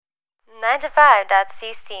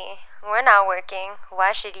9to5.cc. We're not working.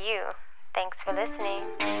 Why should you? Thanks for listening.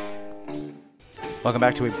 Welcome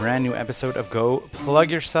back to a brand new episode of Go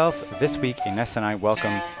Plug Yourself. This week, Ines and I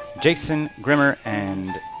welcome Jason Grimmer and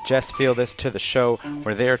Jess Fieldis to the show,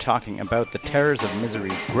 where they are talking about the Terrors of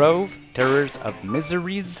Misery's Grove. It's going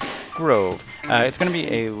to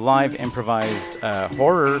be a live improvised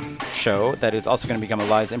horror show that is also going to become a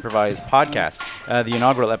live improvised podcast. The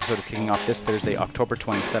inaugural episode is kicking off this Thursday, October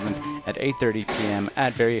 27th at 8:30 p.m.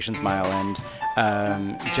 at Variations Mile End.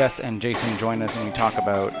 Jess and Jason join us and we talk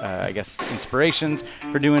about, inspirations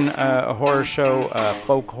for doing a horror show,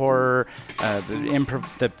 folk horror,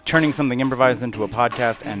 the turning something improvised into a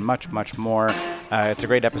podcast, and much, much more. It's a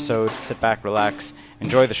great episode. Sit back, relax,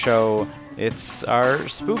 enjoy the show. It's our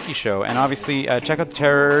spooky show. And obviously, check out the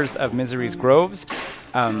Terrors of Misery's Groves.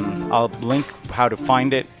 I'll link how to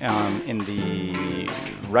find it in the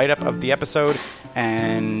write-up of the episode.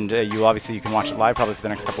 And you can watch it live probably for the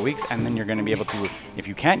next couple weeks, and then you're going to be able to, if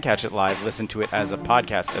you can't catch it live, listen to it as a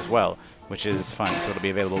podcast as well, which is fun. So it'll be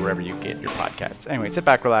available wherever you get your podcasts. Anyway, sit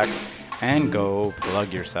back, relax, and go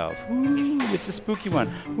plug yourself. Ooh, it's a spooky one.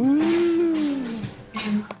 Ooh.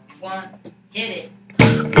 2, 1, hit it.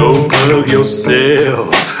 Go plug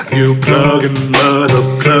yourself, you plugging mother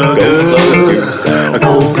plugger.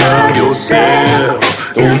 Go plug yourself,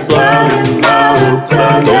 you plugging mother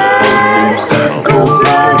plugger. Go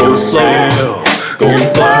plug yourself, you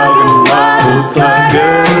plugging mother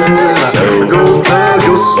plugger. Go plug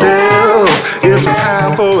yourself, it's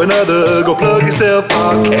time for another Go Plug Yourself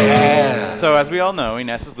podcast. So as we all know,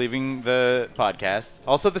 Ines is leaving the podcast,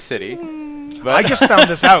 also the city. But I just found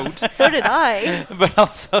this out. So did I. But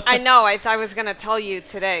also, I know. I was going to tell you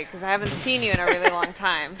today because I haven't seen you in a really long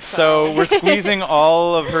time. So we're squeezing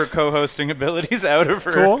all of her co-hosting abilities out of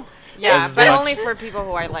her. Cool. Yeah, as but much- only for people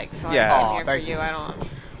who I like. So Yeah. I'm Aw, here thanks, for you. I Ines. don't.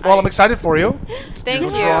 Well, I'm excited for you. Thank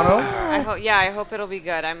you. Toronto. I hope it'll be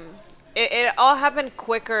good. It all happened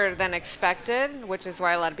quicker than expected, which is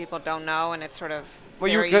why a lot of people don't know, and it's sort of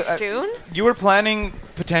very soon. You were planning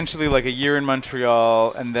potentially like a year in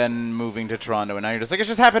Montreal and then moving to Toronto, and now you're just like, it's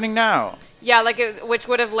just happening now. Yeah, which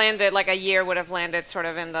would have landed, like a year would have landed sort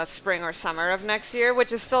of in the spring or summer of next year,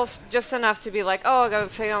 which is still just enough to be like, oh, I got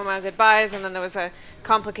to say all my goodbyes, and then there was a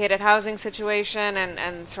complicated housing situation,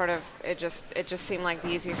 and sort of it just seemed like the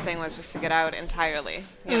easiest thing was just to get out entirely,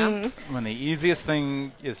 you know? When the easiest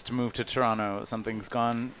thing is to move to Toronto, something's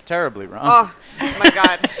gone terribly wrong. Oh my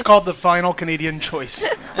God. It's called the final Canadian choice.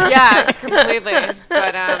 Yeah, completely.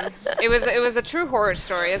 But it was a true horror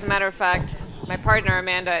story. As a matter of fact, my partner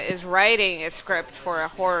Amanda is writing a script for a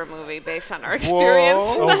horror movie based on our experience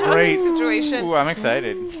in the Oh, great. housing situation. Ooh, I'm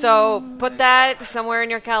excited. So put that somewhere in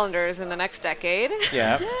your calendars in the next decade.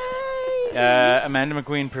 Yeah. Amanda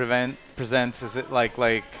McQueen presents. Is it like?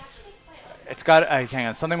 It's got. Hang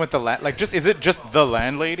on. Something with the is it just The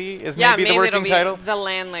Landlady? Is Yeah, maybe the working it'll be title? The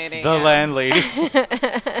Landlady. The yeah. Landlady.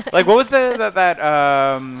 Like, what was that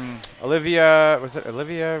Olivia? Was it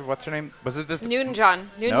Olivia? What's her name? Was it this? Newton-John.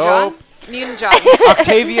 Nope. Newton-John.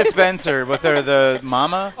 Octavia Spencer with the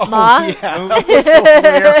mama. Ma? Yeah. Movie.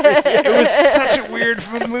 Hilarious. It was such a weird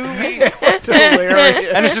movie.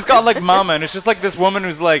 Hilarious. And it's just called like Mama, and it's just like this woman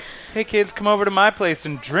who's like, "Hey kids, come over to my place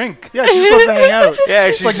and drink." Yeah, she's supposed to hang out. Yeah,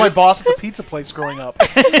 It's she's like my just- boss at the pizza place growing up.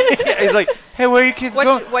 Yeah, he's like, "Hey, where are you kids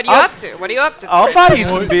going?" What are you up to? What are you up to? I'll buy you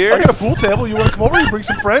some I beers. got a pool table. You want to come over? You bring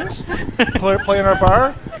some friends? Play in our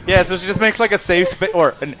bar? Yeah, so she just makes like a safe space,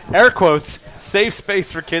 or an air quotes, safe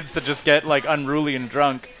space for kids to just get like unruly and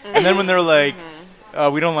drunk. And then when they're like,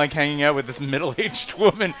 we don't like hanging out with this middle-aged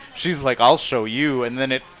woman, she's like, I'll show you. And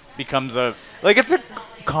then it becomes it's a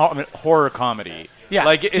horror comedy. Yeah.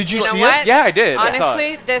 Like, Did it's you You know see what? it? Yeah, I did. I saw it.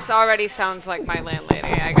 Honestly, this already sounds like My Landlady.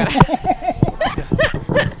 I gotta.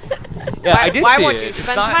 Yeah, I did why see won't it. you It's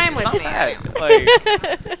spend not- time it's with not me? bad.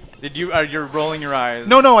 Like, did you? You're rolling your eyes.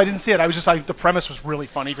 No, I didn't see it. I was just like, the premise was really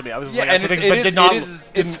funny to me. I was just Yeah, like, and I it's, think, but did not.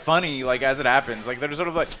 it's funny, like, as it happens. Like, they're sort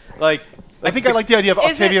of like I think I like the idea of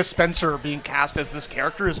Is Octavia it- Spencer being cast as this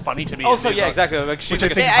character is funny to me. Also, It's yeah, a- exactly. Like, she's Which I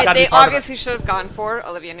like a think it's gotta They be part of it. obviously should have gone for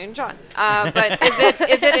Olivia Newton-John. But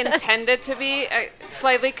is it intended to be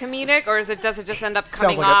slightly comedic, or does it just end up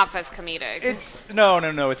coming like it. off as comedic? It's no.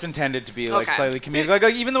 It's intended to be like Okay. slightly comedic. Like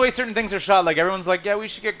even the way certain things are shot, like everyone's like, "Yeah, we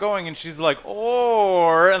should get going," and she's like,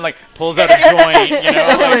 and like pulls out a joint. You know,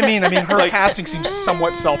 That's what like- I mean. I mean, her Like- casting seems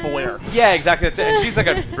somewhat self-aware. Yeah, exactly. That's it. And she's like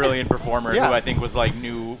a brilliant performer Yeah. who I think was like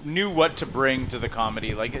knew what to bring to the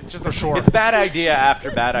comedy. Like it's just For sure. It's bad idea after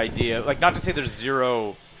bad idea. Like not to say there's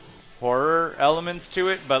zero horror elements to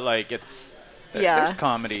it, but like there's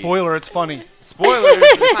comedy. Spoiler, it's funny. Spoilers.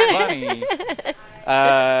 It's funny.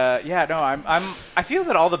 Yeah, no, I feel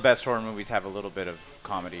that all the best horror movies have a little bit of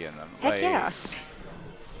comedy in them. Heck yeah.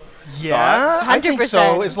 Yeah, Thoughts? I think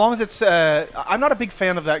so. 100%. As long as it's, I'm not a big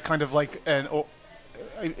fan of that kind of like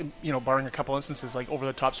barring a couple instances, like over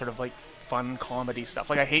the top sort of like fun comedy stuff.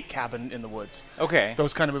 Like I hate Cabin in the Woods. Okay.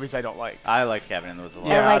 Those kind of movies I don't like. I like Cabin in the Woods a lot.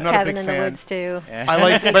 Yeah, I I'm like not a Cabin big in the fan. Woods too. Yeah. I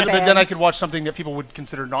like, but then fan. I could watch something that people would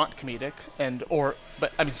consider not comedic,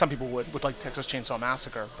 but I mean some people would like Texas Chainsaw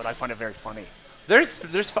Massacre, but I find it very funny. There's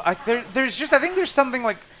just I think there's something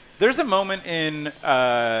like there's a moment in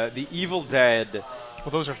the Evil Dead,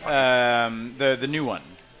 Well, those are funny. the new one.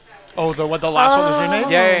 Oh, the last one was remade?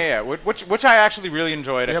 Yeah. Which I actually really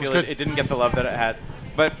enjoyed. Yeah, it I was feel good. it didn't get the love that it had,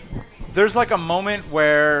 but there's like a moment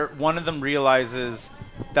where one of them realizes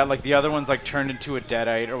that like the other one's like turned into a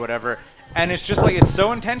deadite or whatever, and it's just like it's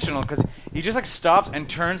so intentional because he just like stops and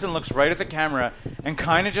turns and looks right at the camera and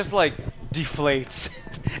kind of just like deflates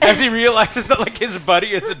as he realizes that like his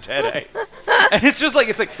buddy is a deadite, and it's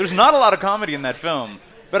like there's not a lot of comedy in that film,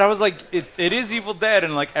 but I was like it is Evil Dead,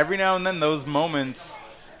 and like every now and then those moments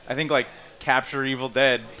I think like capture Evil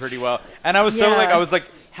Dead pretty well, and I was so like Yeah. I was like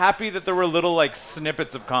happy that there were little like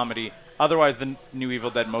snippets of comedy. Otherwise, the new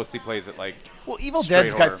Evil Dead mostly plays it like Well, Evil straight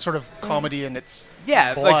Dead's horror. got sort of comedy in its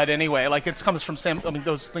Yeah, blood like- anyway. Like it comes from I mean,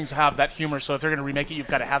 those things have that humor. So if they're going to remake it, you've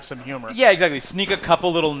got to have some humor. Yeah, exactly. Sneak a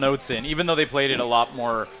couple little notes in, even though they played it a lot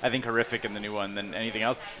more, I think, horrific in the new one than anything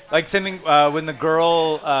else. Like same thing when the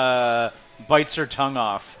girl bites her tongue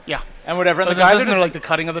off. Yeah. And whatever. And But the guys are isn't there just like the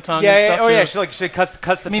cutting of the tongue? yeah, and yeah, stuff oh too? yeah, she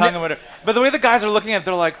cuts the I mean, tongue and whatever. But the way the guys are looking at it,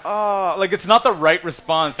 they're like, oh, like it's not the right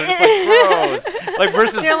response. They're just like, gross. Like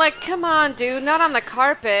versus. You're like, come on, dude, not on the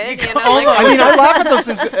carpet. You know, Oh, like, no, I mean, I laugh at those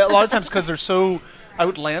things a lot of times because they're so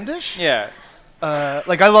outlandish. yeah.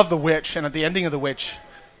 Like I love The Witch, and at the ending of The Witch,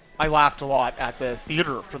 I laughed a lot at the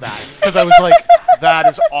theater for that because I was like, "That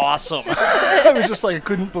is awesome." I was just like, I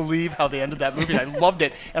couldn't believe how they ended that movie. And I loved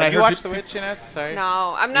it. And Have I you heard watched The Witch, Ines? Sorry.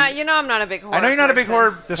 no, I'm not. You know, I'm not a big horror. I know you're not a big person.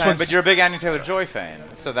 horror This fan, one's- but you're a big Anya Taylor-Joy fan.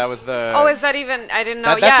 So that was the. Oh, is that even? I didn't know.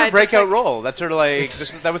 that's yeah, her it's breakout like, role. That's her like.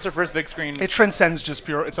 It's- That was her first big screen. It transcends just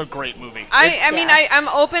pure. It's a great movie. I mean, Yeah. I'm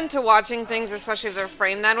open to watching things, especially if they're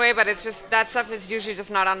framed that way. But it's just that stuff is usually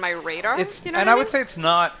just not on my radar. It's you know and what I mean? would say it's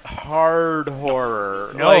not hard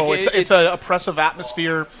horror. No, Like, it's an oppressive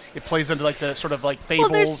atmosphere. It plays into like the sort of like Well,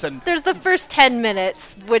 fables and there's the first 10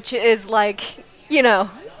 minutes, which is like, you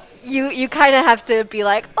you kind of have to be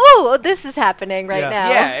like, oh, this is happening right Yeah. now.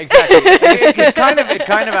 Yeah, exactly. It's kind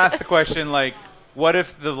of asks the question like, what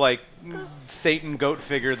if the like Satan goat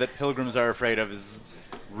figure that pilgrims are afraid of is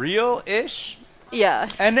real-ish? Yeah.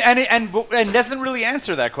 And doesn't really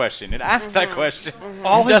answer that question. It asks that question.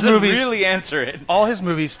 all It his doesn't movies. really answer it. All his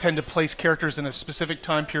movies tend to place characters in a specific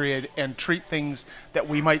time period and treat things that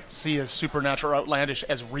we might see as supernatural or outlandish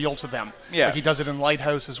as real to them. Yeah. Like he does it in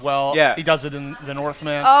Lighthouse as well. Yeah. He does it in The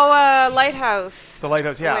Northman. Oh, Lighthouse. The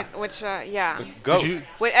Lighthouse, yeah. Which yeah. Ghosts.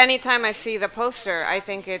 you- Anytime I see the poster, I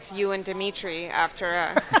think it's you and Dimitri after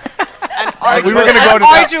an We were gonna go to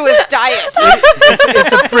that. arduous diet.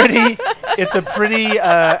 It's a pretty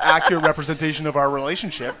accurate representation of our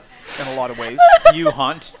relationship in a lot of ways. You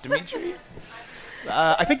haunt Dimitri?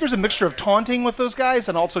 I think there's a mixture of taunting with those guys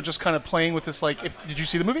and also just kind of playing with this. Like, did you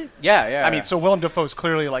see the movie? Yeah. I mean, so Willem Dafoe's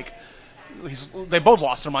clearly like, they both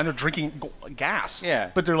lost their mind. They're drinking gas. Yeah.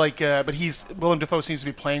 But they're like, Willem Dafoe seems to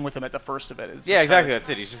be playing with him at the first of it. It's yeah, just exactly. kinda- That's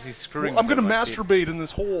it. He's screwing. I'm with gonna them, like, masturbate in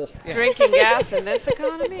this hole. Drinking gas in this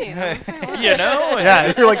economy. You know what I'm saying? You know?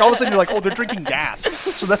 Yeah, you're like all of a sudden you're like, oh, they're drinking gas.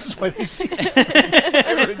 So that's why they see these things.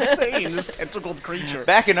 They're insane. This tentacled creature.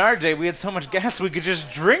 Back in our day, we had so much gas we could just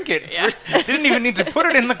drink it. Didn't even need to put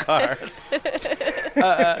it in the cars.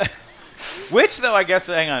 Which, though, I guess,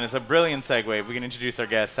 hang on, is a brilliant segue. If we can introduce our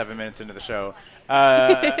guest 7 minutes into the show.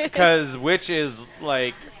 Because which is,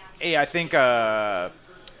 like, I think a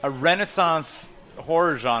Renaissance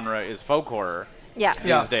horror genre is folk horror Yeah.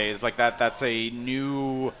 Yeah. these days. Like, that's a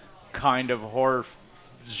new kind of horror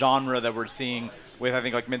genre that we're seeing with, I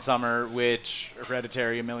think, like Midsummer, Witch,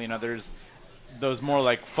 Hereditary, a million others. Those more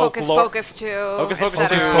like Focus folklore. Pocus 2. Focus Pocus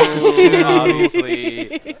etc. 2,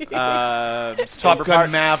 obviously. Top Gun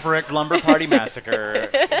Maverick. Slumber Party Massacre.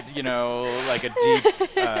 You know, like a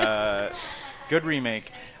deep, good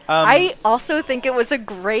remake. I also think it was a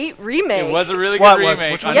great remake. It was a really What good was?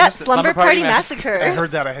 remake. Which one? Yeah, missed it. Slumber Party Massacre. I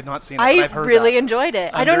heard that. I had not seen it. but I I've heard really that. enjoyed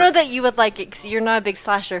it. I don't Under- know that you would like it 'cause you're not a big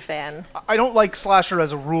slasher fan. I don't like slasher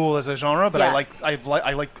as a rule as a genre, but Yeah.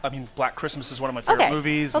 I mean, Black Christmas is one of my favorite Okay.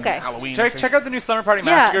 movies. Okay. And Halloween. Check out the new Slumber Party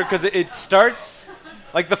Yeah. Massacre because it starts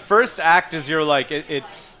like the first act is you're like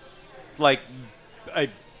it's like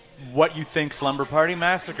what you think Slumber Party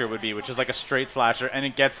Massacre would be, which is like a straight slasher, and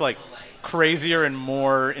it gets like crazier and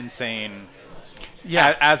more insane.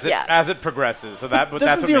 Yeah. As Yeah. it progresses. So that's Doesn't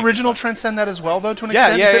what the makes it original fun. transcend that as well, though, to an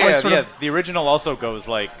Yeah, extent? yeah, Is it, yeah, like, sort yeah. of- The original also goes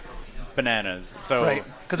like bananas. So Right.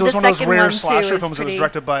 Because it was The one of those second rare one, too, slasher is films that was pretty-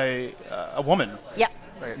 directed by a woman. Yeah.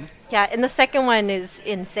 Right. Yeah, and the second one is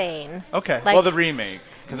insane. Okay. Like, well, the remake.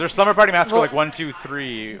 Because there's Slumber Party Massacre Well, like 1, 2,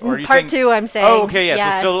 3. Or are you part saying, 2, I'm saying. Oh, okay, yeah.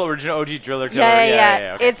 Yeah. So still original OG Driller Killer.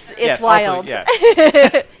 Yeah. Okay. It's Yes, also, wild.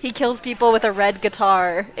 yeah. He kills people with a red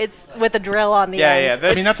guitar. It's with a drill on the end.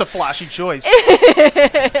 I mean, that's a flashy choice.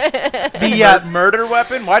 The murder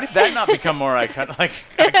weapon. Why did that not become more iconic?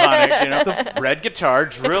 You know, the red guitar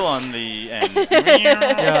drill on the end.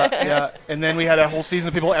 yeah. And then we had a whole season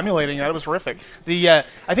of people emulating that. It was horrific. I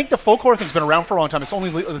think the folk horror thing's been around for a long time. It's only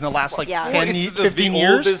in the last like Yeah. 10, It's 15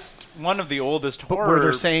 years. One of the oldest But horror. where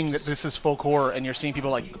they're saying that this is folk horror, and you're seeing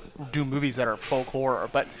people like do movies that are folk horror,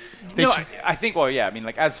 but they No, I think. Well, yeah. I mean,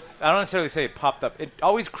 like I don't necessarily say it popped up. It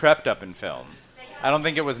always crept up in film. I don't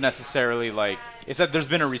think it was necessarily like it's that there's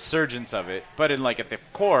been a resurgence of it, but in like at the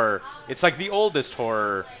core, it's like the oldest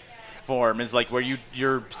horror form is like where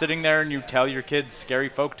you're sitting there and you tell your kids scary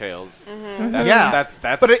folk tales. That's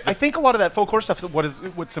But I think a lot of that folk horror stuff.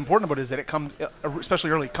 What's important about it is that it comes, especially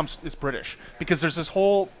early, it's British, because there's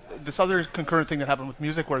this other concurrent thing that happened with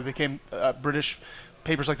music where it became British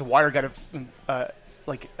papers like The Wire got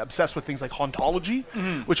like obsessed with things like hauntology,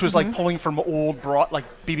 which was like pulling from old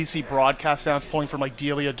BBC broadcast sounds, pulling from like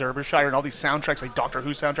Delia Derbyshire and all these soundtracks like Doctor Who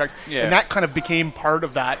soundtracks, Yeah. and that kind of became part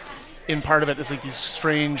of that. In part of it is like these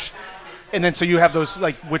strange. And then so you have those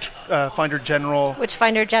like Witchfinder General,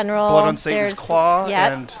 Witchfinder General. Blood on Satan's there's- Claw,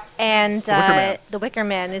 yep. and The Wicker Man. The Wicker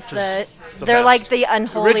Man is is the the they're best. like the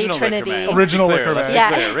unholy Original Wicker trinity. Man. original Let's be Wicker clear, Man. let's be Yeah.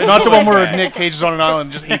 clear. Not the Original one where Wicker Man. Nick Cage is on an island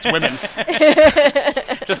and just hates women,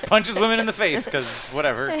 just punches women in the face because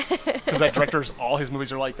whatever. because that director's all his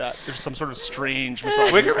movies are like that. There's some sort of strange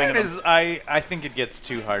misogynist Wicker thing Man in them. is I think it gets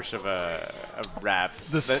too harsh of a rap.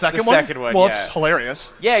 The second one. Well, yeah. it's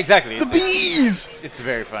hilarious. Yeah, exactly. The bees. It's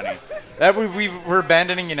very funny. That we're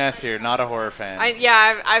abandoning Ines here, not a horror fan.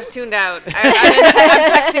 I've tuned out.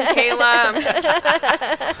 I'm texting Kayla.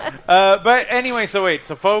 But anyway, so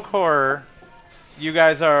folk horror. You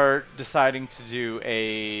guys are deciding to do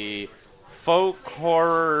a folk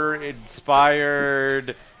horror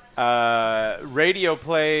inspired radio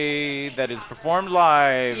play that is performed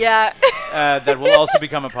live. Yeah, That will also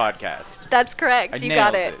become a podcast. that's correct. I You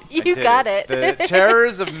nailed got it. I You did got it. The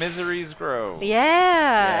Terrors of Misery's Grove.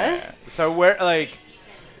 Yeah. So where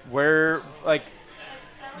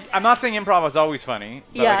I'm not saying improv is always funny,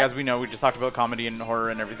 but Yeah. like as we know, we just talked about comedy and horror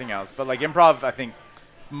and everything else. But like improv, I think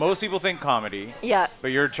most people think comedy. Yeah.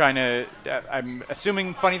 But you're trying to. I'm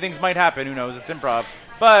assuming funny things might happen. Who knows? It's improv.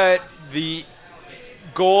 But the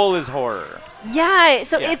goal is horror. Yeah,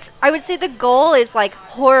 so Yeah. I would say the goal is like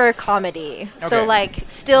horror comedy. Okay. So like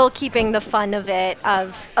still keeping the fun of it,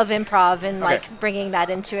 of improv and Okay. like bringing that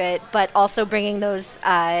into it, but also bringing those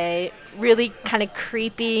really kind of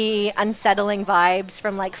creepy, unsettling vibes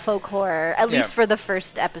from like folk horror, at Yeah. least for the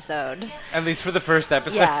first episode. At least for the first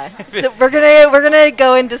episode. Yeah. So we're gonna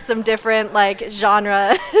go into some different like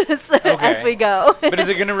genres as we go. But is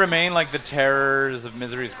it going to remain like the Terrors of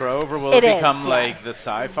Misery's Grove, or will It it is, become yeah. like the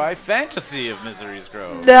sci-fi fantasy of Misery's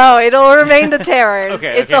Grove? No, it'll remain the terrors.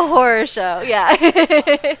 Okay, It's okay. a horror show.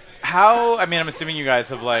 Yeah. How? I mean, I'm assuming you guys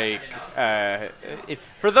have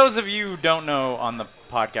for those of you who don't know on the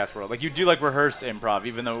podcast world, like you do like rehearse improv,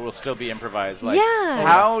 even though it will still be improvised. Like, Yeah.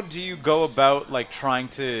 how do you go about like trying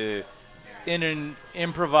to, in an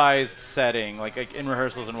improvised setting, like in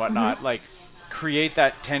rehearsals and whatnot, Mm-hmm. like create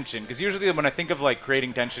that tension? Because usually when I think of like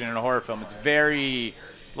creating tension in a horror film, it's very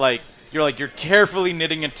like you're carefully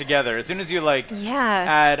knitting it together. As soon as you like Yeah.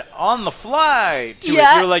 add on the fly to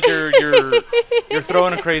Yeah. it, you're like you're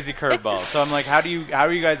throwing a crazy curveball. So I'm like, how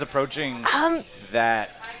are you guys approaching that?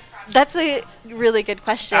 That's a really good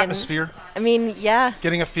question. Atmosphere. I mean, yeah.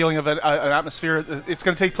 Getting a feeling of an atmosphere. It's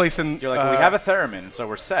going to take place in. You're like, well, we have a theremin, so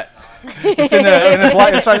we're set. It's in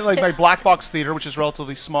it's like my black box theater, which is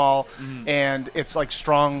relatively small, and it's like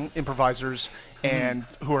strong improvisers and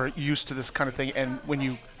who are used to this kind of thing. And when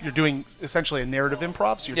you're doing essentially a narrative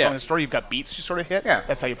improv, so you're Yeah. telling a story, you've got beats you sort of hit. Yeah.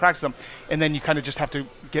 That's how you practice them, and then you kind of just have to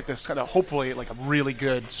get this kind of hopefully like a really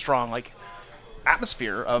good, strong like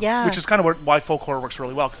atmosphere of, Yeah. which is kind of why folk horror works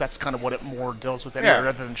really well, because that's kind of what it more deals with anyway, Yeah.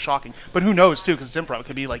 rather than shocking. But who knows too, because it's improv, it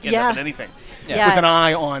could be like end Yeah. up in anything, Yeah. with an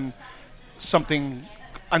eye on something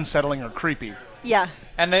unsettling or creepy. Yeah.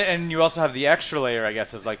 And you also have the extra layer, I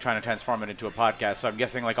guess, of like trying to transform it into a podcast. So I'm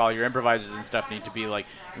guessing like all your improvisers and stuff need to be like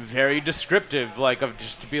very descriptive, like of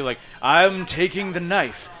just to be like, I'm taking the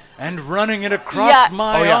knife and running it across Yeah.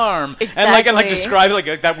 my Oh, yeah. arm, and like Exactly. describe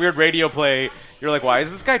like that weird radio play. You're like, why is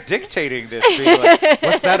this guy dictating this? Being like,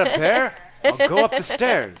 what's that up there? I'll go up the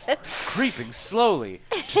stairs, creeping slowly.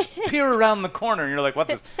 Just peer around the corner, and you're like, what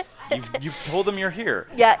this? You've told them you're here.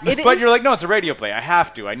 Yeah, it but is- you're like, no, it's a radio play. I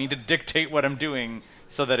have to. I need to dictate what I'm doing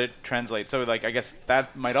so that it translates. So like, I guess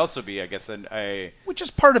that might also be, I guess, a Which is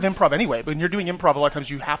part of improv anyway. When you're doing improv, a lot of times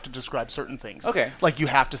you have to describe certain things. Okay. Like you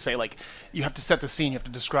have to say, like, you have to set the scene. You have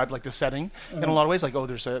to describe like the setting in a lot of ways. Like, oh,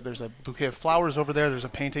 there's a bouquet of flowers over there. There's a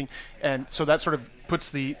painting, and so that sort of puts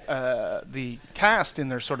the cast in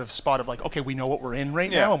their sort of spot of like, okay, we know what we're in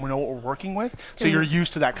right Yeah. now, and we know what we're working with. So you're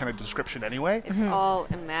used to that kind of description anyway. It's all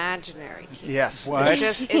imaginary. Yes.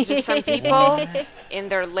 It's just some people in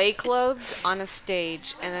their lay clothes on a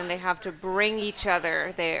stage, and then they have to bring each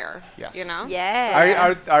other there. Yes. You know?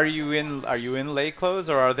 Yeah. Are you in lay clothes,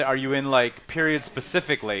 or are you in like period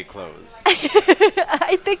specific lay clothes?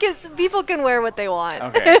 I think it's people can wear what they want.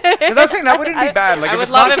 Okay, because I was thinking that wouldn't be bad. Like I if would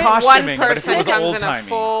it's love not if one costuming, but if person it was comes old in a timey.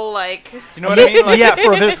 full like. You know what I mean? Like, yeah,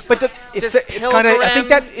 for a bit, but it's Just kind of. I think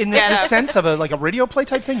that in the pilgrim sense of a radio play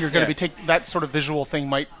type thing, you're going Yeah. to be that sort of visual thing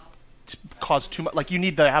might cause too much. Like you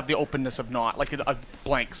need to have the openness of not like a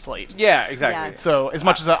blank slate. yeah, exactly. Yeah. So as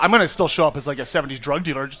much as I'm going to still show up as like a '70s drug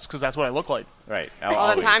dealer just because that's what I look like. Right. All the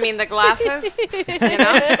always. time, I mean the glasses, you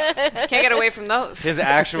know, can't get away from those. His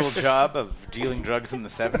actual job of dealing drugs in the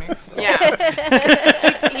 70s.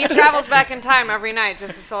 Yeah, he travels back in time every night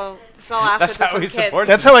just to sell acid That's to how some he kids. supports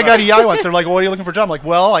That's how I got EI once. They're like, "What are you looking for a job?" I'm like,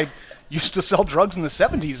 "Well, I used to sell drugs in the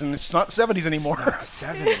 '70s, and it's not the '70s anymore."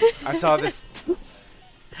 70s. I saw this.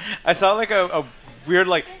 I saw like a weird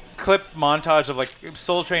like clip montage of like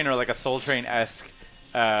Soul Train or like a Soul Train-esque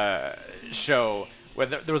show where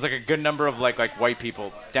there was like a good number of like white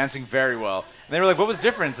people dancing very well, and they were like, "What was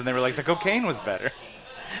different?" And they were like, "The cocaine was better."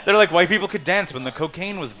 They're like, white people could dance when the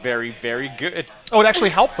cocaine was very, very good. Oh, it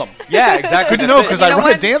actually helped them. Yeah, exactly. Good to know That's it. because You I know run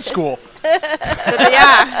a what? dance school.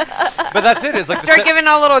 Yeah, But that's it. It's like the start giving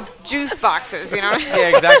out little juice boxes, you know.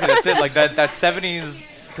 yeah, exactly. That's it. Like that 70s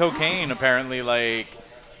cocaine apparently like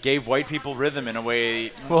gave white people rhythm in a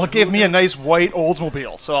way. Well, it gave me a nice white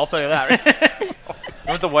Oldsmobile, so I'll tell you that. Right?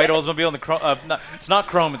 With the white Oldsmobile and the chrome, it's not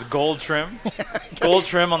chrome, it's gold trim. Gold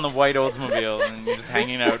trim on the white Oldsmobile, and you're just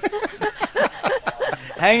hanging out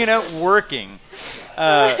working.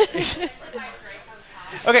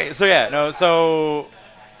 Okay, so yeah, no, so,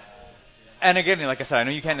 and again, like I said, I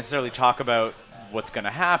know you can't necessarily talk about what's going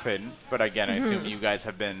to happen, but again, I assume you guys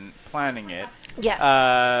have been planning it. Yes.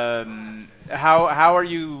 How are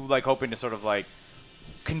you like hoping to sort of like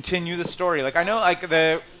continue the story? Like I know like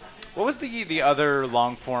what was the other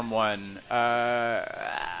long form one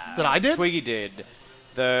That I did? Twiggy did,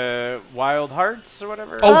 the Wild Hearts or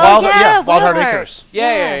whatever. Oh, yeah, Wild Wild Heart Heart. Acres.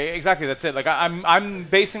 yeah, exactly. That's it. Like I'm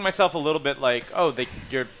basing myself a little bit like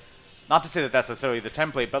you're not to say that that's necessarily the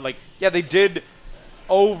template, but like yeah, they did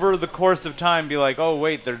over the course of time be like, oh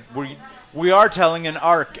wait, we are telling an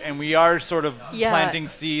arc and we are sort of Yeah. planting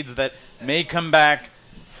seeds that may come back.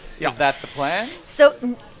 Yeah. Is that the plan?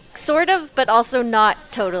 So, sort of, but also not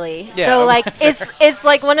totally. Yeah, So, okay, like, it's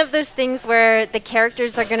like one of those things where the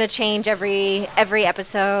characters are going to change every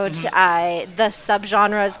episode. The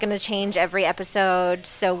subgenre is going to change every episode.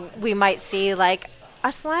 So we might see like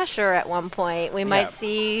a slasher at one point. We might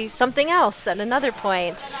see something else at another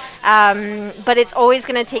point. But it's always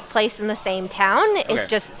going to take place in the same town. It's Okay.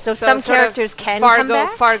 just so So some sort of characters can come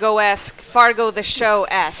back. Fargo-esque, Fargo the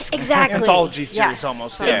show-esque. Exactly. Anthology Yeah. series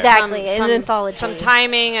almost. Yeah. Yeah. Exactly, an anthology. Some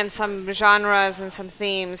timing and some genres and some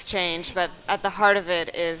themes change, but at the heart of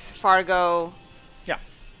it is Fargo, Yeah.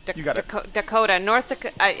 You got it. Dakota, North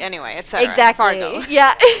Dakota. Anyway, it's Fargo. Exactly.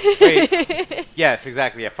 Yeah. Wait. Yes,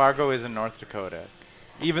 exactly. Yeah, Fargo is in North Dakota.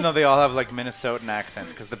 Even though they all have like Minnesotan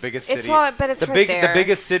accents, because the biggest It's city, all- but it's the right the there.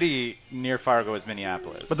 biggest city near Fargo is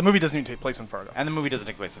Minneapolis. But the movie doesn't even take place in Fargo. and the movie doesn't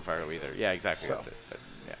take place in Fargo either. Yeah, exactly. So. That's it. But,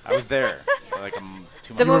 yeah, I was there for like 2 months.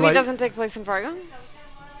 The movie like- doesn't take place in Fargo,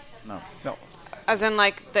 No, No. as in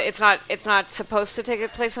like it's not supposed to take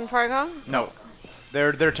place in Fargo. no.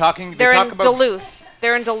 They're talking. They're they talk in about Duluth.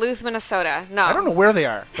 They're in Duluth, Minnesota. No, I don't know where they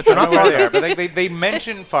are, but they're I don't not know where Fargo. they are, but they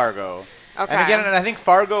mention Fargo. Okay. And again, and I think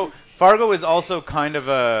Fargo is also kind of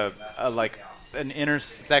a like an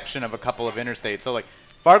intersection of a couple of interstates. So like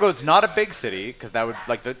Fargo is not a big city because that would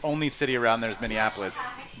like the only city around there is Minneapolis,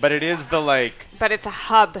 but it is the like But it's a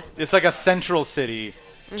hub. it's like a central city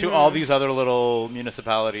to all these other little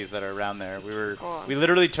municipalities that are around there. Cool. We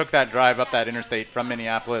literally took that drive up that interstate from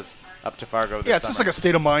Minneapolis up to Fargo. This Yeah, it's just summer. like a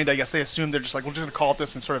state of mind, I guess. They assume they're just like, we're just going to call it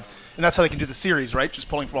this and sort of, and that's how they can do the series, right? Just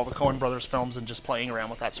pulling from all the Coen Brothers films and just playing around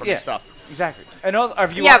with that sort of stuff. Exactly. And also,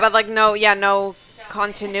 have you Yeah, but like no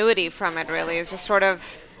continuity from it really. It's just sort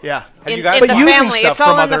of Yeah. in, you guys- in But the using family. stuff It's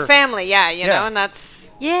all from in the other- family, you Yeah. know, and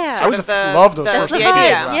that's Yeah. I always sort of loved those the- first the two That's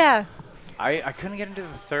idea. seasons. yeah. I couldn't get into the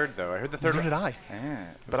third though. I heard the third Neither one. did I. Yeah.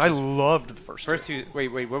 But I loved the first First two. Wait.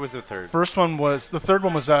 What was the third? The third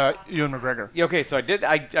one was Ewan McGregor. Yeah, okay, so I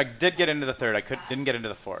did get into the third. I didn't get into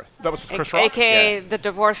the fourth. That was with Chris Rock. AKA Yeah. the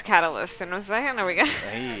divorce catalyst. And I was like, there we go.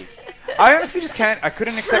 Hey. I honestly just can't. I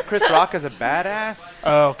couldn't accept Chris Rock as a badass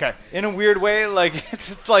Oh, okay. in a weird way. Like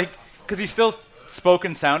it's like because he still spoke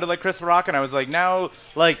and sounded like Chris Rock, and I was like, now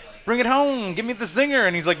like bring it home, give me the zinger,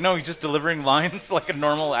 and he's like, no, he's just delivering lines like a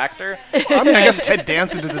normal actor. I mean, I guess Ted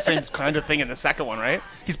Danson did the same kind of thing in the second one, right?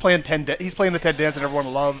 He's playing he's playing the Ted Danson everyone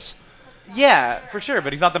loves. Yeah, for sure,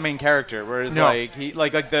 but he's not the main character. Whereas No. like he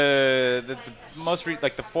like the most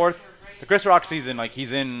like the Chris Rock season, like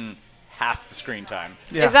he's in half the screen time.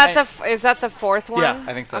 Yeah. Is that the fourth one? Yeah.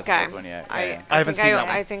 I think so. That's the Okay. fourth one, yeah. I Yeah. I haven't think seen that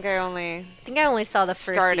one. I think I only I think I only saw the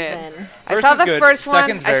first started. season. I First saw is the good. first one.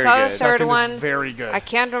 Second's I very saw the good. third Second is one. very good. I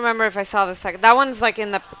can't remember if I saw the second. That one's like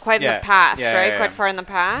in the in Yeah. the past, Yeah, right? yeah, yeah. Quite far in the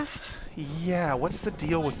past. Yeah, what's the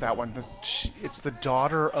deal with that one? It's the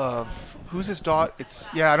daughter of who's his daughter?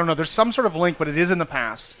 I don't know. There's some sort of link, but it is in the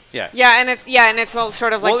past. Yeah. Yeah, and it's all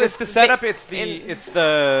sort of like Well, this. it's the setup. vi- It's the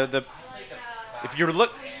in- If you're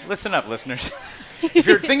listen up, listeners. If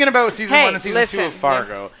you're thinking about season Hey, 1 and season 2 listen, of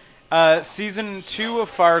Fargo, season 2 of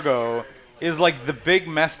Fargo is like the big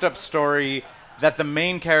messed up story that the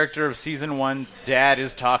main character of season 1's dad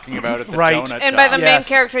is talking about at the Right. donut and by shop. the Yes.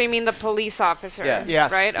 main character, you mean the police officer? Yeah.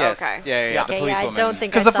 Yes. Right. Yes. Okay. Yeah. The Okay, police yeah, I woman. don't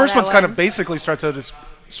think Because I the saw first that one's kind one. of basically starts out as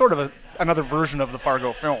sort of another version of the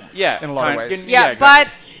Fargo film. Yeah, in a lot of kind- ways. in- Yeah,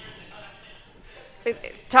 exactly. but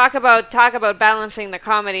talk about balancing the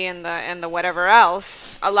comedy and the whatever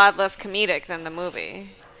else. A lot less comedic than the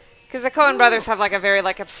movie, because the Coen brothers have like a very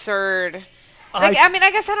like absurd. Like I mean,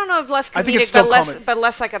 I guess I don't know if less I think it's comedic, still but comedy.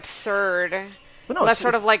 less like absurd. But no, Less it's-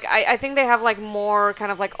 sort of like I think they have like more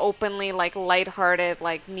kind of like openly like lighthearted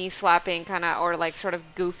like knee slapping kind of or like sort of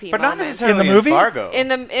goofy But not moments. necessarily In the movie? Fargo.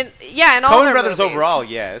 in all Coen their Brothers movies. overall,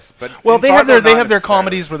 yes, but Well, in they have Fargo, their not necessarily.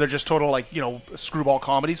 comedies where they're just total like screwball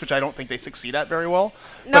comedies, which I don't think they succeed at very well.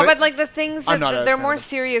 No, but it- like the things I'm that not a they're fan more of it.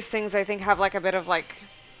 serious things. I think have like a bit of like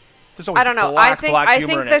there's always I don't know. Black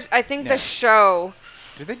humor in it. I think Yeah. the show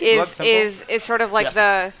Do they do Blood is Simple? is sort of like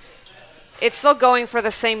Yes. it's still going for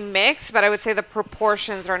the same mix, but I would say the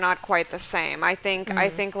proportions are not quite the same. I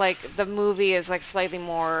think like the movie is like slightly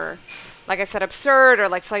more, like I said, absurd or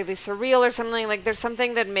like slightly surreal or something. Like there's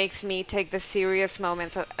something that makes me take the serious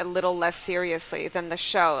moments a little less seriously than the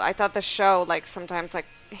show. I thought the show like sometimes like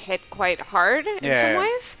hit quite hard in Yeah, some yeah.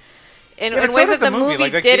 ways. In, Yeah, but in so ways does that the the movie. movie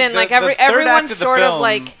Like, the- didn't. the- Like the third act everyone's of the sort of film-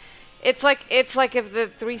 like. It's like if the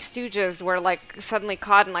Three Stooges were like suddenly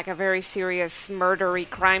caught in like a very serious murdery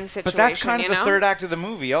crime situation. But that's kind of you the know? third act of the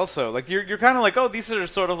movie also. Like you're kind of like, oh, these are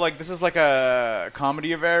sort of like this is like a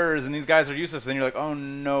comedy of errors and these guys are useless. And then you're like, oh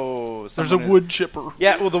no, There's a someone is- wood chipper.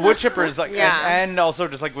 Yeah, well the wood chipper is like Yeah. and also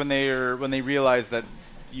just like when they realize that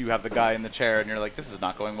you have the guy in the chair and you're like, this is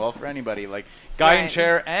not going well for anybody. Like guy in Right.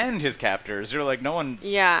 chair and his captors. You're like, no one's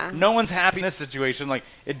happy in this situation. Like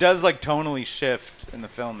it does like tonally shift in the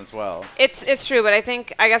film as well. It's true, but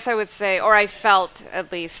I guess I would say, or I felt at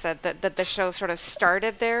least that the show sort of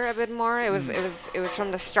started there a bit more. It was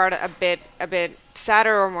from the start a bit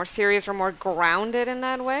sadder or more serious or more grounded in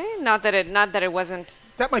that way. Not that it wasn't.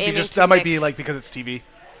 That might be aiming just to that might be mix- like because it's TV.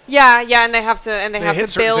 Yeah, and they have to They have hit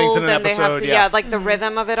to certain things build in an and they have episode, to yeah. like the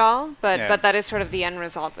rhythm of it all. But Yeah. but that is sort of the end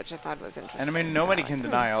result, which I thought was interesting. And I mean, nobody can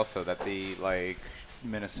deny also that the like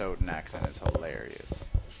Minnesotan accent is hilarious.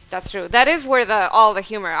 That's true. That is where all the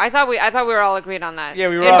humor. I thought we were all agreed on that. Yeah,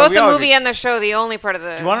 we were in all- both we the all movie agreed. and the show. The only part of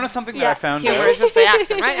the Do you want to know something that I found humor out? is just the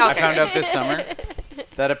accent, right? I Okay. found out this summer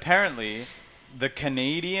that apparently the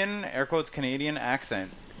Canadian, air quotes Canadian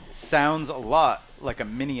accent sounds a lot like a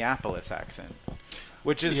Minneapolis accent,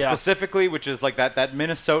 which is which is like that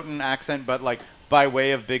Minnesotan accent, but like by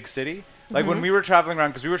way of big city. Like when we were traveling around,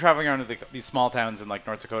 because we were traveling around to these small towns in like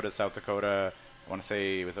North Dakota, South Dakota. I want to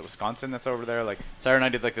say, was it Wisconsin that's over there? Like Sarah and I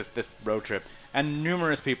did like this road trip, and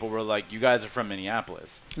numerous people were like, "You guys are from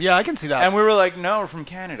Minneapolis," Yeah, I can see that. and we were like, "No, we're from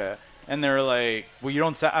Canada." And they were like, "Well, you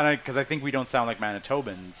don't sound," because I think we don't sound like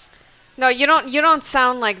Manitobans. No, you don't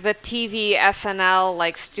sound like the TV SNL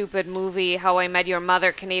like stupid movie How I Met Your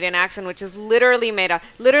Mother Canadian accent, which is literally made up.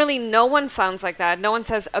 Literally, no one sounds like that. No one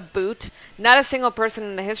says a boot. Not a single person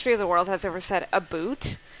in the history of the world has ever said a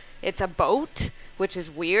boot. It's a boat, which is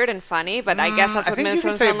weird and funny. But I guess that's I what think you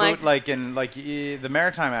can Minnesotans say sound boot like. like in the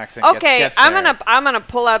maritime accent. Okay, gets I'm there. gonna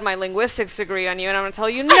pull out my linguistics degree on you, and I'm gonna tell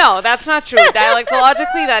you, no, that's not true.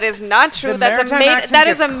 Dialectologically, that is not true. The That's a maritime made. accent That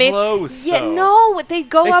is gets a made. close, Yeah, though. no, they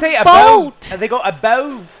go They say about. They go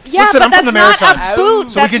about. Yeah, Listen, but I'm from the that's not Maritimes, a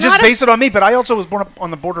boot. so we That's could just not a- base it on me. But I also was born up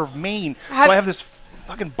on the border of Maine, Have- so I have this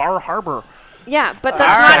fucking Bar Harbor. Yeah, but Arr,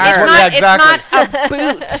 that's arr, not. yeah, It's not a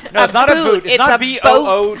boot. No, it's not a boot. It's not a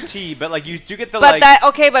B-O-O-T, but like you do get the But like. that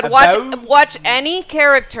okay, but about. watch any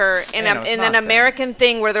character in I know, it's an nonsense. American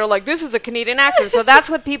thing where they're like, this is a Canadian accent. So that's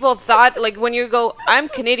what people thought. Like when you go, I'm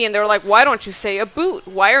Canadian, they're like, why don't you say a boot?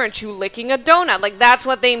 Why aren't you licking a donut? Like that's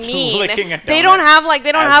what they mean. Licking a They don't donut have like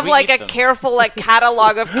they don't as have we like eat a them. careful like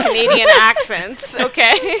catalog of Canadian accents.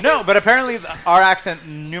 Okay. No, but apparently our accent,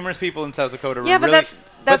 numerous people in South Dakota. Yeah, were but really, that's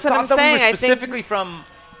but what I'm thought that saying, We were I think- specifically from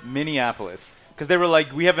Minneapolis because they were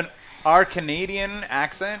like, we have our Canadian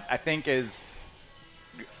accent. I think is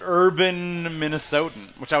urban Minnesotan,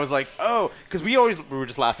 which I was like, oh, because we were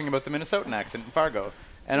just laughing about the Minnesotan accent in Fargo.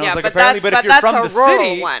 And I Yeah, was like, but apparently, that's- but if but you're from that's the a rural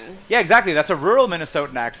city, one. yeah, exactly, that's a rural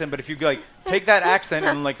Minnesotan accent. But if you like take that accent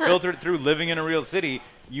and like filter it through living in a real city,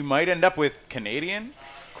 you might end up with Canadian ?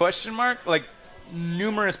 Like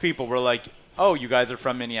numerous people were like, oh, you guys are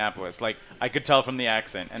from Minneapolis. Like I could tell from the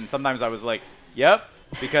accent, and sometimes I was like, yep,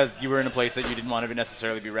 because you were in a place that you didn't want to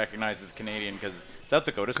necessarily be recognized as Canadian because South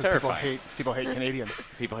Dakota's Because terrifying. people hate Canadians.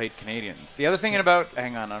 People hate Canadians. The other thing about,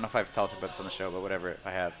 hang on, I don't know if I've talked about this on the show, but whatever,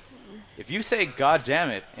 I have. If you say "God damn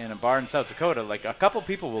it" in a bar in South Dakota, like a couple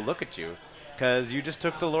people will look at you because you just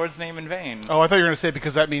took the Lord's name in vain. Oh, I thought you were going to say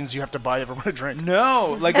because that means you have to buy everyone a drink.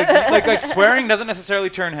 No, like swearing doesn't necessarily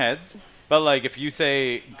turn heads, but like if you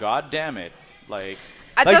say "God damn it," like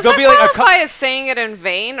Does there'll that be like a qualify as saying it in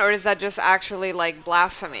vain, or is that just actually like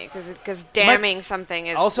blasphemy? Because damning something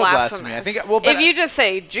is also blasphemous. blasphemy. I think- well, but if you just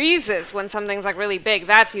say Jesus when something's like really big,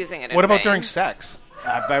 that's using it in What about vain. during sex?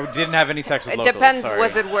 I didn't have any sex with It locals. depends. Sorry.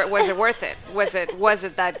 Was it worth it? Was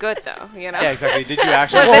it that good though? You know. Yeah, exactly. Did you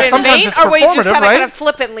actually? Was Well, it in sometimes vain, it's or were you just performative, kind of right?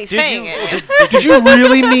 flippantly saying it? Did you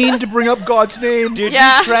really mean to bring up God's name? Did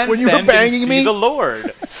Yeah. you transcend When you were banging and me? see the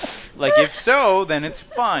Lord? Like, if so, then it's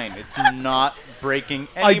fine. It's not breaking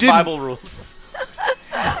any didn't. Bible rules.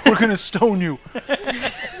 We're going to stone you.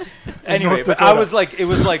 Anyway, North but I Dakota. was like, it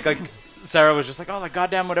was like Sarah was just like, oh, like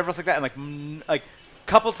goddamn, whatever else like that, and like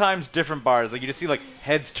couple times different bars, like you just see like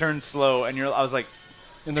heads turn slow, and I was like,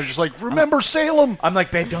 And they're just like, remember Salem. I'm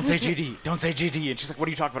like, babe, don't say GD, don't say GD, and she's like, what are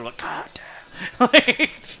you talking about? I'm like, God damn.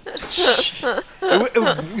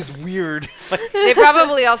 It was weird. Like, They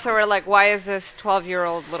probably also were like, "Why is this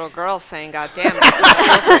 12-year-old little girl saying God damn it? It's not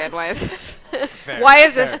appropriate. Why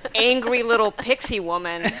is this angry little pixie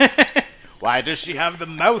woman?" why does she have the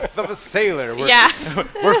mouth of a sailor? Yeah.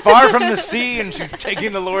 We're far from the sea, and she's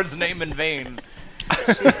taking the Lord's name in vain.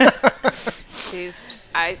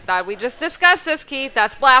 I thought we just discussed this, Keith.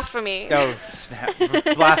 That's blasphemy. Oh, snap.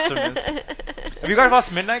 Blasphemous. Have you guys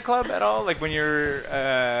watched Midnight Club at all? Like when you're,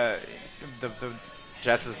 the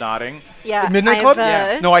Jess is nodding. Yeah. Midnight I've,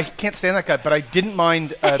 Club? No, I can't stand that guy, but I didn't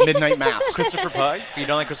mind Midnight Mass. Christopher Pike? You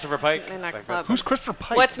don't like Christopher Pike? Midnight Like Club. that's- Who's Christopher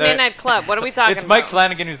Pike? What's The- Midnight Club? What are we talking It's about? Mike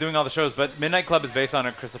Flanagan who's doing all the shows, but Midnight Club is based on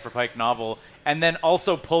a Christopher Pike novel, and then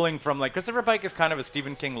also pulling from, like, Christopher Pike is kind of a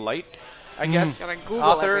Stephen King light, I guess. Gotta Google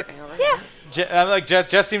author. everything over here. I'm like,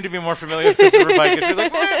 Jess seemed to be more familiar with Christopher Pike. And she was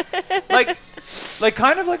like, "Meh." like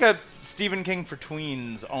kind of like a Stephen King for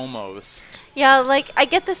tweens almost. Yeah, like I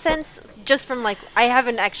get the sense just from like I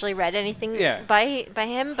haven't actually read anything Yeah. by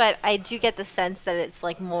him, but I do get the sense that it's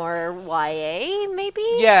like more YA maybe.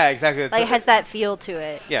 Yeah, exactly. It's Like has that feel to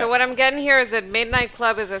it. yeah. So what I'm getting here is that Midnight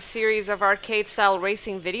Club is a series of arcade-style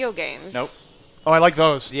racing video games. Nope. Oh, I like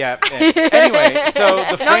those. Yeah. Anyway, so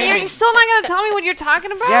the No, framing- you're still not going to tell me what you're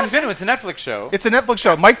talking about? Yeah, I'm gonna. It's a Netflix show. It's a Netflix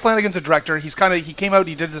show. Mike Flanagan's a director. He came out.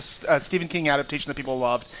 He did this Stephen King adaptation that people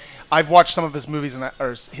loved. I've watched some of his movies or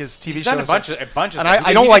his TV He's shows. done a bunch of and stuff.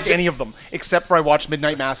 I don't like any of them except for I watched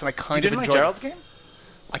Midnight Mass and I You kind of didn't like enjoyed. Gerald's Game?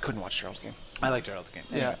 I couldn't watch Gerald's Game. I like Gerald's Game.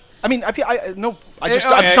 Yeah. I mean, I just Oh, it's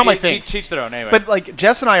yeah, not my each- thing. Each their own. Anyway. But like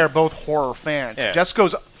Jess and I are both horror fans. Yeah. Jess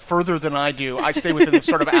goes further than I do. I stay within this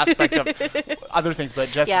sort of aspect of other things, but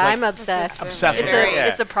Jess Yeah, is like, I'm obsessed. obsessed It's with a, it. Yeah.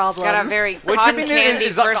 it's a problem. Got a very Which, I cotton mean, candy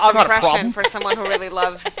is first not a impression problem. for someone who really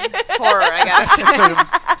loves horror, I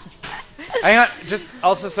guess. Hang on, just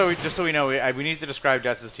so we know, we need to describe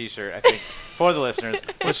Jess's T-shirt. I think for the listeners,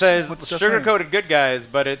 it says what's Jess "sugar-coated good guys,"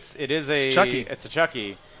 but it is a It's Chucky. It's a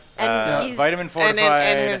Chucky. And he's- Vitamin and, fortified,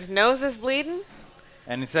 and his nose is bleeding.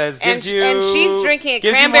 and it says And, gives you. and she's drinking a gives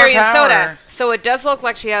you cranberry more and soda. power. So it does look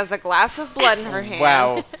like she has a glass of blood in her hand.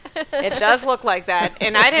 Wow. It does look like that,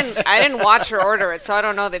 and I didn't watch her order it, so I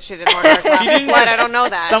don't know that she didn't order a glass of blood. I don't know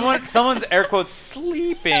that. Someone's air quotes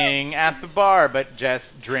sleeping at the bar, but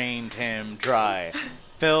Jess drained him dry,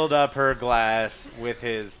 filled up her glass with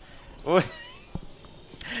his.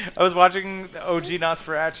 I was watching OG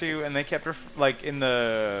Nosferatu, and they kept like in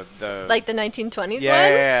the Like the 1920s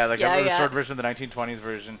yeah, one? like a restored version of the 1920s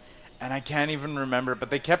version, and I can't even remember, but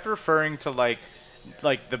they kept referring to like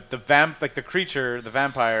the creature, the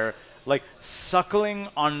vampire, like suckling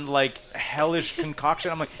on like hellish concoction.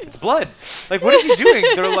 I'm like, it's blood. Like, what is he doing?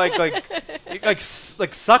 They're like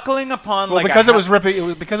suckling upon Well, like because it was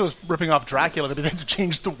ripping off Dracula, maybe they had to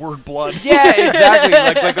change the word blood. yeah,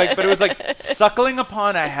 exactly. like, but it was like suckling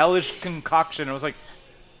upon a hellish concoction. It was like,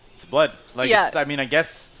 it's blood. Like, Yeah. I mean, I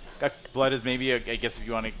guess blood is maybe I guess if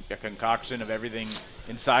you want a concoction of everything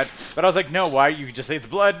inside. But I was like, no, why you just say it's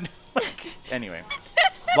blood? Anyway,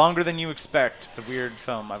 longer than you expect. It's a weird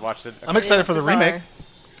film. I watched it. I'm excited for the bizarre. remake.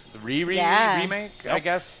 The Yeah. remake, I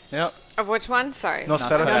guess. Yep. Of which one? Sorry.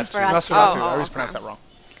 Nosferatu. Nosferatu. I Oh, always okay. pronounce that wrong.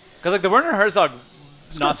 Because like the Werner Herzog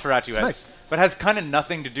Nosferatu It's has, nice. but has kind of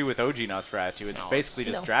nothing to do with OG Nosferatu. It's basically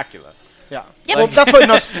just Dracula. Yeah. Yep. Well, that's what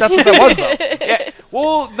that was though. Yeah.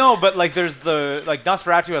 Well, no, but like there's the like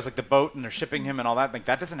Nosferatu has like the boat and they're shipping him and all that. Like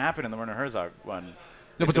that doesn't happen in the Werner Herzog one.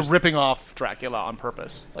 No, but they're ripping off Dracula on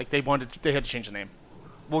purpose. Like they had to change the name.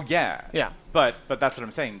 Well, yeah. Yeah. But that's what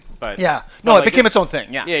I'm saying. But No, like, it became its own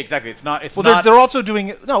thing. Yeah. Yeah, exactly. It's not. It's Well, not they're also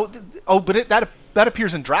doing but that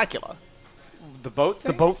appears in Dracula. the boat.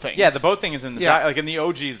 Thing? The boat thing. Yeah, the boat thing is in the Yeah. like in the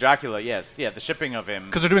OG Dracula. Yes, yeah, the shipping of him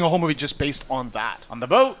Because they're doing a whole movie just based on that. on the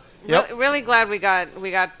boat. Yep. Really glad we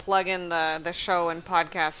got plug in the show and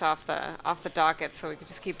podcast off the docket, so we could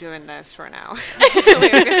just keep doing this for now.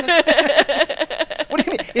 What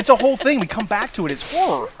do you mean? It's a whole thing. We come back to it. It's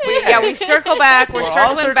horror. we circle back. We're all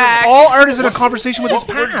circling circling- back. All art is in a conversation with his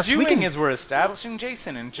What we're past. doing is we're establishing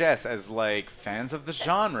Jason and Jess as like fans of the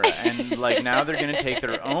genre, and like now they're gonna take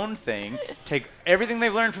their own thing, take everything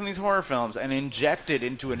they've learned from these horror films, and inject it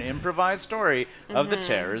into an improvised story of the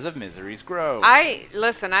terrors of Misery's Grove. I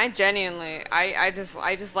genuinely, I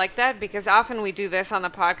just like that because often we do this on the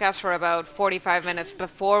podcast for about 45 minutes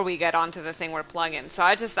before we get onto the thing we're plugging. So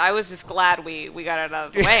I was just glad we got it out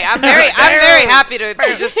of the way. I'm very happy to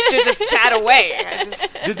just chat away.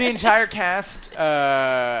 Did the entire cast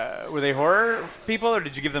were they horror people, or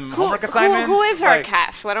did you give them homework assignments? Who is our Like,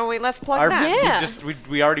 cast? Why don't let's plug our- that? Yeah.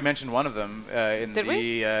 we already mentioned one of them in Did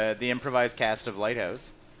the improvised cast of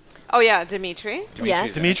Lighthouse. Oh yeah, Dimitri.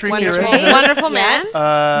 Yes. Dimitri Wonderful, Mira. wonderful man.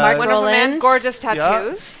 Mark Wonderful man. Rowland. Gorgeous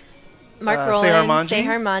tattoos. Mark Sehar Rowland, Manji.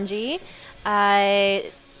 Sehar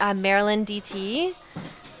Manji, Marilyn DT,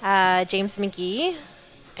 James McGee,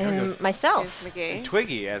 and myself. James McGee.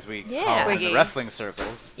 Twiggy, as we Yeah. call her in the Twiggy. wrestling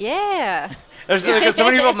circles. Yeah. There's like, so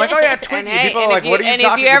many people. I'm like, oh yeah, Twiggy. People are like, what are you and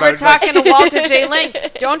talking if you're ever about? Like- talking to Walter J. Link,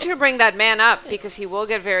 don't you bring that man up because he will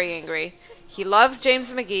get very angry. He loves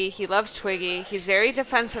James McGee. He loves Twiggy. He's very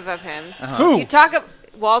defensive of him. Who? You talk about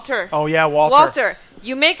Walter. Oh yeah, Walter. Walter,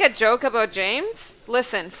 you make a joke about James.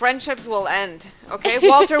 Listen, friendships will end. Okay,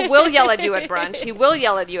 Walter will yell at you at brunch. He will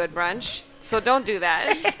yell at you at brunch. So don't do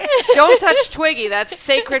that. Don't touch Twiggy. That's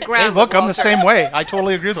sacred Hey, ground. look, with I'm the Walter. same way. I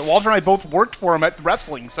totally agree with it. Walter and I both worked for him at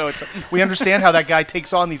wrestling, so we understand how that guy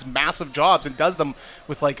takes on these massive jobs and does them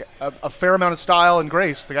with like a fair amount of style and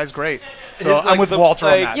grace. The guy's great. So Like I'm with the- Walter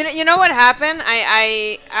on like- that. You know what happened?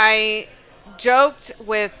 I joked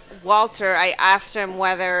with Walter. I asked him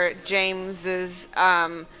whether James's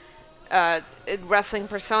wrestling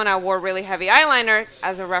persona wore really heavy eyeliner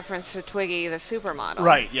as a reference to Twiggy, the supermodel.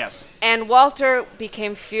 Right, yes. And Walter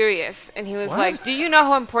became furious, and he was What? like, "Do you know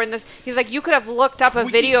how important this?" He's like, "You could have looked up a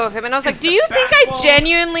video of him." And I was like, is "Do the you think I backbone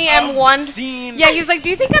genuinely of am the one?" scene. Yeah, he's like, "Do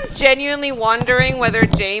you think I'm genuinely wondering whether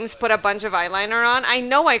James put a bunch of eyeliner on?" I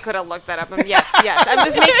know I could have looked that up. Yes.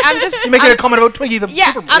 You're making a comment about Twiggy the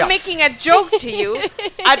yeah, Superman. I'm making a joke to you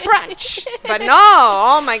at brunch. But no,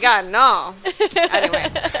 oh my God, no.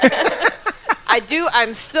 Anyway.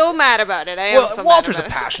 I'm still mad about it. I am still Walter's mad a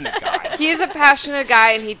about it. passionate guy. He is a passionate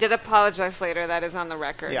guy, and he did apologize later. That is on the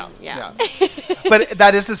record. Yeah. But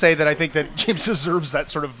that is to say that I think that James deserves that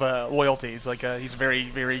sort of loyalty. He's like he's very,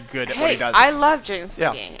 very good at what Hey, he does. I love James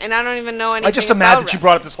Yeah. McGee, and I don't even know anything I just am mad about that you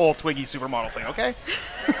brought up this whole Twiggy supermodel thing, okay?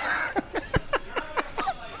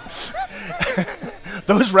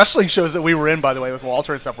 Those wrestling shows that we were in, by the way, with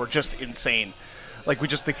Walter and stuff, were just insane. like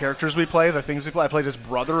the characters we play, the things we play. I played his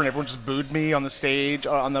brother, and everyone just booed me on the stage,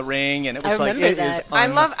 on the ring, and it was like remember it is. that.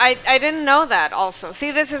 I didn't know that also.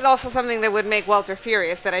 See, this is also something that would make Walter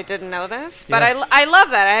furious that I didn't know this. But Yeah. I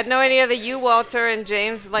love that. I had no idea that you, Walter, and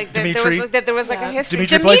James, like, there was, Dimitri. there was like a history.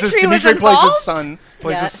 Dimitri plays was plays involved? his son.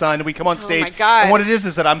 Plays Yeah. his son, and we come on stage. my God. And what it is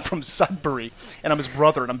that I'm from Sudbury, and I'm his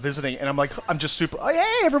brother, and I'm visiting, and I'm just super. Oh,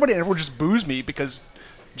 hey, everybody! And everyone just boos me because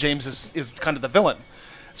James is kind of the villain.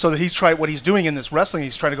 So that what he's doing in this wrestling,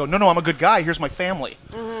 he's trying to go, no, I'm a good guy. Here's my family.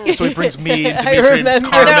 And so he brings me and Dimitri and remember.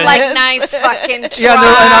 Carmen. They're like, nice fucking try. Yeah,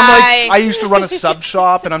 and I'm like, I used to run a sub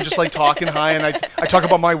shop, and I'm just like talking high, and I talk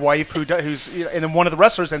about my wife who's, and then one of the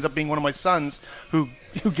wrestlers ends up being one of my sons who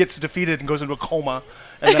gets defeated and goes into a coma,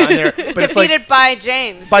 and then I'm there. But it's like Defeated by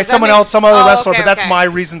James. by Does that someone make- else, some other Oh, wrestler. okay, But that's okay. my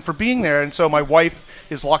reason for being there, and so my wife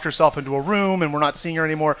is locked herself into a room, and we're not seeing her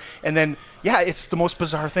anymore. And then it's the most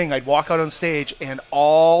bizarre thing. I'd walk out on stage, and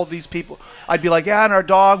all these people, I'd be like, yeah, and our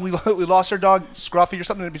dog, we lost our dog, Scruffy or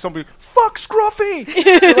something. And it'd be somebody, fuck Scruffy.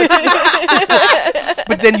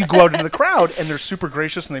 But then you go out into the crowd, and they're super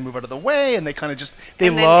gracious, and they move out of the way, and they kind of just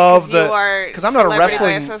And then love because you are because I'm not a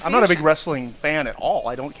celebrity by I'm not a big association. wrestling fan at all.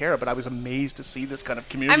 I don't care, but I was amazed to see this kind of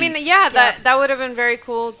community. I mean, yeah, that would have been very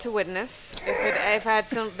cool to witness if it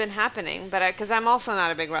had been happening. But because I'm also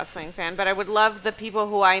not a big wrestling fan, but I would love the people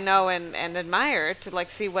who I know and admire to like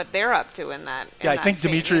see what they're up to in that. Yeah, in I think that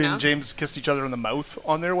scene, Dimitri you know? and James kissed each other in the mouth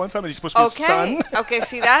on there one time, and he's supposed to be his son. Okay,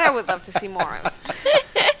 see that I would love to see more of.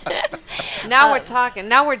 Now we're talking.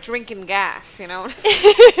 Now we're drinking gas. You know.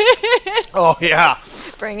 Oh yeah,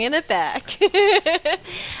 Bringing it back.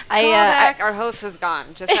 Callback, our host is gone.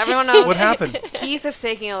 Just everyone knows. what happened? Keith is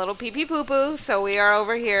taking a little pee pee poo poo, so we are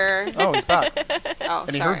over here. Oh, he's back, Oh,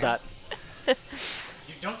 and he sorry. heard that. You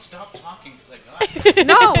don't stop talking because I got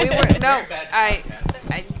No, we were no.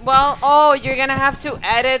 You're gonna have to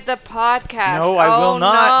edit the podcast. No, I will Oh,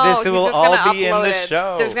 not. no. This He's will just gonna all be in upload the it.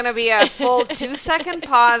 show. There's gonna be a full 2-second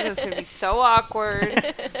pause. And it's gonna be so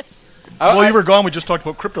awkward. While you were gone, we just talked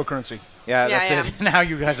about cryptocurrency. Yeah, Yeah, that's it. Now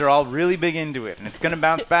you guys are all really big into it, and it's going to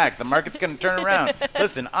bounce back. The market's going to turn around.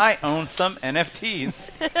 Listen, I own some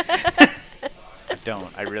NFTs. I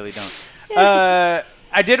don't. I really don't.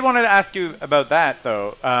 I did want to ask you about that,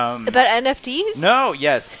 though. About NFTs? No,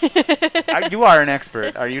 yes. You are an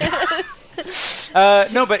expert, are you not?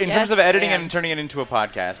 No, but in terms Yes, of editing I am. and turning it into a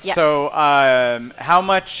podcast. Yes. So, how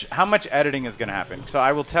much editing is going to happen? So,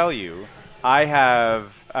 I will tell you, I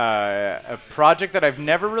have a project that I've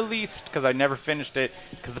never released because I never finished it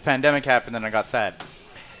because the pandemic happened and I got sad.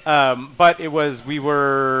 But we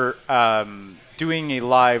were doing a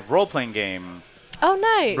live role-playing game Oh,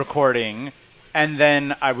 nice. recording, and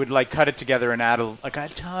then I would like cut it together and add a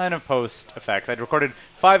ton of post effects. I'd recorded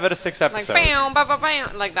 5 out of 6 Like episodes. bam, ba, ba,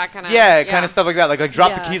 bam, like that kind of. Yeah, kind of stuff like that. Like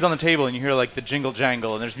drop the Yeah. keys on the table and you hear like the jingle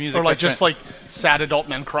jangle and there's music. Or like that's just like sad adult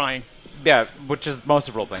men crying. yeah, which is most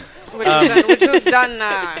of role playing. Which was done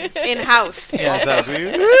in house. Yeah, so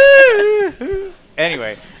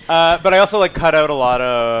anyway, but I also like cut out a lot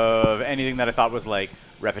of anything that I thought was like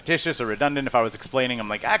repetitious or redundant. If I was explaining, I'm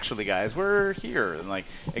like, actually, guys, we're here, and like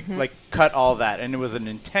cut all that, and it was an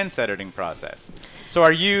intense editing process. So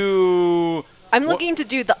are you? I'm looking to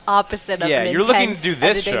do the opposite of Yeah, an you're looking to intense do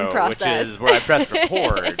this editing show, process. which is where I press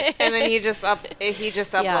record. And then he just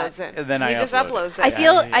uploads it. And then he I just upload it. uploads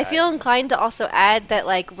it. I feel inclined to also add that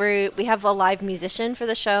like we have a live musician for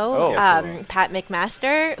the show, Oh, yes. Pat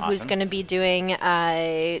McMaster, who's Awesome. going to be doing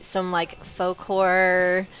some like folk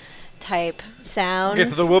horror type sounds. Okay,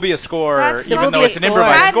 so there will be a score, That's- there even will though be it's a an score.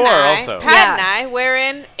 improvised Pat score and also. I, Pat Yeah. and I, we're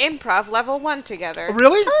in improv level 1 together.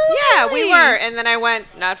 Really? Yeah, we really? were. And then I went,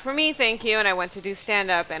 not for me, thank you. And I went to do stand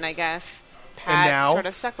up, and I guess Pat now, sort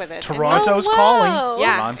of stuck with it. Toronto's Oh, calling. wow.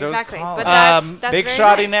 Yeah, Toronto's exactly. calling. But that's Big very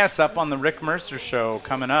Shotty nice. Ness up on the Rick Mercer show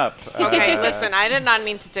coming up. Okay, listen, I did not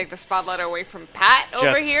mean to take the spotlight away from Pat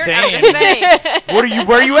over Just here. saying. I'm just saying.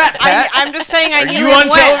 Where are you at, Pat? I'm just saying I Are knew you him on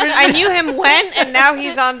when. television? I knew him when, and now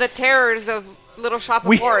he's on the terrors of Little Shop of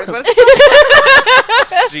We- Horrors. What is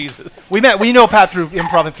it? Jesus. We know Pat through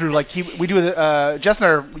improv and through like we do Jess and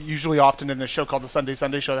I are usually often in this show called the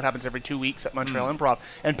Sunday Show that happens every 2 weeks at Montreal Improv,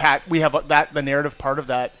 and Pat, we have the narrative part of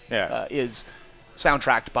that Yeah. is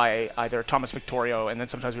soundtracked by either Thomas Victorio, and then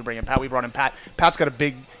sometimes we bring in Pat. We brought in Pat. Pat's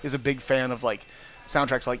is a big fan of like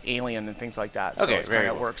soundtracks like Alien and things like that. So Okay, it's very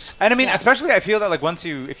kind of cool. works. And I mean, especially I feel that like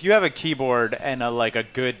if you have a keyboard and a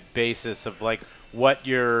good basis of like what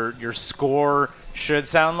your score should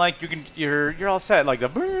sound like, you're all set. Like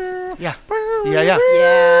the Yeah.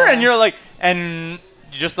 Yeah. and you're like, and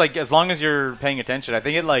you just like, as long as you're paying attention, I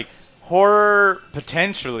think it like horror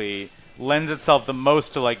potentially lends itself the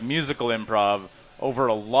most to like musical improv over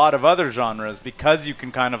a lot of other genres because you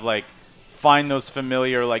can kind of like find those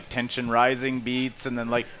familiar like tension rising beats and then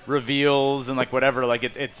like reveals and like whatever. Like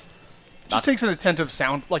it's just takes an attentive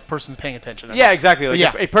sound, like person paying attention. yeah, exactly. Like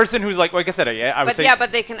Yeah. a person who's like I said, I would say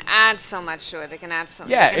but they can add so much to it. They can add so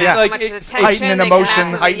Yeah, they can it's add so like much it's to the tension. heighten an they can emotion, add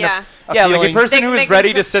to the- heighten yeah. a yeah, like a feeling. person They- who they is can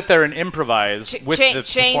ready to s- sit there and improvise with the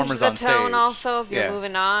change performers the on stage. tone also if you're Yeah.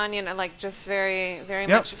 moving on, like just very Yep.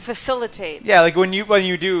 much facilitate. Yeah, like when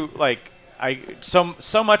you do like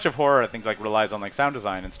so much of horror I think like relies on like sound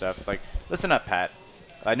design and stuff. Like listen up, Pat.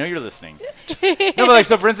 I know you're listening. No, but like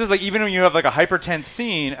so for instance, like even when you have like a hyper tense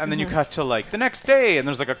scene and then you cut to like the next day and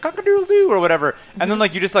there's like a cock-a-doodle-doo or whatever, and then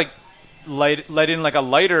like you just like let in like a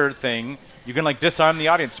lighter thing, you can like disarm the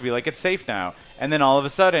audience to be like it's safe now, and then all of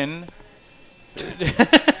a sudden.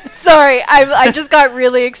 Sorry, I just got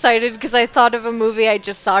really excited because I thought of a movie I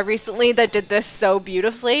just saw recently that did this so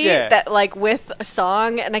beautifully. Yeah. That like with a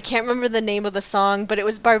song, and I can't remember the name of the song, but it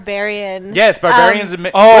was Barbarian. Yes, Barbarians.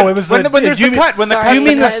 Oh, it was when the- there's do you the mean- cut. When the Sorry, cut. Do you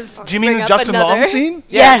mean because this? Do you mean bring the up Justin Long another- scene?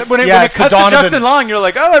 Yes. When it, Yeah, when it it's the cuts to Donovan- Justin Long, you're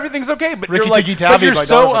like, oh, everything's okay, but Ricky you're like, Tikki but Tavi you're by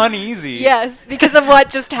so Donovan. uneasy. Yes, because of what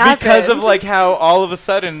just happened. Because of like how all of a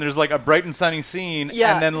sudden there's like a bright and sunny scene,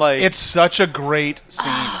 Yeah. and then like It's such a great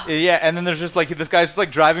scene. yeah, and then there's just like this guy's just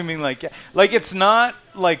like driving me like it's not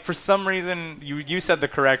like for some reason you said the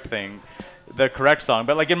correct thing, the correct song,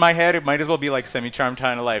 but like in my head it might as well be like Semi-Charmed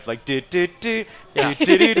Kind of Life, like do.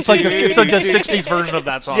 It's like the 60s version of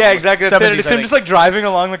that song. Yeah, exactly. That's it. 70s, It's I him think. just like driving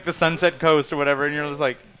along like the Sunset Coast or whatever, and you're just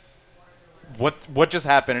like, what just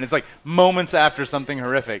happened? And it's like moments after something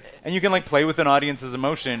horrific, and you can like play with an audience's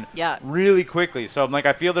emotion Yeah. really quickly. So I'm like,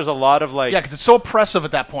 I feel there's a lot of like Yeah, because it's so oppressive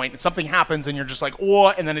at that point. Something happens, and you're just like, oh,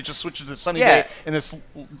 and then it just switches to sunny Yeah. day, and this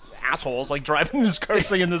asshole's like driving his car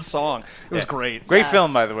singing this song. It was Yeah. great. Great Yeah.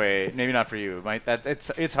 film, by the way. Maybe not for you.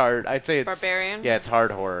 It's hard. I'd say it's Barbarian? Yeah, it's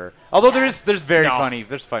hard horror. Although there's very No. funny.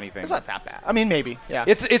 There's funny things. It's not that bad. I mean, maybe. Yeah.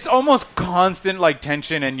 It's almost constant like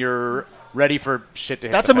tension, and you're ready for shit to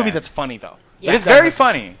hit. That's the a movie fan. that's funny though. But it's Yeah. very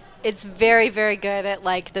funny. It's very, very good at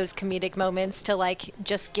like those comedic moments to like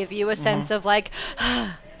just give you a sense of like,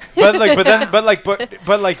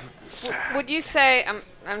 But like Would you say I'm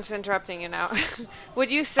just interrupting you now?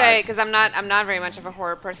 Would you say because I'm not very much of a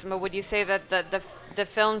horror person, but would you say that the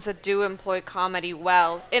films that do employ comedy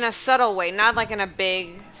well in a subtle way, not like in a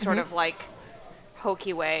big sort of like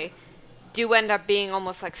hokey way, do end up being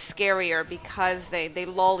almost like scarier because they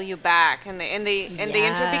lull you back and they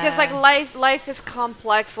because like life is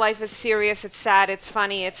complex, life is serious, it's sad, it's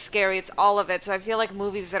funny, it's scary, it's all of it. So I feel like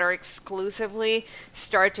movies that are exclusively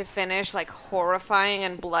start to finish like horrifying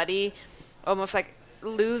and bloody almost like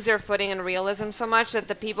lose their footing in realism so much that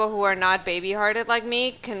the people who are not baby-hearted like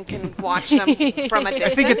me can watch them from a distance. I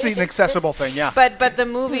think it's an accessible thing. Yeah. But the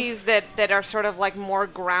movies that are sort of like more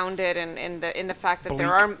grounded in the fact that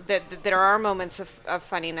there are moments of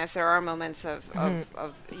funniness, there are moments of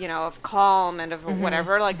you know of calm and of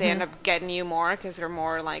whatever, like they end up getting you more because they're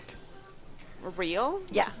more like real.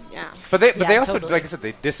 yeah. But they Yeah, also totally. like I said,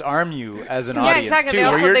 they disarm you as an Yeah, audience exactly. too. They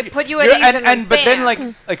where also- you're- they put you at you're- ease and then but then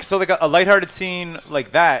bam. like so like a lighthearted scene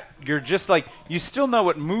like that, you're just like you still know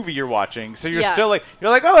what movie you're watching, so you're Yeah. still like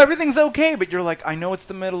you're like, oh, everything's okay, but you're like, I know it's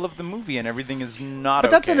the middle of the movie and everything is not.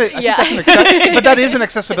 But that's okay. I think that's but that is an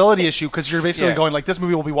accessibility issue because you're basically Yeah. going like this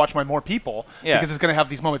movie will be watched by more people Yeah. because it's going to have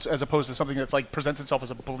these moments as opposed to something that's like presents itself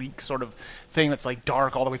as a bleak sort of thing that's like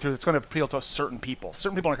dark all the way through. It's going to appeal to certain people.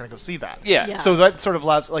 Certain people aren't going to go see that. Yeah. Yeah. So that sort of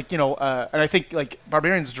allows like and I think like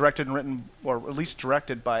Barbarian's directed and written or at least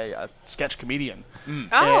directed by a sketch comedian.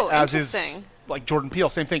 Oh, as interesting. is like Jordan Peele,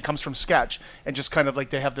 same thing, comes from sketch, and just kind of like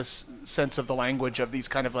they have this sense of the language of these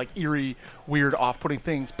kind of like eerie, weird, off-putting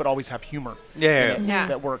things, but always have humor. Yeah. in it Yeah.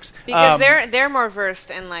 that works. Because they're more versed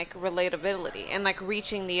in like relatability and like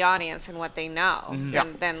reaching the audience and what they know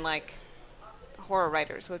than like horror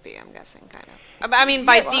writers would be. I'm guessing kind of. I mean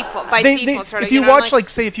by default, sort of. if you know, watch like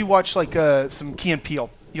say if you watch like some Key and Peele,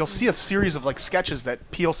 you'll see a series of like sketches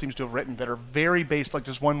that Peele seems to have written that are very based. Like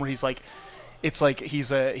there's one where he's like. It's like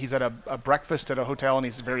he's at a breakfast at a hotel and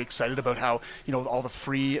he's very excited about how all the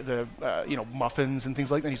free muffins and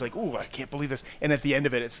things like that. And he's like, "Ooh, I can't believe this!" And at the end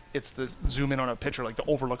of it, it's the zoom in on a picture like the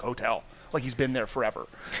Overlook Hotel, like he's been there forever.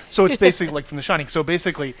 So it's basically like from The Shining. So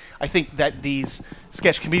basically, I think that these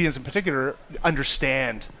sketch comedians in particular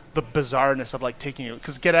understand the bizarreness of like taking it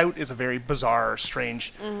because Get Out is a very bizarre,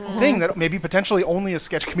 strange thing that maybe potentially only a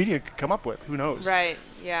sketch comedian could come up with. Who knows? right?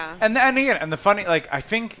 Yeah. And again, and the funny, like I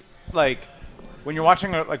think, like when you're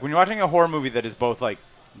watching a horror movie that is both like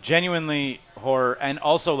genuinely horror and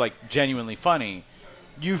also like genuinely funny,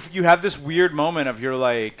 you have this weird moment of you're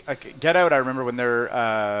like Get Out. I remember when they're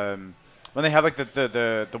when they have like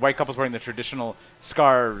the white couples wearing the traditional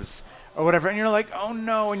scarves or whatever, and you're like, oh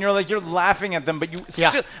no, and you're laughing at them,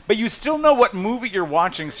 but you still know what movie you're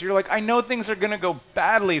watching, so you're like, I know things are gonna go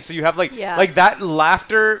badly, so you have like that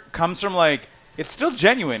laughter comes from like, it's still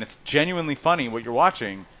genuine, it's genuinely funny what you're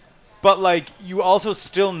watching, but like you also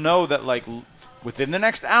still know that like within the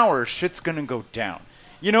next hour shit's gonna go down.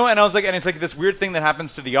 You know, and I was like, and it's like this weird thing that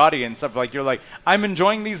happens to the audience of like, you're like, I'm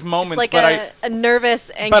enjoying these moments, like but a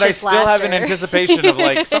nervous, anxious but I still have laughter. an anticipation of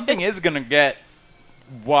like something is gonna get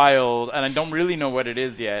wild, and I don't really know what it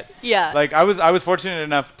is yet. Yeah. Like I was fortunate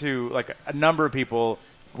enough to like a number of people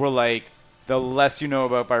were like, the less you know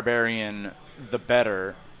about Barbarian, the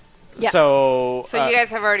better. Yes. So you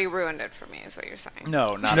guys have already ruined it for me, is what you're saying.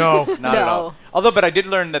 No, not No. not at all. Although, but I did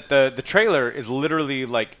learn that the trailer is literally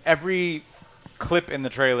like every clip in the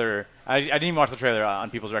trailer. I didn't even watch the trailer on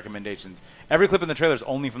people's recommendations. Every clip in the trailer is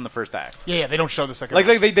only from the first act. Yeah, they don't show the second Like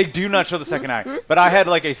act. they do not show the second act. But I had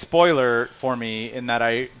like a spoiler for me in that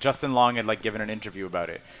Justin Long had like given an interview about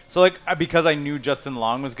it. So like because I knew Justin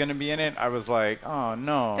Long was going to be in it, I was like, oh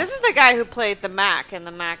no. This is the guy who played the Mac in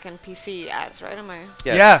the Mac and PC ads, right? Am I?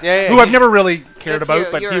 Yes. Yeah, who I've never really cared It's about, you.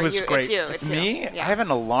 but You're- he was you- great. It's you. Me? Yeah. I have an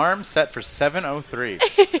alarm set for 7:03.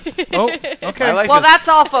 Oh, okay. My life Well, is- that's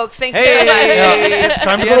all, folks. Thank you so much. Hey, it's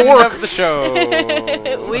Time to the go to end work. of the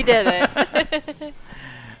show. We did it.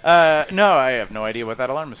 No, I have no idea what that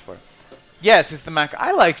alarm is for. Yes, it's the Mac.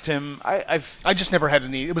 I liked him. I just never had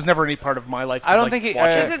any. It was never any part of my life. I don't like, think he-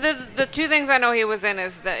 watch uh, it. The two things I know he was in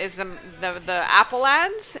is the Apple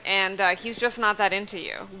ads, and he's just not that into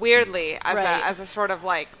you. Weirdly, as Right. a sort of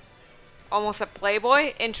like almost a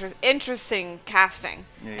playboy. Interesting casting,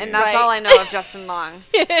 Yeah. and that's Right. all I know of Justin Long.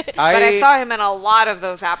 But I saw him in a lot of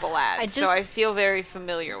those Apple ads, so I feel very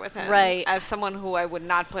familiar with him. Right. As someone who I would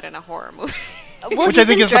not put in a horror movie. Well, Which he's I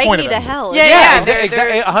think in is the Drag point Me of to it. Hell. Yeah, Yeah, they're-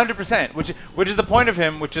 exactly, 100%. Which is the point of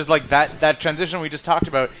him, which is like that transition we just talked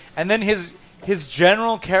about, and then his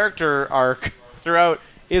general character arc throughout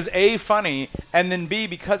is A, funny, and then B,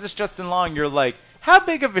 because it's Justin Long, you're like, how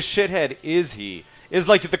big of a shithead is he? Is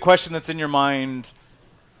like the question that's in your mind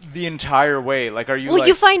the entire way. Like, are you? Well, like,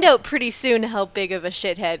 you find out pretty soon how big of a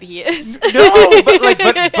shithead he is. no,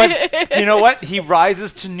 but you know what? He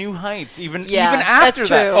rises to new heights even after that's that.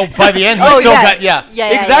 true. Oh, by the end, he Oh, still yes. got yeah.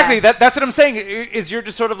 Yeah, exactly. yeah. That's what I'm saying. Is you're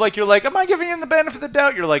just sort of like, you're like, am I giving him the benefit of the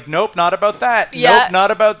doubt? You're like, nope, not about that. Yeah. Nope, not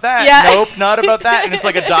about that. Yeah. Nope, not about that. And it's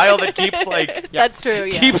like a dial that keeps like That's true.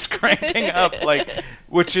 Yeah. keeps cranking up, like,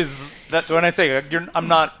 which is that when I say I'm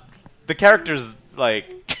not the characters like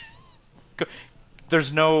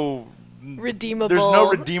there's no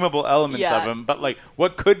redeemable elements Yeah. of him, but like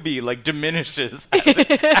what could be like diminishes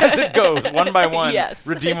as it goes one by one. Yes.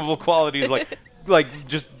 Redeemable qualities like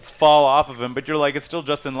just fall off of him, but you're like, it's still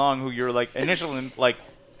Justin Long, who you're like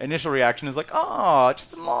initial reaction is like, oh,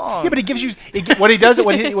 Justin Long. Yeah, but he gives you what he does.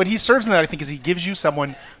 What he serves in that, I think, is he gives you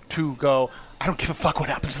someone to go, I don't give a fuck what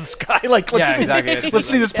happens to this guy. Like, let's Yeah, see, exactly. let's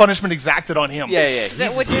see this punishment exacted on him. yeah,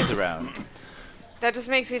 Which he's is- around. That just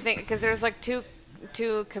makes me think, because there's like two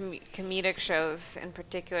comedic shows in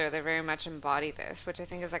particular that very much embody this, which I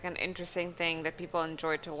think is like an interesting thing that people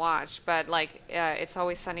enjoy to watch. But like It's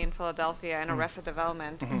Always Sunny in Philadelphia and Arrested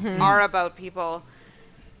Development are about people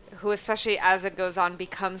who, especially as it goes on,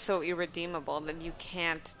 become so irredeemable that you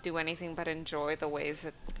can't do anything but enjoy the ways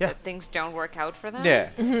that things don't work out for them. Yeah.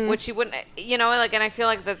 Which you wouldn't, like, and I feel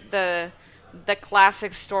like the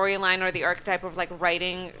classic storyline or the archetype of like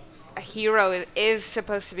writing a hero is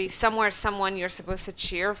supposed to be someone you're supposed to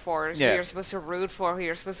cheer for, who you're supposed to root for, who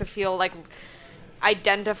you're supposed to feel like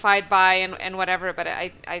identified by and whatever. But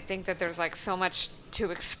I think that there's like so much to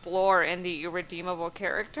explore in the irredeemable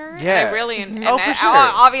character. Yeah. And I really and for sure.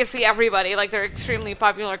 obviously everybody, like, they're extremely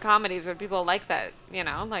popular comedies but people like that,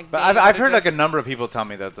 like. But I've heard like a number of people tell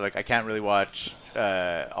me that like I can't really watch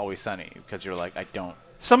Always Sunny because you're like, I don't.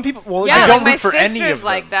 Some people, well, Yeah, I like don't my root for any sister's of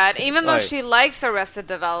like them. that. Even though Like- she likes Arrested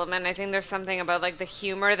Development, I think there's something about like the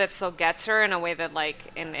humor that still gets her in a way that like,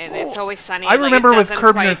 and It's Always Sunny. I like, it remember with doesn't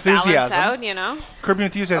Curb Your quite balance Enthusiasm. out, Curb Your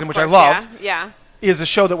Enthusiasm, Of which I course, love, Yeah. is a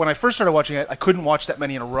show that when I first started watching it, I couldn't watch that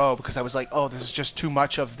many in a row because I was like, oh, this is just too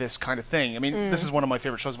much of this kind of thing. I mean, this is one of my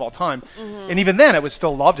favorite shows of all time. And even then, I was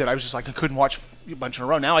still loved it. I was just like, I couldn't watch a bunch in a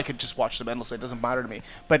row. Now I could just watch them endlessly. It doesn't matter to me.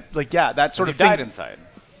 But like, yeah, that sort You of thing. died inside.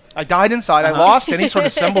 I died inside. I lost any sort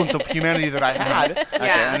of semblance of humanity that I had. Okay,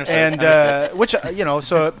 Yeah. understood. And which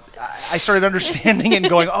so I started understanding and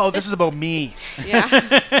going, oh, this is about me. Yeah.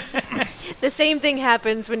 The same thing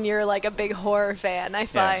happens when you're like a big horror fan. I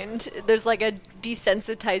find there's like a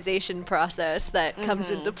desensitization process that comes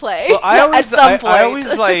into play Well, I always, at some point. I always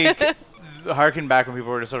like harken back when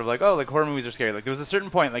people were just sort of like, oh, like horror movies are scary. Like there was a certain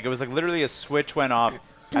point, like it was like literally a switch went off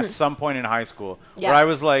at some point in high school where I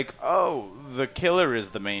was like, oh, the killer is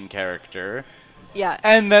the main character. Yeah.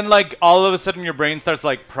 And then like all of a sudden your brain starts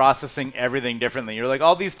like processing everything differently. You're like,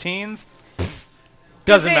 all these teens,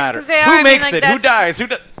 doesn't matter. Who makes it? Who dies?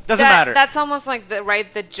 Doesn't matter. That's almost like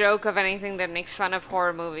the joke of anything that makes fun of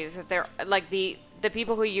horror movies. That they're like the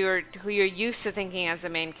people who you're used to thinking as the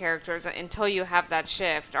main characters until you have that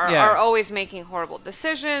shift are always making horrible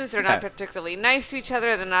decisions. They're not particularly nice to each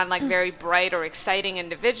other. They're not like very bright or exciting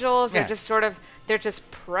individuals. They're just they're just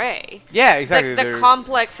prey. Yeah, exactly. The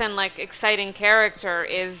complex and like exciting character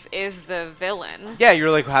is the villain. Yeah,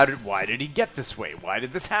 you're like, why did he get this way? Why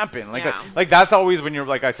did this happen? Like that's always when you're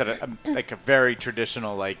like I said, like a very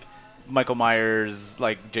traditional like Michael Myers,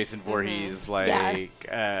 like Jason Voorhees, like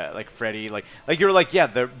Freddy, like you're like,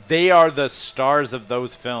 they are the stars of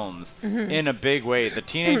those films in a big way. The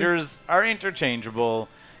teenagers are interchangeable,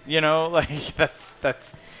 like that's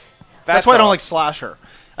why I don't like slasher.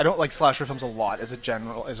 I don't like slasher films a lot as a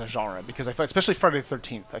genre because I find, especially Friday the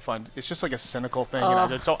 13th, I find it's just like a cynical thing.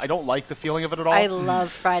 And I don't like the feeling of it at all. I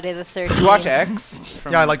love Friday the 13th. Did you watch X?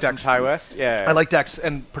 I liked X. Ty West. Yeah, I liked X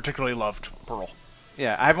and particularly loved Pearl.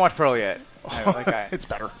 Yeah, I haven't watched Pearl yet. It's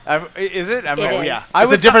better. Is it? It is. Yeah,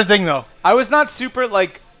 it's a different thing though. I was not super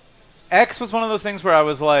like. X was one of those things where I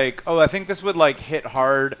was like, oh, I think this would like hit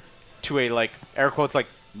hard to a like air quotes like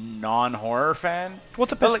non-horror fan. Well,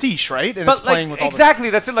 it's a pastiche, right? And it's playing with all exactly.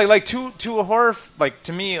 That's it. Like to a horror like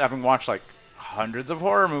to me, having watched like hundreds of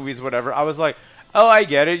horror movies, whatever. I was like, oh, I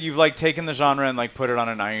get it. You've like taken the genre and like put it on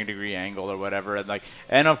a 90-degree angle or whatever,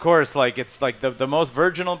 and of course like it's like the most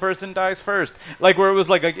virginal person dies first. Like where it was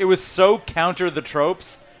like it was so counter the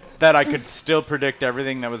tropes that I could still predict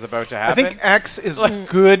everything that was about to happen. I think X is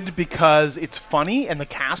good because it's funny and the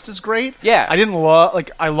cast is great. Yeah, I didn't love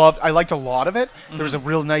I liked a lot of it. There was a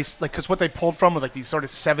real nice because what they pulled from was like these sort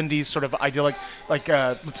of 70s sort of idyllic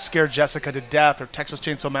Let's Scare Jessica to Death or Texas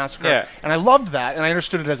Chainsaw Massacre. Yeah. And I loved that and I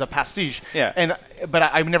understood it as a pastiche. Yeah. But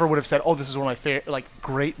I never would have said, oh, this is one of my favorite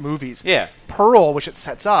great movies. Yeah. Pearl, which it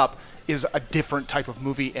sets up, is a different type of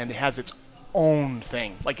movie and it has its own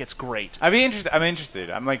thing. Like it's great. I'm interested.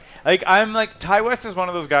 I'm like Ty West is one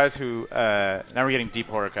of those guys who now we're getting deep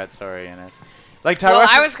horror cuts. Sorry, Ines. Like Ty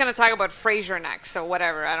West. I was going to talk about Frasier next, so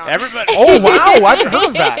whatever. I don't. Everybody. Oh wow! I haven't heard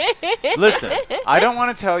of that. Listen, I don't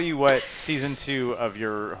want to tell you what season 2 of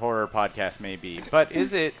your horror podcast may be, but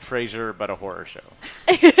is it Frasier but a horror show?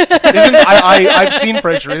 I've seen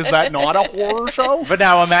Frasier. Is that not a horror show? But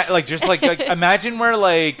now imagine where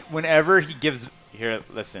like whenever he gives. Here,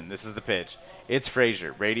 listen, this is the pitch. It's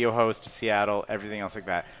Frasier, radio host, Seattle, everything else like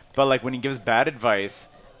that. But like when he gives bad advice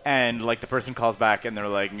and like the person calls back and they're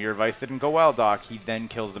like, your advice didn't go well, Doc, he then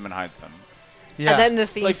kills them and hides them. Yeah. And then the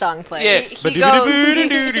theme song plays. Yes. He goes,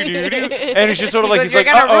 and it's just sort of like, he's you're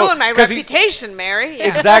like, going to ruin my reputation, Mary.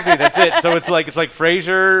 Yeah. Exactly, that's it. So it's like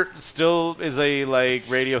Frasier still is a like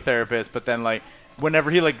radio therapist, but then like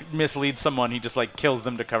whenever he like misleads someone, he just like kills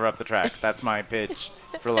them to cover up the tracks. That's my pitch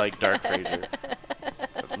for like Dark Frasier.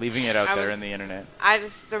 So leaving it out there in the internet.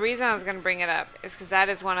 The reason I was going to bring it up is because that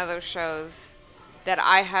is one of those shows that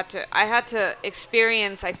I had to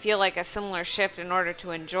experience. I feel like a similar shift in order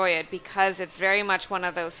to enjoy it because it's very much one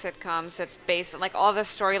of those sitcoms that's based like all the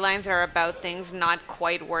storylines are about things not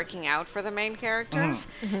quite working out for the main characters.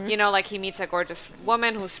 Mm-hmm. Like he meets a gorgeous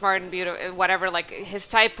woman who's smart and beautiful, whatever, like his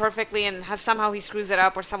type perfectly, and somehow he screws it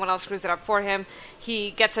up or someone else screws it up for him.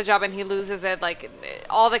 He gets a job and he loses it. Like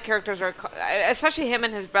all the characters are, especially him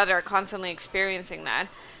and his brother, are constantly experiencing that.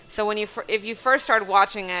 So if you first start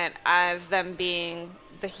watching it as them being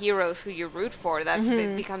the heroes who you root for,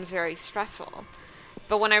 it becomes very stressful.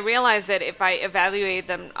 But when I realized that if I evaluate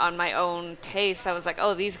them on my own taste, I was like,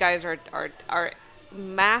 oh, these guys are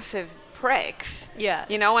massive pricks. Yeah.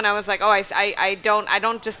 And I was like, oh, I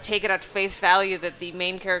don't just take it at face value that the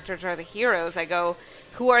main characters are the heroes. I go,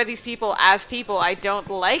 who are these people as people? I don't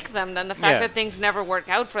like them. Then the fact that things never work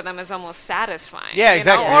out for them is almost satisfying. Yeah,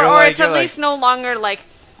 exactly. Or it's at least no longer like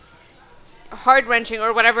heart-wrenching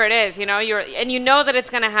or whatever it is, you know that it's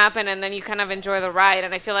going to happen, and then you kind of enjoy the ride.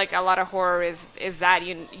 And I feel like a lot of horror is that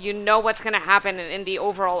you know what's going to happen in the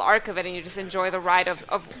overall arc of it, and you just enjoy the ride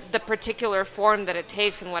of the particular form that it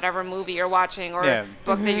takes in whatever movie you're watching or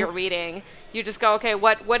book that you're reading. You just go, okay,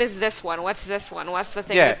 what is this one? What's this one? What's the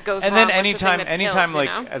thing that goes and wrong? Then anytime like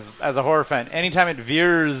as a horror fan, anytime it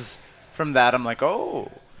veers from that, I'm like,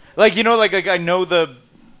 oh, like I know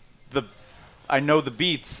I know the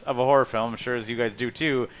beats of a horror film, I'm sure as you guys do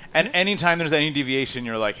too. And anytime there's any deviation,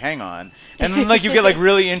 you're like, hang on, and then like you get like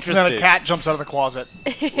really And interested. then a cat jumps out of the closet.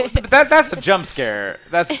 But that's a jump scare.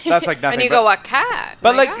 That's like nothing. And you but, go, what cat?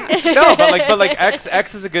 But My like God. no, but like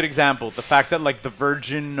X is a good example. The fact that like the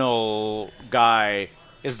virginal guy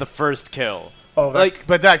is the first kill. Oh, like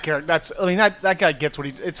but that character, that guy gets what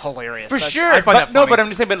it's hilarious. for That- sure. I find that No, funny. but I'm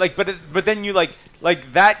just saying. But then you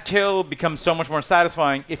like that kill becomes so much more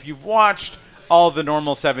satisfying if you've watched all the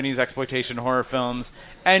normal 70s exploitation horror films,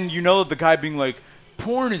 and you know the guy being like,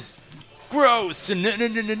 porn is gross, and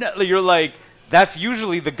you're like, that's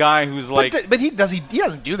usually the guy who's like. But he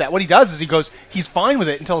doesn't do that. What he does is he's fine with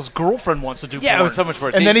it until his girlfriend wants to do Yeah, porn. it's so much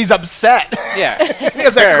worse. And then he's upset. Yeah. He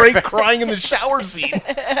has that Fair, great fair. crying in the shower scene.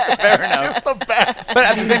 Fair enough. Just the best. But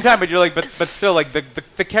at the same time, but you're like, but still, like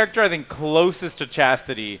the character I think closest to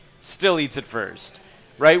chastity still eats it first,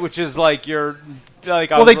 right? Which is like you're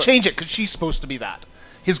like. Well, they change it because she's supposed to be that.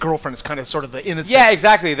 His girlfriend is kind of sort of the innocent. Yeah,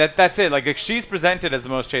 exactly. That's it. Like she's presented as the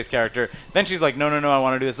most chaste character. Then she's like, no, I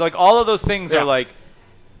want to do this. Like all of those things Yeah. are like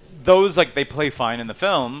those like they play fine in the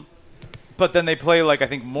film, but then they play like I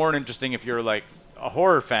think more interesting if you're like a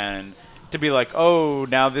horror fan to be like, oh,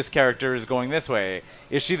 now this character is going this way.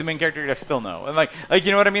 Is she the main character? I still no. And like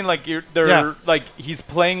you know what I mean? Like Yeah. like he's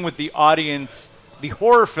playing with the audience, the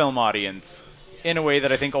horror film audience, in a way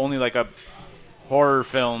that I think only like a horror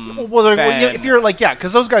film. Well, fan. if you're like,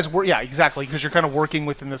 because those guys were, exactly, because you're kind of working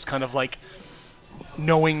within this kind of like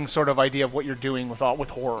knowing sort of idea of what you're doing with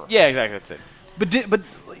horror. Yeah, exactly. That's it. But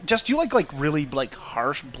just do you like really like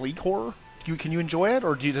harsh, bleak horror? Can you enjoy it,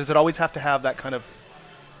 or does it always have to have that kind of?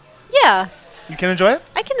 Yeah, You can enjoy it.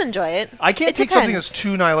 I can enjoy it. I can't It take something depends. that's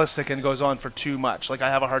too nihilistic and goes on for too much. Like I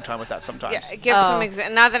have a hard time with that sometimes. Yeah, give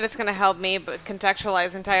some not that it's going to help me, but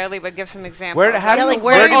contextualize entirely. But give some examples. How do Yeah, you- like,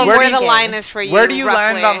 where do you- where the thinking? line is for you? Where do you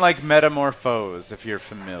land roughly. on like Metamorphose if you're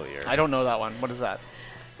familiar? I don't know that one. What is that?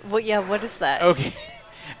 Well, yeah, what is that? Okay.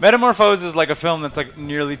 Metamorphose is like a film that's like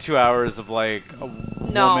nearly 2 hours of like a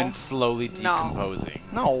woman slowly decomposing.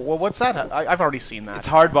 No. Well, what's that? I've already seen that. It's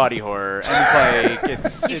hard body horror, and it's like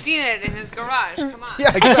it's He's seen it in his garage. Come on.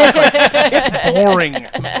 Yeah, exactly. It's boring.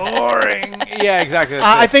 boring. Yeah, exactly. that's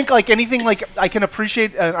I it. think like anything, like I can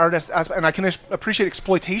appreciate an artist, and I can appreciate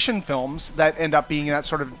exploitation films that end up being that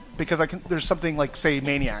sort of because there's something like say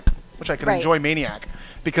Maniac, which I can Right. enjoy Maniac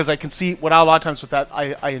because I can see what a lot of times with that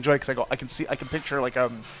I enjoy because I can picture like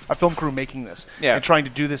a film crew making this Yeah. and trying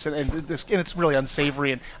to do this and it's really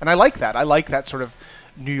unsavory and I like that. I like that sort of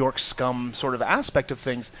New York scum sort of aspect of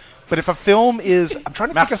things. But if a film is, I'm trying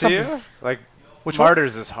to think of something. Martyr? Like Which one?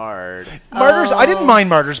 Martyrs is hard. Martyrs, I didn't mind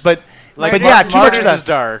Martyrs, but Like but yeah, too much Martyrs of that. is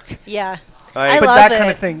dark. Yeah. Like- I But love that it.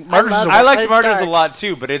 kind of thing. I Martyrs is love a- it, I but liked it's Martyrs dark. a lot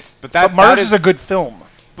too, but that But Martyrs that is a good film.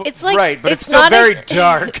 It's like right, but it's still not very a,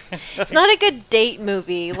 dark. It's not a good date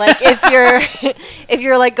movie. Like if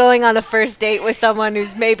you're like going on a first date with someone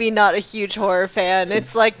who's maybe not a huge horror fan,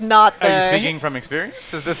 it's like not the. Are you speaking from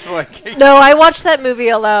experience? Is this like? No, I watched that movie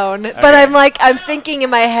alone, but Okay. I'm thinking in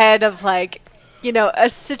my head of like, a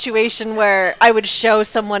situation where I would show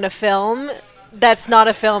someone a film that's not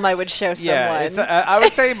a film I would show someone. Yeah, I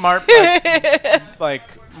would say like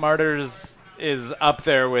Martyrs is up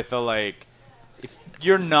there with the like. If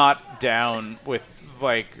you're not down with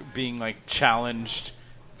like being like challenged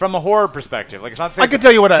from a horror perspective, like it's not to say I can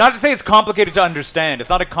tell you what not to say it's complicated to understand. It's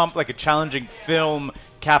not like a challenging film,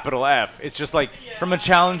 capital F. It's just like from a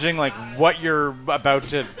challenging like what you're about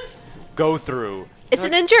to go through. It's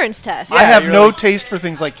an endurance test. I have you're no like- taste for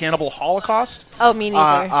things like Cannibal Holocaust. Oh, me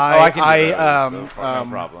neither. I can do those, so no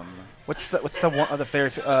problem. What's the one the fairy?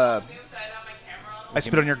 I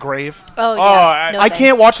Spit on Your Grave. oh yeah. I- No I thanks.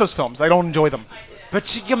 can't watch those films. I don't enjoy them. But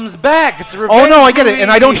she comes back. It's a Oh revenge no, I get it, movie. and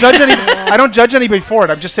I don't judge any. I don't judge anybody for it.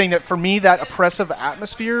 I'm just saying that for me, that oppressive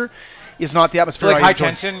atmosphere is not the So atmosphere like I high enjoy.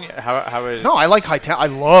 tension. How is? No, I like high tension. I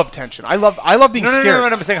love tension. I love being No,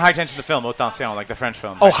 scared. I'm saying high tension. The film, Haute Tension, like the French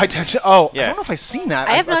film. Oh, high tension. Oh, Yeah. I don't know if I've seen that.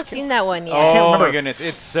 I have not seen that one yet. Oh can't my remember. goodness,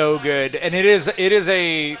 it's so good, and it is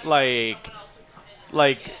a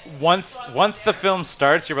like once the film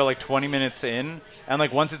starts, you're about like 20 minutes in, and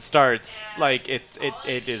like once it starts, like it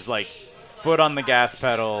is like foot on the gas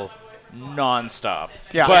pedal, nonstop.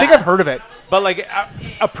 Yeah, but, I think I've heard of it. But like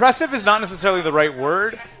oppressive is not necessarily the right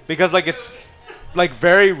word because like it's. Like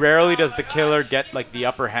very rarely does the killer get like the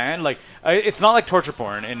upper hand. Like it's not like torture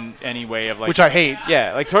porn in any way of like Which I hate.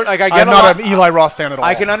 Yeah, like I get I'm a not lot, an Eli Roth fan at all.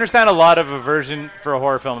 I can understand a lot of aversion for a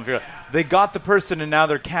horror film. If you're like, they got the person and now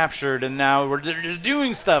they're captured and now they're just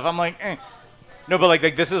doing stuff. I'm like, eh. No, but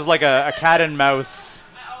like this is like a cat and mouse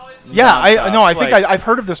Yeah, I nonstop. no, I think Like, I've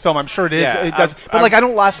heard of this film. I'm sure it is. Yeah, It does, I- but like I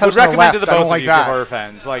don't last would house on the recommend left. to the I both don't of like you that. for horror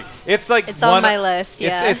fans. Like it's like It's on my list,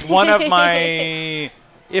 yeah. It's one of my.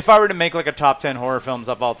 If I were to make like a top 10 horror films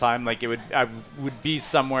of all time, like I would be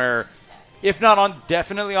somewhere, if not on,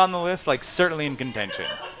 definitely on the list. Like certainly in contention.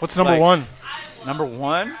 What's number Like, one? Number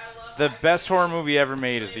one, the best horror movie ever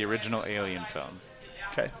made is the original Alien film.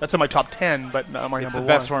 Okay, that's in my top 10, but not my It's number the one.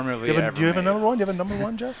 best horror movie Do you have, ever do you have a made. number one? Do you have a number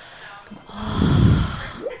one, Jess?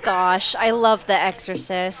 Gosh, I love The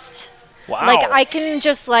Exorcist. Wow. Like I can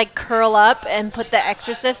just like curl up and put The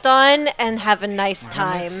Exorcist on and have a nice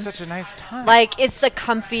time. It's such a nice time. Like it's a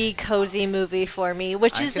comfy, cozy movie for me,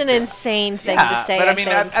 which is could an see- insane thing yeah, to say. but I mean,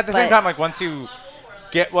 think, at the same but- time, like once you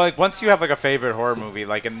get, well, like once you have like a favorite horror movie,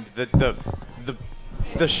 like and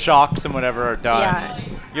the shocks and whatever are done, Yeah.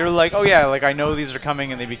 you're like, oh yeah, like I know these are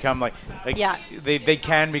coming, and they become like Yeah. they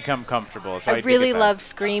can become comfortable. So I do really get that. love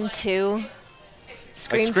Scream 2.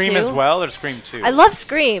 like Scream 2. as well, or Scream 2. I love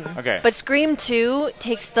Scream. Okay. But Scream 2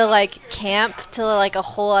 takes the like camp to like a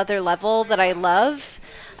whole other level that I love.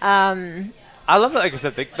 I love that. Like I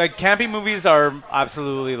said, like campy movies are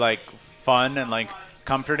absolutely like fun and like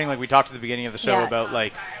comforting. Like we talked at the beginning of the show Yeah. about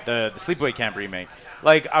like the Sleepaway Camp remake.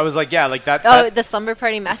 Like I was like, yeah, like that. Oh, that the Slumber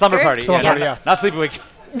Party Massacre. Slumber Party. Slumber Party, yeah. Not Sleepaway.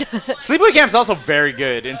 Sleepaway Camp's also very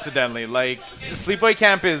good, incidentally. Like Sleepaway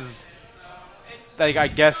Camp is like, I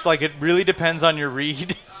guess like it really depends on your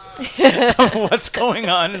read of what's going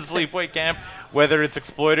on in Sleepaway Camp, whether it's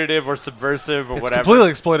exploitative or subversive or It's whatever.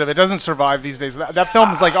 completely exploitive. It doesn't survive these days. That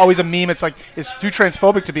film is like always a meme. It's like it's too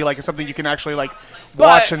transphobic to be like something you can actually like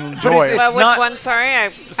watch and but enjoy. it's Well, which not- one? Sorry,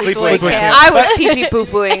 Sleepaway Camp. Camp. I was pee-pee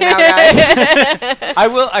poo-pooing now, guys. I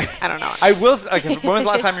will. I don't know. I will. Like, when was the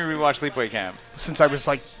last time you rewatched Sleepaway Camp? Since I was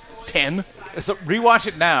like 10. So rewatch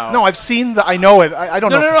it now. No, I've seen I know it. I don't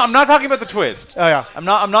no, know. no, no. I'm not talking about the twist. Oh yeah. I'm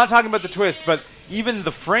not talking about the twist, but even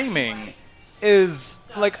the framing is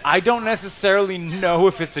like I don't necessarily know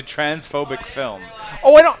if it's a transphobic film.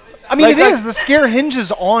 Oh, I don't. I mean, Like, it like- is. The scare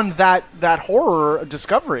hinges on that horror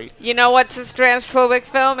discovery. You know what's a transphobic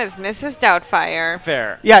film? Is Mrs. Doubtfire.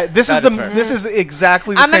 Fair. Yeah, this That is is fair. this is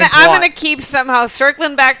exactly the I'm same gonna plot. keep somehow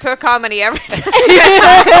circling back to a comedy every time.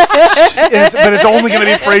 But it's only gonna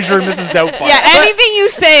be Frasier and Mrs. Doubtfire. Yeah, anything you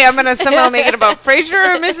say, I'm gonna somehow make it about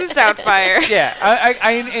Frasier or Mrs. Doubtfire. Yeah.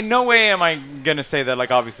 I in no way am I gonna say that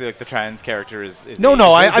like obviously like the trans character is No,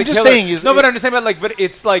 a I'm just killer. saying is- no, but I'm just saying, but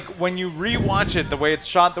it's like when you rewatch it, the way it's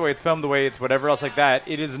shot, the way it's filmed, the way it's whatever else like that,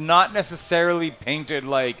 it is not necessarily painted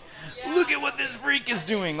like, look at what this freak is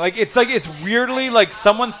doing. Like it's weirdly like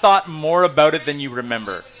someone thought more about it than you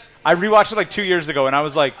remember. I rewatched it like 2 years ago, and I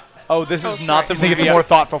was like, oh, this is not the I think movie. it's a more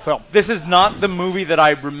thoughtful film. This is not the movie that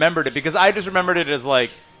I remembered it, because I just remembered it as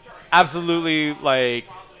like absolutely like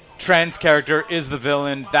trans character is the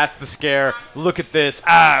villain. That's the scare. Look at this.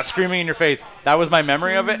 Screaming in your face. That was my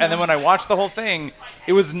memory of it. And then when I watched the whole thing,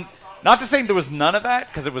 it was not to say there was none of that,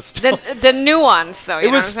 because it was still The nuance, though. You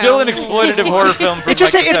it know was what I'm still an saying? exploitative horror film. From It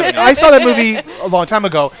just like the 70s. I saw that movie a long time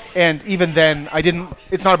ago, and even then I didn't.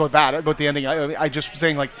 It's not about that. About the ending. I just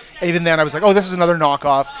saying like even then I was like, oh, this is another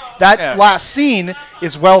knockoff. That Yeah. last scene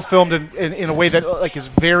is well filmed in a way that like is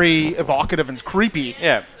very evocative and creepy.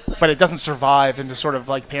 Yeah. But it doesn't survive into sort of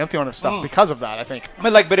like pantheon of stuff because of that. I think.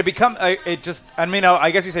 But it become it just. I mean,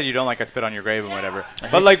 I guess you said you don't like I Spit on Your Grave and whatever.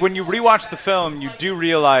 But like when you rewatch the film, you do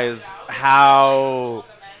realize how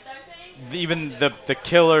even the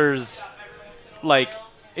killer's like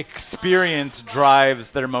experience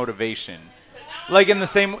drives their motivation. Like in the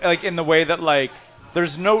same, like in the way that like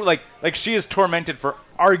there's no like she is tormented for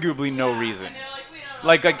arguably no reason.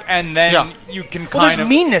 Like and then Yeah. you can Well, kind there's of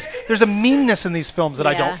meanness. There's a meanness in these films that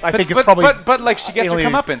I Yeah. don't. I think it's probably. but like she gets her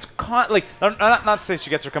alienating. comeuppance. Like not to say she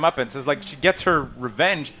gets her comeuppance. Is like she gets her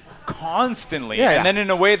revenge constantly, Yeah, yeah. and then in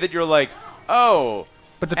a way that you're like, oh.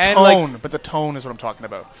 But the and tone. like, But the tone is what I'm talking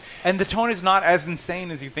about. and the tone is not as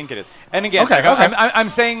insane as you think it is. And again, Okay, like, okay.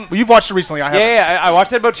 I'm saying, Well, you've watched it recently. I haven't. yeah, I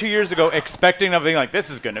watched it about 2 years ago, expecting of being like,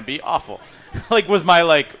 this is gonna be awful. Like was my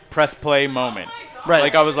like press play moment. Right.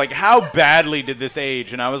 Like I was like, how badly did this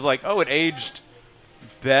age? And I was like, oh, it aged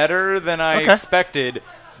better than I Okay. expected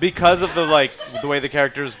because of the like the way the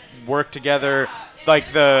characters work together,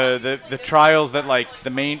 like the trials that like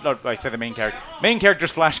the main character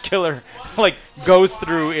slash killer like goes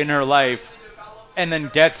through in her life, and then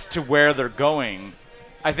gets to where they're going.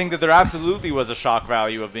 I think that there absolutely was a shock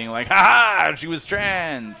value of being like, ha, she was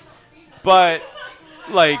trans, but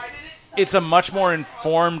like it's a much more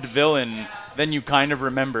informed villain than you kind of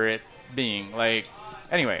remember it being. Like,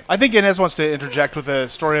 anyway. I think Inez wants to interject with a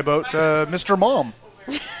story about Mr. Mom.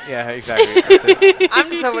 Yeah, exactly. That's it.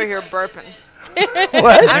 I'm just over here burping.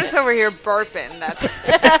 I'm just over here burping. That's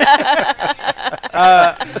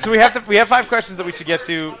So we have 5 questions that we should get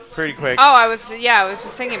to pretty quick. Oh, I was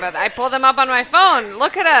just thinking about that. I pulled them up on my phone.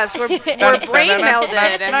 Look at us. We're brain melded.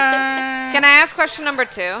 Can I ask question number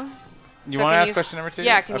 2? You So want to can ask you question number 2?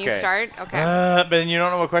 Yeah, can you Okay. start? Okay. But then you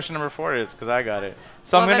don't know what question number 4 is because I got it.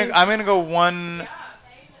 So Well, then- I'm gonna go 1.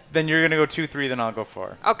 Then you're gonna go 2, 3. Then I'll go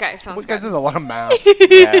 4. Okay, sounds This guy's good. doing a lot of math.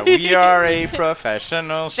 Yeah, we are a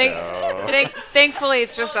professional show. Thankfully,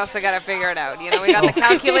 it's just us that gotta figure it out. You know, we got the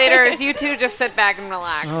calculators. You two just sit back and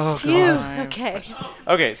relax. Oh, Phew. God. Okay.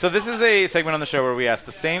 Okay, so this is a segment on the show where we ask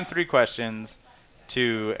the same 3 questions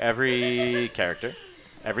to every character.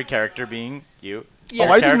 Every character being you. Oh,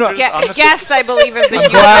 I do not. Guest, I believe, is the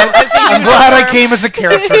I'm glad I uniform. came as a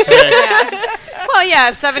character today. Yeah. Well,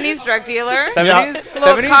 yeah, 70s drug dealer. 70s,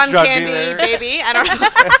 Little 70s con drug candy dealer, baby. I don't know.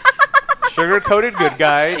 sugar-coated good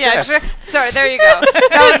guy. Yeah, Jess. sure. Sorry, there you go.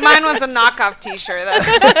 Mine was a knockoff T-shirt.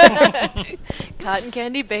 Cotton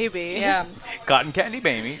candy baby. Yeah. Cotton candy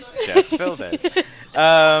baby. Jess Valdez.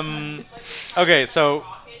 Okay, so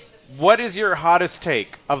what is your hottest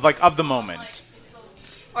take of the moment?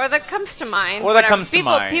 Or that comes to mind. Or that whatever. comes to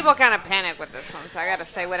mind. People kind of panic with this one, so I gotta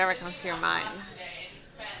say whatever comes to your mind.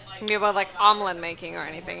 It can be about omelet making or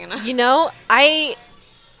anything, you know. You know, I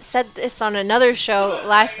said this on another show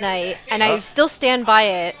last night, and I still stand by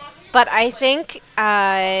it. But I think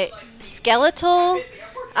skeletal,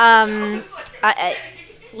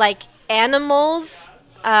 animals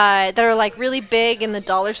that are really big in the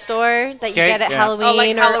dollar store that you Okay, get at yeah.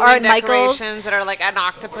 Halloween, or Halloween at Michael's. decorations that are like an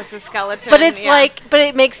octopus's skeleton. But it's yeah. but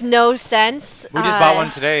it makes no sense. We just bought one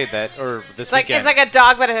today this It's like weekend. it's like a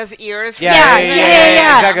dog, but it has ears. Yeah.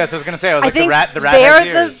 Exactly. That's what I was gonna say. I was I like think the rat they're has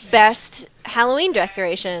ears. the best Halloween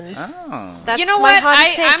decorations. Oh. That's You know my what?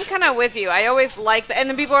 hottest take. I'm kind of with you. I always like and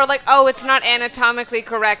then people are like, "Oh, it's not anatomically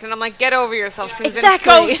correct," and I'm like, "Get over yourself, Susan. Exactly.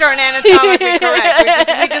 Ghosts aren't anatomically correct.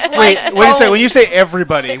 We just Wait, like wait a second. bones." When you say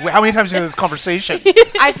everybody, how many times have you had this conversation?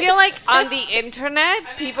 I feel like on the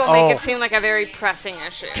internet, people Oh. make it seem like a very pressing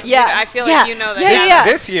issue. Yeah. I feel Yeah. like you know that. Yeah, yeah.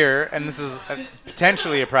 This year, and this is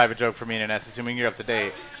potentially a private joke for me and Ines, assuming you're up to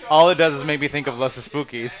date. All it does is make me think of Los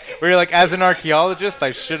Spookies, where you're like, as an archaeologist,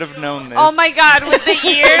 I should have known this. Oh my God, with the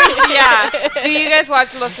ears, yeah. Do you guys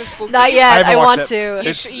watch Los Spookies? Not yet. haven't I watched want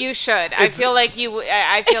it. to. You should. I feel like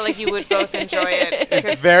I feel like you would both enjoy it.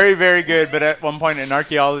 It's very, very good, but at one point, an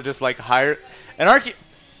archaeologist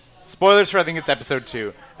spoilers for I think it's episode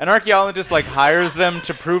 2. An archaeologist hires them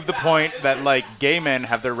to prove the point that gay men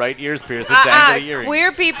have their right ears pierced with dangly earrings.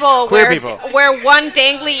 Queer people wear one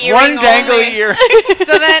dangly earring One dangly only. earring. So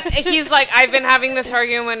that he's like, I've been having this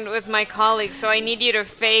argument with my colleagues, so I need you to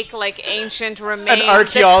fake ancient remains that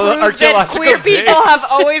prove that archaeological queer dig. people have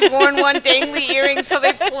always worn one dangly earring. So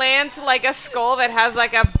they plant a skull that has a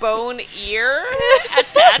bone ear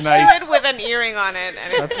attached nice. to it with an earring on it.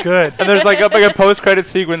 And That's good. And there's a post-credit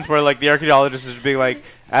sequence where the archaeologist is being like,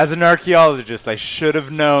 as an archaeologist, I should have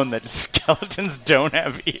known that skeletons don't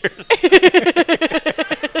have ears.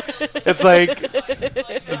 It's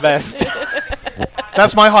the best.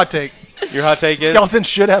 That's my hot take. Your hot take is Skeletons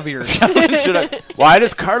should have ears. why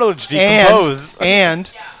does cartilage decompose? and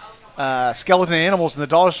skeleton animals in the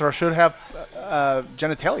dollar store should have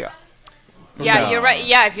genitalia. yeah, No. you're right.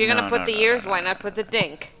 Yeah, if you're No, gonna put no, the no, ears, no, why not put the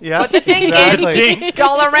dink? Yeah, Put the dink exactly. in.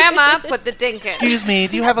 Dollarama, put the dink in. Excuse me,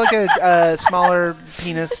 do you have a smaller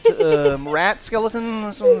penis rat skeleton?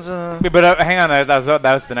 This one's, Wait, but hang on, that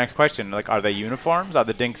was the next question. Are they uniforms? Are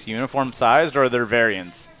the dinks uniform sized, or are there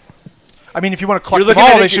variants? I mean, if you want to collect You're them looking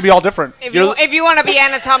all, at they it- should be all different. If you want to be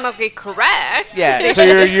anatomically correct, Yeah, so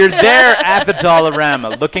you're there at the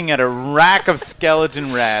Dollarama looking at a rack of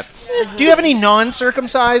skeleton rats. Do you have any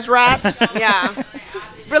non-circumcised rats? yeah.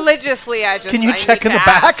 Religiously, I Can you need check in to the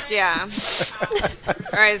back? ask, Yeah.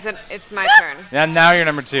 All right, it's my turn. And now you're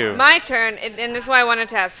number 2. My turn, and this is why I wanted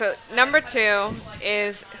to ask. So number 2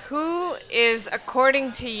 is, who is,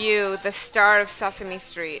 according to you, the star of Sesame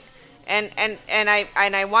Street? And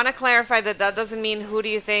I want to clarify that doesn't mean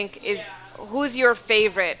who's your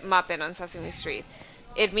favorite Muppet on Sesame Street.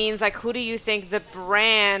 It means who do you think the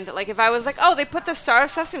brand? If I was oh, they put the star of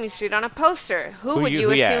Sesame Street on a poster, who would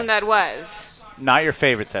you yeah. assume that was? Not your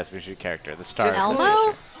favorite Sesame Street character, the star. Just of Sesame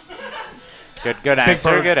Elmo? Street. Good answer.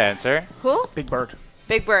 Bird. Good answer. Who? Big Bird.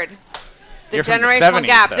 Big Bird. The You're from the generational 70s,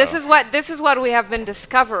 gap. though. This is what we have been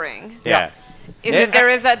discovering. Yeah. Is Yeah.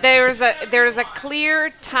 that there is a clear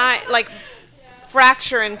time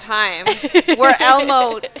fracture in time where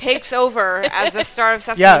Elmo takes over as the star of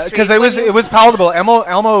Sesame Yeah, Street. because it was palatable.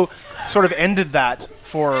 Elmo sort of ended that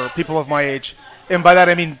for people of my age. And by that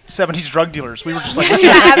I mean 70s drug dealers. We were just like,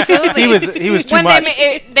 Yeah, absolutely. he was too when much.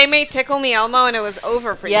 they made Tickle Me Elmo and it was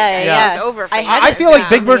over for Yeah, you guys. yeah. It was over for I you had guys. I feel like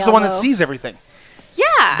Big Yeah. Bird's the one that Yellow. sees everything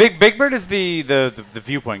Yeah. Big Bird is the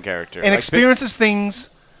viewpoint character. and Like, experiences things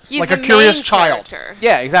He's like the a curious main child. character.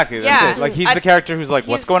 Yeah, exactly. That's Yeah. it. Like he's I- the character who's like,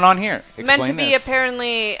 "What's he's going on here?" Meant to Explain be this.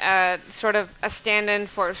 apparently sort of a stand-in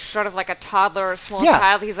for sort of like a toddler or small Yeah.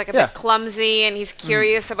 child. He's like a Yeah. bit clumsy and he's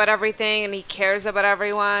curious about everything and he cares about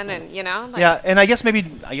everyone and like, Yeah, and I guess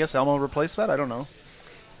Elmo replaced that. I don't know.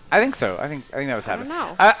 I think so. I think that was happening.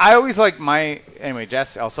 know. I always like anyway.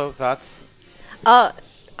 Jess, also thoughts?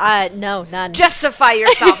 No, none. justify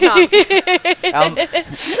yourself. No.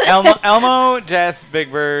 Elmo, Jess,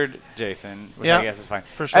 Big Bird, Jason, which Yeah, I guess is fine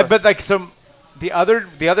for sure. But like, so the other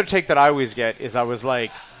take that I always get is I was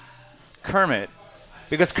like Kermit,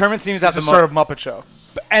 because Kermit seems to have It's the the start most, of Muppet Show.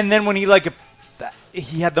 and then when he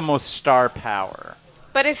had the most star power.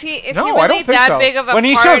 But is he No, really I don't think that so. big of a When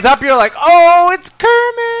he part? shows up, you're like, oh, it's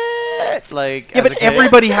Kermit. Like, Yeah, as a but kid.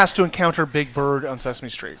 everybody has to encounter Big Bird on Sesame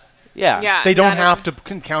Street. Yeah. Yeah. They don't that have is-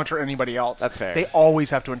 to encounter anybody else. That's fair. They always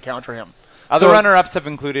have to encounter him. Other So- runner-ups have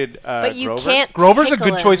included but you Grover. can't. Grover's a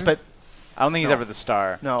tickle good choice, him. but I don't think he's ever the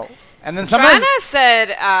star. no. And then sometimes Joanna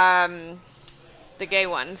said the gay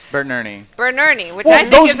ones. Bert and Ernie. Bert and Ernie, which Well, I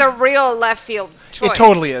think those- is a real left field choice. It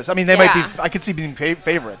totally is. I mean, they might Yeah. be. I could see being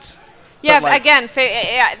favorites. Yeah, But, like- again,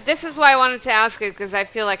 yeah, this is why I wanted to ask it because I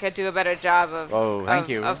feel like I do a better job of Oh, thank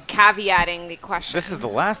you. of caveating the question. This is the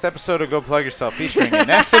last episode of Go Plug Yourself featuring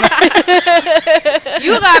Ines and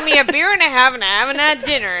You got me a beer and a half and I haven't had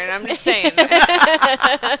dinner, and I'm just saying.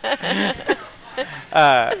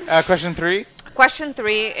 Question 3. Question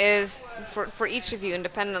 3 is for each of you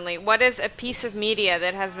independently. What is a piece of media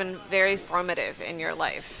that has been very formative in your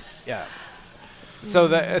life? Yeah. So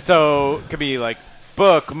it could be like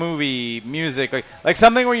book, movie, music, like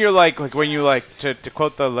something where you're like when you like to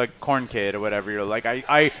quote the like Corn Kid or whatever, you're like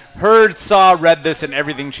I heard, saw, read this and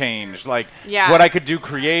everything changed. Like Yeah. what I could do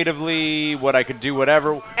creatively, what I could do,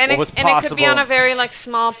 whatever, And what was it possible. could be on a very like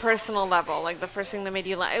small personal level, like the first thing that made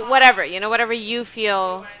you like whatever you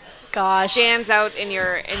feel Gosh. stands out in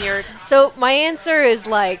your So my answer is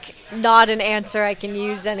like not an answer I can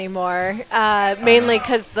use anymore. Mainly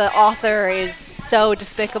because the author is so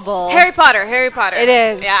despicable. Harry Potter. It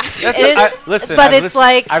is. Yeah. It is. Listen, but I've it's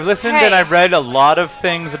like I've listened hey. and I've read a lot of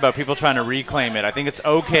things about people trying to reclaim it. I think it's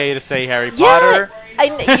okay to say Harry yeah. Potter.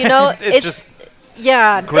 You know, It's just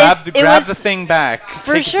yeah. grab it the was, thing back.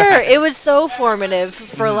 For Take it sure, back. it was so formative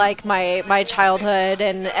for like my childhood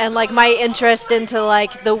and like my interest into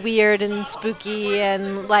like the weird and spooky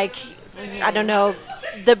and like I don't know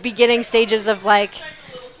the beginning stages of like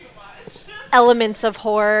elements of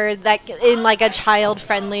horror that in like a child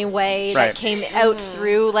friendly way Right. that came out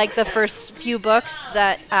through like the first few books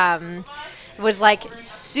that was like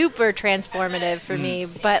super transformative for me,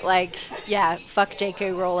 but like yeah, fuck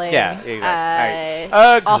J.K. Rowling. Yeah, exactly.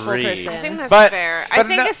 I awful agree. person. I think that's But- fair. but I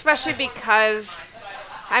think no- especially because,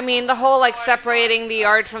 I mean, the whole like separating the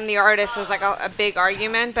art from the artist is like a big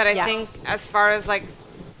argument. But I Yeah. think as far as like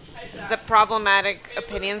the problematic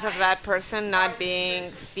opinions of that person not being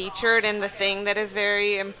featured in the thing that is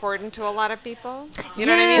very important to a lot of people, you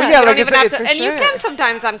know what I mean? Yeah. Like, Yeah, you like don't even it's- have to, it's- and you For can sure.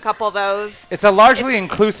 sometimes uncouple those. It's a largely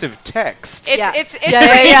inclusive text. It's Yeah. it's Yeah, yeah,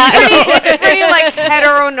 pretty, yeah. it's pretty like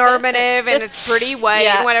heteronormative and it's pretty white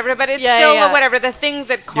Yeah. and whatever, but it's Yeah, still yeah. whatever. The things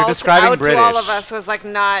that calls describing out to all of British. us was like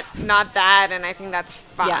not that, and I think that's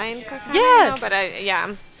fine. kinda, you Yeah. know, but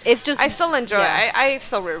It's just I still enjoy. yeah. I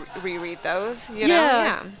still reread those. You know,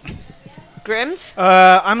 Yeah. yeah. Grimm's.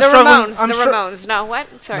 I'm The struggling. Ramones. I'm The str- Ramones. No, what?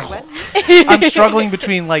 Sorry, what? I'm struggling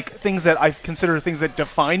between like things that I consider things that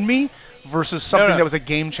define me versus something no. that was a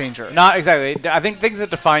game changer. Not exactly. I think things that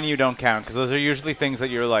define you don't count because those are usually things that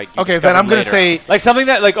you're like. You Okay, then discovered I'm gonna later. say- like something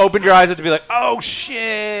that like opened your eyes up to be like, oh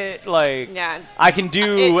shit, like Yeah. I can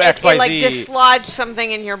do X, It Y, like Z. dislodged something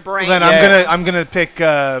in your brain. Then Yeah. I'm gonna pick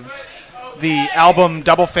the album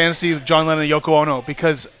Double Fantasy with John Lennon and Yoko Ono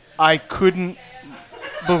because I couldn't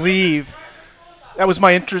believe that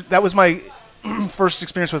was my first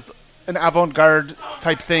experience with an avant-garde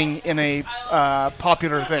type thing in a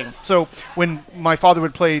popular thing. So when my father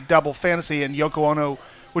would play Double Fantasy and Yoko Ono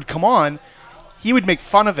would come on, he would make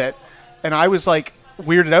fun of it, and I was like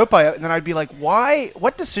weirded out by it. And then I'd be like, "Why?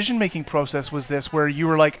 What decision-making process was this? Where you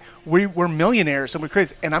were like, we're millionaires and we're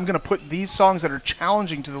crazy, and I'm going to put these songs that are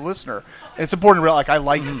challenging to the listener." And it's important to realize, like, I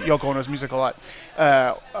like Yoko Ono's music a lot,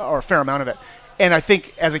 or a fair amount of it. And I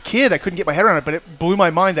think as a kid, I couldn't get my head around it, but it blew my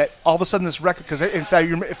mind that all of a sudden this record, because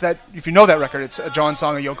if you know that record, it's a John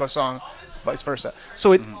song, a Yoko song, vice versa.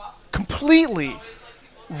 So it completely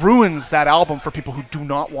ruins that album for people who do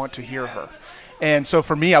not want to hear her. And so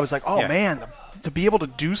for me, I was like, oh Yeah. man, to be able to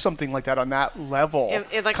do something like that on that level,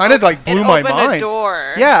 It, like, kind of like blew my opened mind. a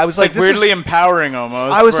door. Yeah, I was like, this weirdly is, empowering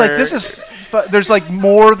almost. I was like, where- this is. There's like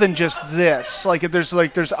more than just this. Like there's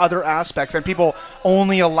other aspects, and people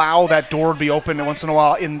only allow that door to be open once in a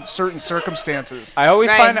while in certain circumstances. I always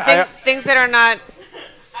Right. find Things that are not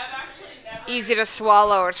easy to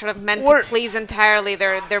swallow or sort of meant Or- to please entirely.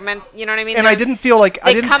 They're meant. You know what I mean? And I They're- didn't feel like I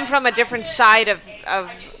They didn't. come from a different side of.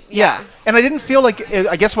 Yeah, and I didn't feel like.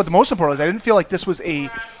 I guess what the most important was, I didn't feel like this was a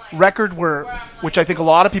record which I think a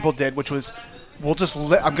lot of people did, which was,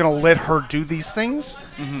 I'm gonna let her do these things.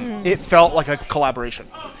 Mm-hmm. It felt like a collaboration.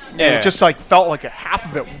 Yeah. And it just like felt like half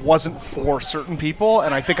of it wasn't for certain people,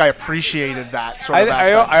 and I think I appreciated that sort of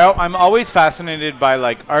aspect. I'm always fascinated by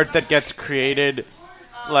like art that gets created,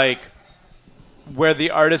 like where the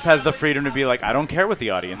artist has the freedom to be like, I don't care what the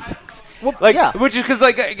audience thinks. Well, like, yeah. which is because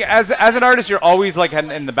like as an artist, you're always like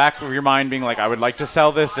in the back of your mind being like, I would like to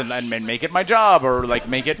sell this and make it my job, or like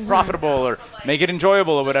make it profitable, or make it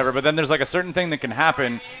enjoyable, or whatever. But then there's like a certain thing that can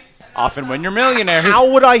happen. Often when you're millionaires,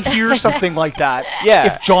 How would I hear something like that Yeah.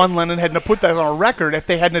 if John Lennon hadn't have put that on a record, if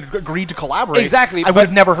they hadn't agreed to collaborate? exactly, I would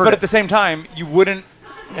have never heard But it. at the same time, you wouldn't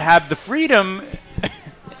have the freedom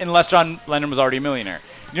unless John Lennon was already a millionaire.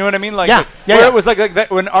 You know what I mean? Like, Yeah. Yeah, where yeah. it was like that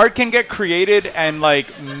when art can get created and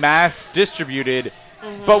like mass distributed,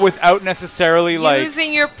 but without necessarily like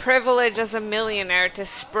Using your privilege as a millionaire to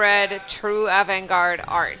spread true avant-garde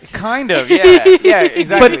art. kind of yeah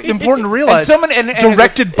exactly. But important to realize, someone- and-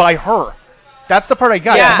 directed by her. That's the part I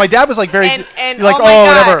got. Yeah. My dad was like very And like, oh my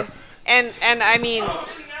God. whatever. And I mean,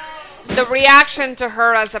 the reaction to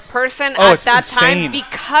her as a person Oh, at it's that insane. time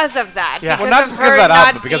because of that. Yeah. Because Well, not of just because her of that not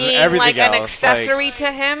album, because of being everything like an else, like- accessory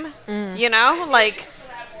to him. You know, like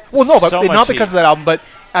Well, no, but So not much because of heat. that album. But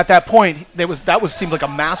at that point, that seemed like a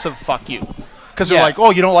massive fuck you. Because they're Yeah. like,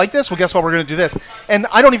 oh, you don't like this? Well, guess what? We're going to do this. And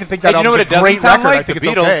I don't even think that And you know album's what it a doesn't great sound record. I like? think The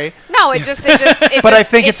it's Beatles. okay. no, it But I just,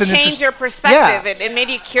 think it it's an changed interest- your perspective. Yeah. It made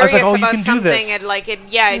you I was curious like, oh, you about can do something, this. and like it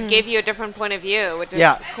gave you a different point of view, which is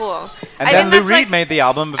Yeah. cool. And I then think Lou that's, Reed made the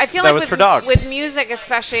album I feel that like was with, for dogs. with music,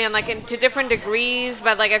 especially, and like to different degrees.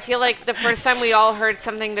 But like, I feel like the first time we all heard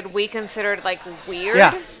something that we considered like weird,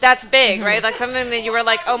 Yeah. that's big, right? Like something that you were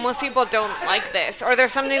like, oh, most people don't like this, or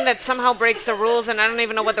there's something that somehow breaks the rules, and I don't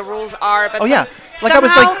even know what the rules are. But Oh, yeah. Like, somehow, I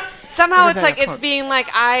was like- somehow Look it's at like that it's quote. being like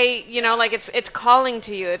like it's calling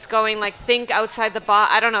to you. It's going like think outside the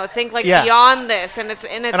box. I don't know, think like Yeah. beyond this, and it's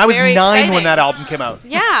And I was very 9 exciting. when that album came out.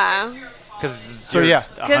 Yeah. Because So, yeah.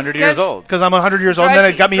 100 years 'Cause- old. Because I'm 100 years old, and then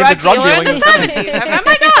it got me into drug dealer dealing. in the 70s. Oh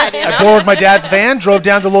my God! You I know? borrowed my dad's van, drove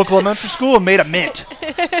down to the local elementary school, and made a mint.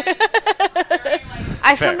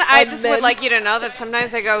 I just would like you to know that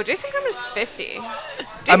sometimes I go, Jason Kramer's 50.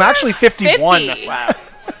 I'm actually 51. 50. Wow.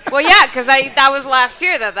 Well, yeah, because that was last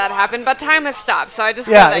year that happened, but time has stopped, so I just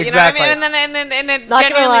Yeah, know that, you exactly. know what I mean? And it Not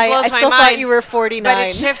gonna genuinely lie, blows I my still mind. thought you were But 49.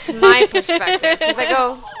 it shifts my perspective because I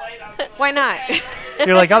go, why not?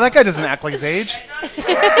 You're like, oh, that guy doesn't act like his age.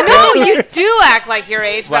 No, you do act like your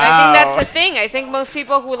age, but I Wow. think that's the thing. I think most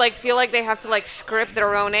people who like feel like they have to like script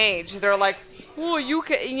their own age, they're like, "Oh, you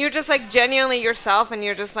can," and you're just like genuinely yourself, and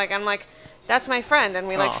you're just like, I'm like, that's my friend, and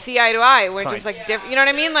we like Oh, see eye to eye. We're kind. just like different. You know what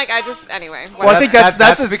I mean? Like I just anyway. Well, I think whatever.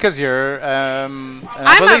 that's because you're an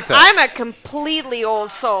I'm abuelita. I'm a completely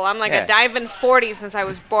old soul. I'm like Yeah. I've been 40 since I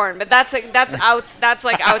was born, but that's like that's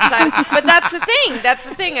like outside. But that's the thing. That's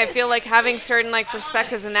the thing. I feel like having certain like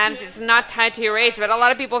perspectives and attitudes not tied to your age. But a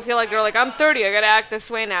lot of people feel like they're like I'm 30. I gotta act this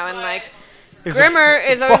way now, and like. Grimmer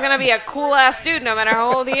is always going to be a cool ass dude no matter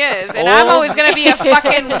how old he is. And I'm Old? always going to be a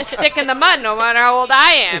fucking stick in the mud no matter how old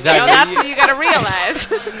I am. Exactly. You know, that's what you got to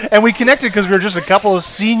realize. And we connected because we were just a couple of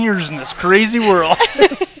seniors in this crazy world.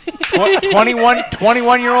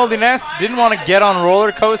 21-year-old Ines didn't want to get on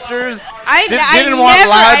roller coasters. Didn't want never,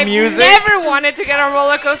 loud I've music. never wanted to get on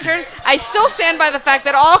roller coasters. I still stand by the fact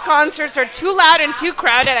that all concerts are too loud and too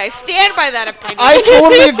crowded. I stand by that opinion. I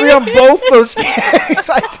totally agree on both those things.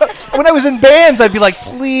 When I was in bands, I'd be like,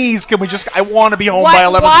 please, can we just, I want to be home by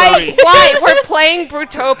 11:30. Why? We're playing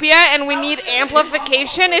Brutopia and we need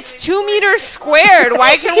amplification. It's 2 meters squared.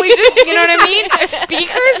 Why can we just, you know what I mean?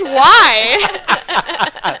 Speakers?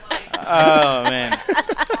 Why? Oh man.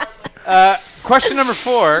 Question number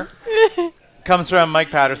 4 comes from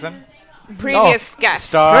Mike Patterson, Previous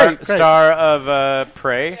guest. Great. star of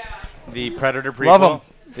Prey, the Predator prequel. Love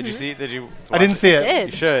him. Did you see? Did you? I didn't see it.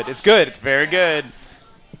 Did. You should. It's good. It's very good.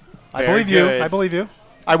 I Very believe you. good. I believe you.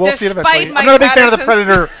 I will see it Despite eventually. Mike I'm not a big fan of the Patterson's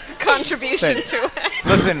Predator, Contribution to it.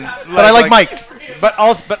 Listen, but I like Mike. But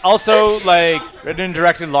also, like, written and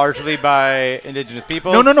directed largely by Indigenous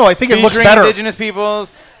peoples. No, I think it looks featuring better. Indigenous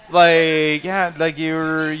peoples. Like, yeah, like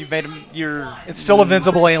you made him. It's still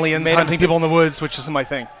invincible aliens made 'em hunting sick. people in the woods, which isn't my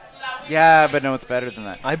thing. Yeah, but no, it's better than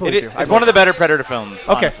that. I believe you. I It's believe one of the better Predator films.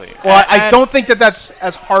 Okay. Honestly. Well, I And- don't think that that's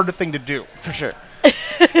as hard a thing to do. for sure.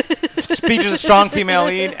 Peach is a strong female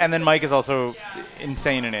lead, and then Mike is also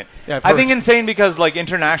insane in it. Yeah, I've I heard. think insane because, like,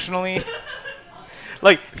 internationally,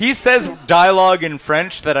 like, he says dialogue in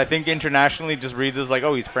French that I think internationally just reads as like,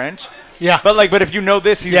 oh, he's French. Yeah. But if you know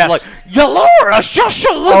this, he's Yes. like, Yalora, shasha,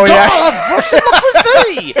 Oh, yeah.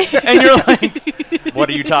 and you're like, what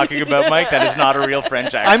are you talking about, Mike? That is not a real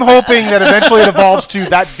French accent. I'm hoping that eventually it evolves to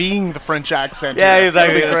that being the French accent. Yeah, here.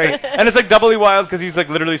 exactly. That'd be That's great. right. And it's like doubly wild because he's like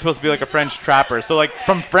literally supposed to be like a French trapper. So like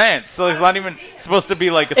from France. So it's not even supposed to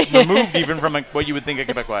be like it's removed even from like what you would think a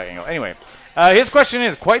Quebecois angle. Anyway, his question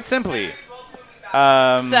is quite simply,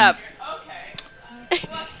 Sup.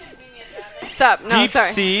 Sup. No, deep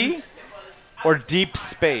sorry. sea or deep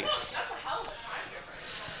space?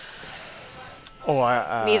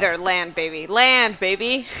 Oh, Neither. Land, baby. Land,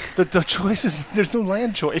 baby. the choice is there's no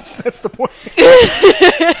land choice. That's the point.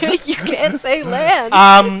 You can't say land.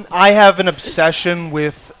 I have an obsession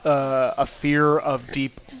with a fear of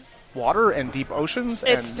deep water and deep oceans.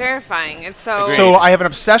 It's and terrifying. It's so. Agreed. so I have an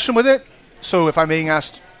obsession with it. So if I'm being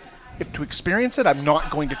asked if to experience it, I'm not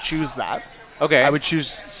going to choose that. Okay. I would choose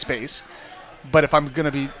space. But if I'm going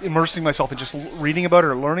to be immersing myself in just reading about it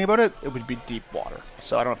or learning about it, it would be deep water.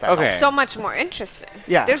 So I don't know if that Okay. helps. So much more interesting.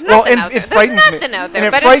 Yeah. There's Well, nothing and out there. it frightens me. There's nothing out And there,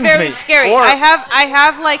 it but it's frightens very me. scary. Or- I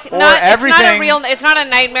have like or not. It's not a everything- real. It's not a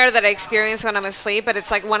nightmare that I experience when I'm asleep, but it's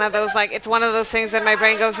like one of those like it's one of those things that my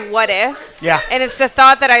brain goes, "What if?" Yeah. And it's the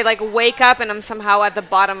thought that I like wake up and I'm somehow at the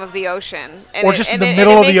bottom of the ocean, and Or just in the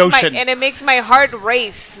middle of the ocean. and it makes my heart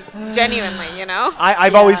race genuinely. You know.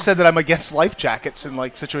 I've always said that I'm against life jackets in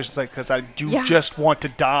like situations like because I do Yeah. just want to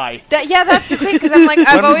die. Yeah, that's the thing. Because I'm like,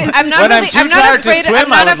 I'm not when I'm really, too I'm not tired to afraid. swim, I'm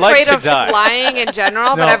not I would like afraid to of die. flying in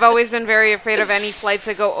general, but No. I've always been very afraid of any flights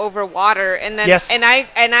that go over water. And then, Yes. and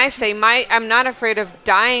I say I'm not afraid of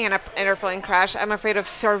dying in an airplane crash. I'm afraid of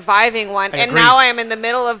surviving one. I And agree. now I am in the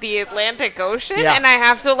middle of the Atlantic Ocean, Yeah. and I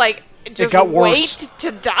have to like just got worse. wait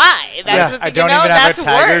to die. That's Yeah. the, I don't you know, even have that's a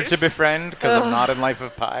tiger worse. to befriend because I'm not in Life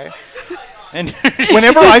of Pi. And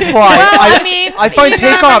Whenever I fly, Well, I I mean, I find you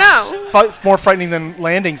never takeoffs more frightening than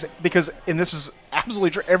landings because, and this is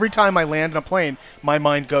absolutely true. Every time I land in a plane, my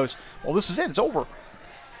mind goes, "Well, this is it. It's over."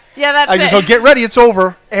 Yeah, that's I just it. go, "Get ready. It's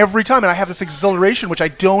over." Every time, and I have this exhilaration which I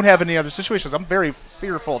don't have in any other situations. I'm very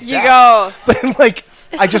fearful of You death. go. But like,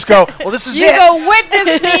 I just go, "Well, this is You it." go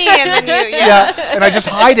witness me, and then you. Yeah, and I just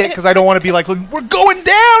hide it because I don't want to be like, "Look, we're going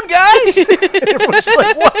down, guys." And everyone's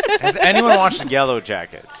like, "What?" has anyone watched Yellow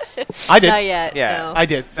Jackets? I did. Not yet. Yeah. No. I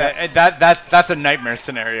did. That's a nightmare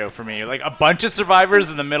scenario for me. Like a bunch of survivors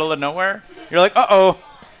in the middle of nowhere. You're like, uh-oh,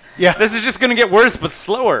 Yeah. this is just gonna get worse but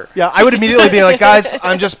slower. Yeah, I would immediately be like, "Guys,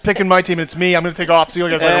 I'm just picking my team. It's me. I'm going to take off. See you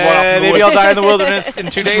guys later. Run off in the Maybe woods." I'll die in the wilderness in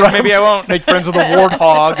 2 Just days. run- Maybe I won't. Make friends with a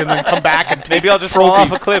warthog and then come back and take Maybe I'll just fall off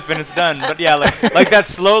trophies. a cliff and it's done. But yeah, like that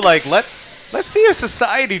slow. Like let's see how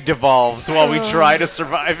society devolves while we try to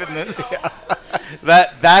survive in this.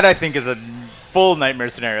 That I think is a full nightmare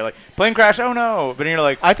scenario. Like plane crash. Oh no! But you're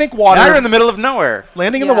like, I think water. now you're in the middle of nowhere.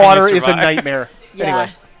 landing in Yeah. the water And you is a survive. nightmare. Yeah.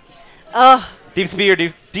 Anyway, Oh, Deep sea or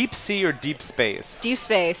deep sea or deep space. deep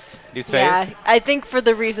space. Deep Yeah, space? I think for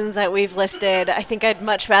the reasons that we've listed, I think I'd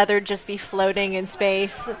much rather just be floating in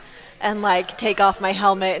space and like take off my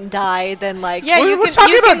helmet and die than like. Yeah, We're you can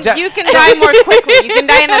talking you about can, di- you can die more quickly. You can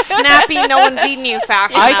die in a snappy, no one's eating you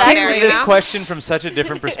fashion. I out came there, to you this know? question from such a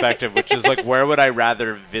different perspective, which is like, where would I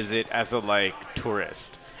rather visit as a like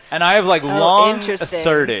tourist? And I have like long interesting.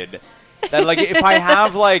 asserted that like if I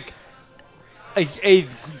have like a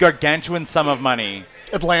gargantuan sum of money,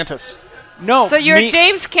 Atlantis. no. So you're me,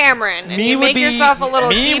 James Cameron, and me you would make be, yourself a little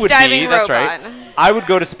me deep would diving be, that's robot. right. I would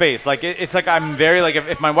go to space. Like it's like I'm very like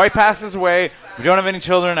if my wife passes away, we don't have any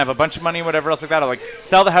children, I have a bunch of money, whatever else like that. I'll like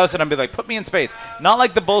sell the house and I'll be like, put me in space. Not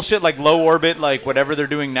like the bullshit like low orbit like whatever they're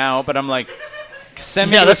doing now, but I'm like.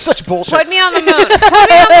 Send me Yeah, to that's such bullshit. Put me on the moon. Put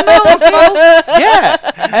me on the moon, folks.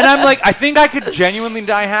 yeah, and I'm like, I think I could genuinely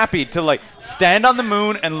die happy to like stand on the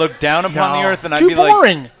moon and look down upon the No. earth, and I'd Too be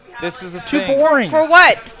boring. like, "This is a Too thing." boring. For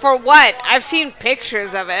what? For what? I've seen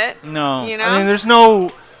pictures of it. No, You know? I mean, there's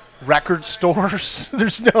no record stores.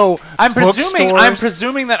 There's no. I'm presuming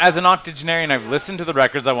bookstores. that as an octogenarian, I've listened to the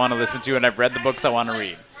records I want to listen to, and I've read the books I want to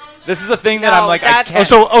read. This is a thing that No, I'm like, I that's- can't.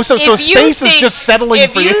 So If you space is think- just settling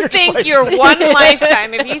if for you. you You're just think like- your one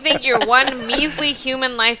lifetime, if you think your one measly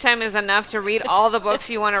human lifetime is enough to read all the books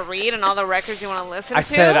you want to read and all the records you want to listen I to,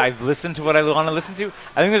 said I've listened to what I want to listen to.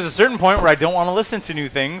 I think there's a certain point where I don't want to listen to new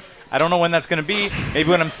things. I don't know when that's going to be. Maybe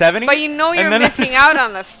when I'm 70. but you know you're and then missing out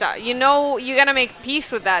on the stuff. You know you gotta make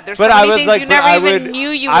peace with that. There's But so I many was things like, you but never I even would- knew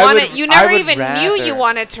you I wanted. would- You I never would even knew you rather-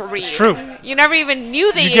 wanted to read. It's true. You never even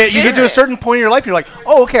knew they You get to a existed. certain point in your life, you're like,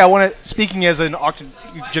 oh, okay, I want to. Speaking as an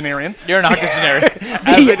octogenarian, You're an octogenarian.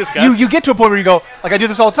 As we discussed. you get to a point where you go, like I do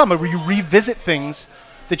this all the time, where you revisit things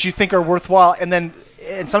that you think are worthwhile, and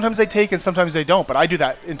sometimes they take and sometimes they don't. But I do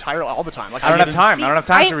that entirely all the time. Like I don't get have time. See, I don't have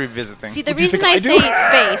time I- to revisit things. See, the Do you reason think I I do?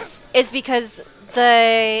 say space is because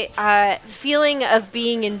the feeling of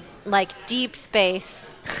being in like deep space,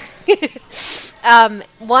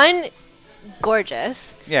 one,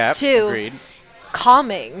 gorgeous. Yeah, Two, agreed.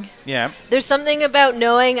 calming. Yeah. There's something about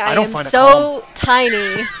knowing I don't am find it so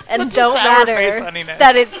tiny and Such a don't sour matter face, Honey-Nut.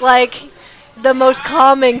 that it's like the most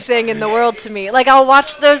calming thing in the world to me. Like I'll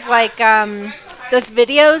watch those those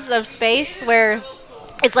videos of space where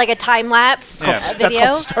it's like a time lapse Yeah. That's video.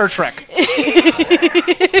 called Star Trek.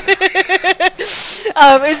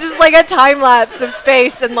 It's just like a time lapse of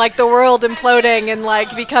space and like the world imploding and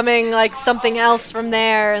like becoming like something else from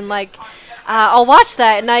there, and like I'll watch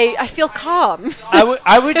that and I feel calm.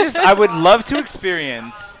 I would love to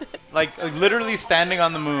experience like literally standing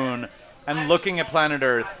on the moon and looking at planet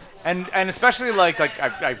Earth, and especially like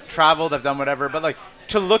I've traveled, I've done whatever, but like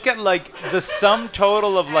to look at like the sum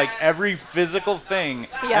total of like every physical thing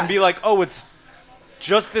Yeah. and be like, oh, it's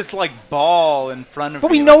just this like ball in front of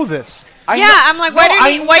But me. we know this. I Yeah, know- I'm like, No, why do you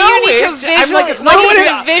I need, why do know you need to it. visually? I'm like, it's why not do you gonna need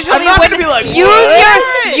to be- visually? I'm not what- gonna be like,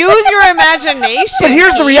 use your imagination. But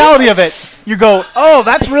here's the Pete. reality of it. You go, oh,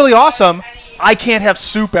 that's really awesome. I can't have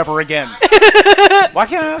soup ever again. Why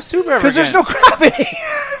can't I have soup ever? Because there's again? no gravity.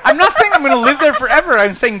 I'm not saying I'm going to live there forever.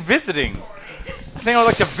 I'm saying visiting. I'm saying I would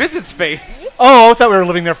like to visit space. Oh, I thought we were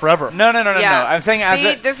living there forever. No. Yeah. I'm saying See,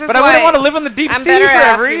 as a. this is But I wouldn't why want to live on the deep I'm sea better at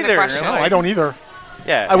forever asking the either. question. No, I don't either.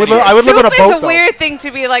 Yeah. I would live on a Soup boat, is a though. weird thing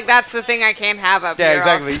to be like. That's the thing I can't have up Yeah, here.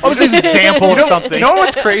 exactly. I was an example of something. You know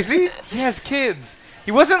what's crazy? He has kids. He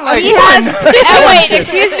wasn't like He has. Wait,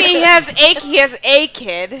 excuse me. He has a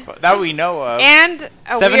kid that we know of. and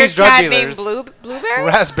a 70s weird drug cat dealers. named Blueberry.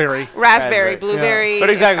 Raspberry. Raspberry, blueberry. But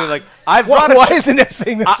exactly, like I've Why, brought why isn't it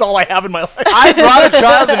saying this is all I have in my life? I brought a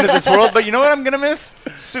child into this world, but you know what I'm gonna miss?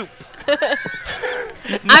 Soup.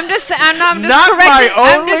 I'm just Not correcting. my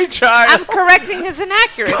I'm only just, child. I'm correcting his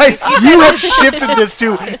inaccuracies. Guys, you have shifted this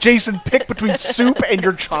to Jason. Pick between soup and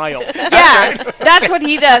your child. Yeah, that's what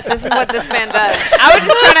he does. This is what this man does. I was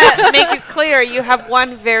just trying to make it clear you have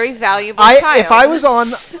one very valuable child. If I was on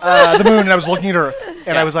the moon and I was looking at Earth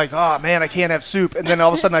and I was like, oh man, I can't have soup, and then all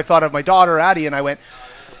of a sudden I thought of my daughter Addie and I went,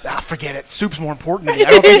 forget it. Soup's more important to me. I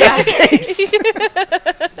don't think that's the case.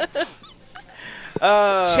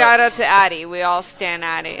 Shout out to Addie. We all stand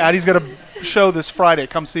Addie. Addie's got a show this Friday.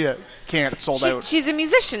 Come see it. Can't. It's sold out. She's a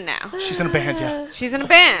musician now. She's in a band, yeah. She's in a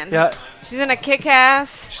band. Yeah. She's in a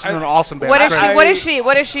kick-ass. She's in an awesome band. What It's is great. she? What is she?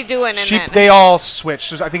 What is she doing in it? They all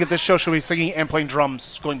switch. I think at this show she'll be singing and playing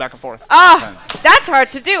drums, going back and forth. Ah, that's hard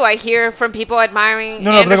to do. I hear from people admiring.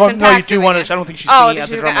 No, but they're going, Anderson no, .Paak you do doing one. I it. don't think she's Oh, singing at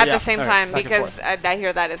the she's drum. at yeah. the same Okay, time back and because forth. I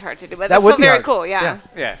hear that is hard to do. But That that's would still be very hard. cool. Yeah.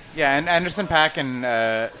 Yeah, and Anderson .Paak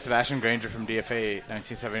and Sebastian Granger from DFA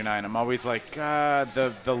 1979. I'm always like,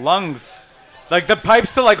 the lungs, like the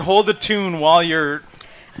pipes to like hold a tune while you're.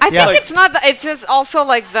 I Yeah. think it's not. It's just also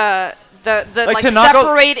like the like to not go-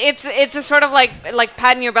 separate. It's a sort of like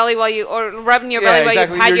patting your belly while you or rubbing your belly while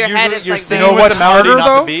exactly. you pat You're your head. usually- It's you're like singing You know with what's the melody, harder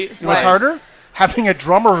not the though? beat. You know what's What? harder? Having a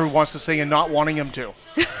drummer who wants to sing and not wanting him to.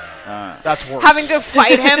 That's worse. having to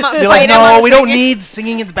fight him. You're fight like, him on no, we don't singing. need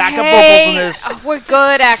singing and the backup Hey, vocals in this. we're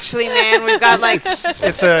good actually, man. We've got like It's gonna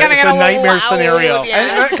a get a little nightmare loud, scenario.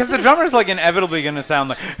 yeah. Because the drummer's like inevitably gonna sound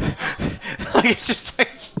like, like it's just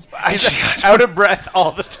like he's like, out of breath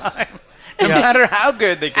all the time, no Yeah. matter how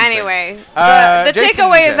good they can sing. Anyway, the Jason,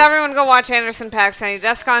 takeaway is yes. everyone go watch Anderson .Paak's Sunny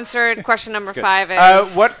Desk concert. Question number 5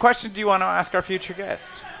 is what question do you want to ask our future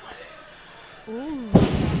guest?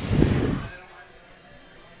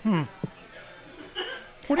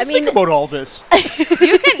 What do you I think mean- about all this?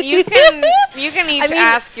 you can each mean-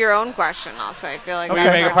 ask your own question. Also, I feel like We can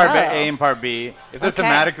that's make a fun. part Oh. A and part B. If they're Okay.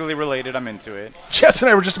 thematically related, I'm into it. Jess and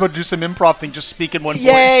I were just about to do some improv thing, just speak in one voice.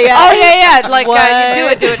 Oh yeah, like What?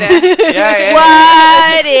 do it. Yeah.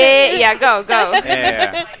 What? Yeah, go.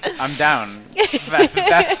 Yeah. I'm down.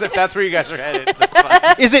 If that's where you guys are headed. That's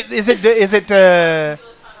fine. Is it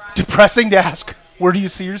depressing to ask where do you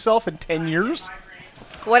see yourself in 10 years?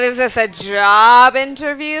 What is this, a job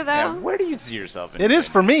interview, though? Yeah, where do you see yourself in It is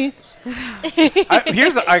for me.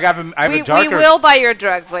 I have a We darker... will buy your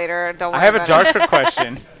drugs later. Don't worry I have a about it. darker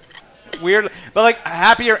question. Weird, but like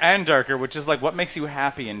happier and darker, which is like what makes you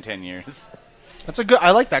happy in 10 years? That's a good. I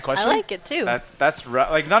like that I question. like it too. That's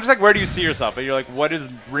like not just like where do you see yourself, but you're like what is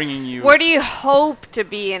bringing you. Where do you hope to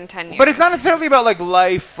be in 10 years? But it's not necessarily about like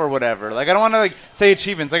life or whatever. Like I don't want to like say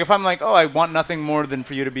achievements. Like if I'm like, oh, I want nothing more than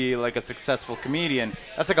for you to be like a successful comedian.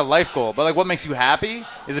 That's like a life goal. But like, what makes you happy?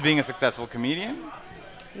 Is it being a successful comedian?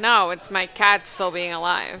 No, it's my cat still being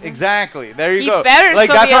alive. Exactly. There you He go. better like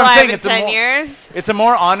still that's be what I'm alive saying. in It's a 10 more, years. It's a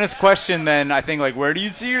more honest question than I think like where do you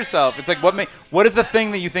see yourself? It's like what is the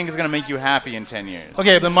thing that you think is going to make you happy in 10 years?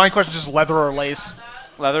 Okay, then my question is just leather or lace.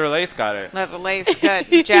 Leather or lace? Got it. Leather lace, good.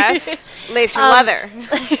 Jess, lace or leather?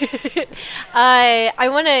 I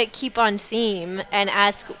want to keep on theme and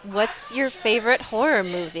ask, what's your favorite horror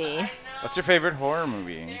movie? What's your favorite horror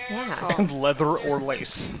movie? Yeah. And leather or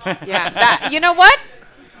lace. Yeah, that, you know what?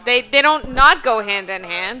 They don't not go hand in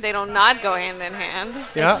hand. They don't not go hand in hand.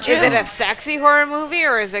 Yeah. It's true. Is it a sexy horror movie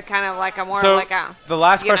or is it kind of like a more So like a the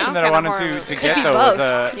last you know, question that I kind of wanted horror to movie? get be though was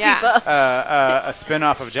both. yeah. a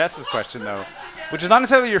spin-off of Jess's question though, which is not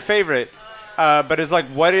necessarily your favorite, but is like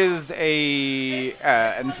what is a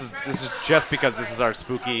and this is just because this is our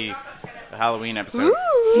spooky Halloween episode.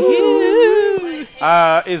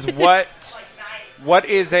 Is what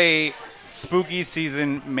is a spooky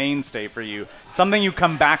season mainstay for you? Something you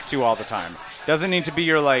come back to all the time. Doesn't need to be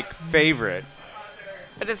your like favorite.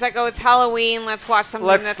 But it's like, oh, it's Halloween. Let's watch something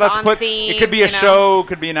Let's that's on put. theme. It could be a you know? show,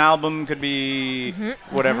 could be an album, could be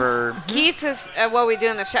whatever. Keats is what we do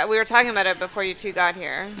in the shadows. We were talking about it before you two got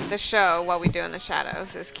here. The show, What We Do in the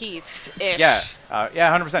Shadows, is Keats-ish. Yeah,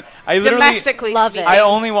 100%. I literally. Domestically Love speaking. it. I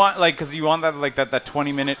only want like because you want that like that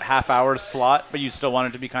 20-minute half-hour slot, but you still want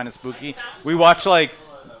it to be kind of spooky. We watch like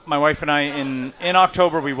my wife and I in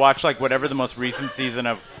October. We watch like whatever the most recent season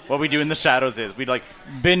of What We Do in the Shadows is. We'd like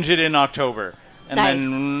binge it in October, and Nice.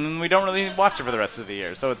 then we don't really watch it for the rest of the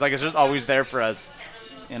year. So it's like it's just always there for us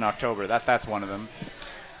in October. That's one of them.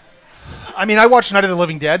 I mean, I watch Night of the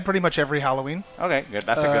Living Dead pretty much every Halloween. Okay, good.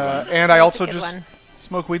 That's a good one. And I That's also a good just one.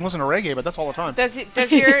 smoke weed and listen to reggae, but that's all the time. Does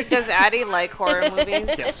Addie like horror movies?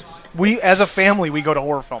 Yes. We, as a family, we go to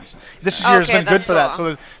horror films. This year has Okay, been good that's for that.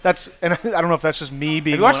 cool. So that's, and I don't know if that's just me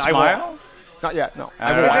being. Have you watched one. I won't- Smile? Not yet. No. I I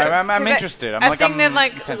don't won't know. watch it. I'm 'Cause interested. I'm a like, thing I'm that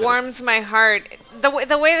like tentative. warms my heart. The way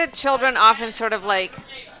that children often sort of like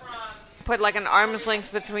put like an arm's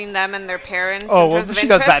length between them and their parents. Oh, in well, terms of she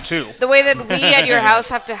does that interest. too. The way that we at your house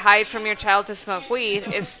have to hide from your child to smoke weed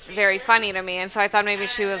is very funny to me, and so I thought maybe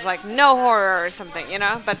she was like no horror or something, you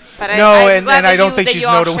know. But No, I'm and glad that I don't you- think that she's you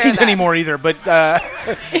all no to share weed that. anymore either. But no,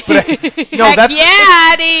 Heck that's.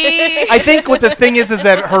 yeah, Addie. I think what the thing is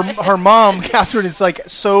that her mom Catherine is like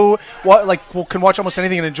so can watch almost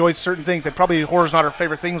anything and enjoys certain things. And probably horror's not her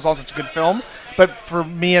favorite thing as long as it's a good film. But for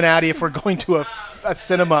me and Addie, if we're going to a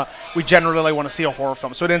cinema, we generally want to see a horror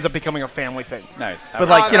film. So it ends up becoming a family thing. Nice. But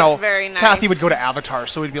like you know, that's very nice. Kathy would go to Avatar,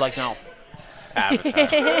 so we'd be like, no. Avatar.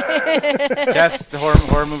 Jess, the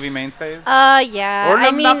horror movie mainstays? Yeah. or no,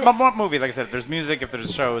 I mean, not movie. Like I said, if there's music, if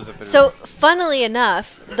there's shows, if there's. so funnily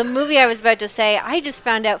enough, the movie I was about to say, I just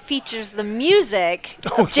found out features the music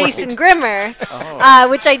Oh, of Jason right. Grimmer, Oh.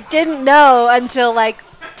 which I didn't know until like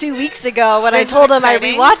 2 weeks ago when I Isn't told him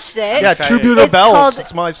exciting? I rewatched it. Yeah, excited. Tubular It's Bells. called-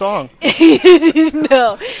 It's my song.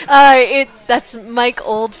 No, that's Mike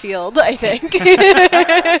Oldfield, I think.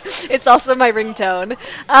 It's also my ringtone.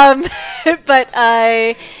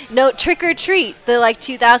 But no, Trick or Treat, the like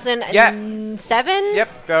 2007. Yep.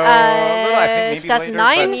 I think maybe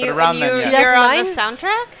 2009, later, but around then. Yeah. You're on the 2009?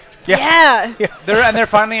 soundtrack. Yeah. They're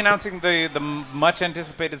finally announcing the much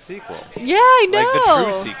anticipated sequel. Yeah, I know. Like the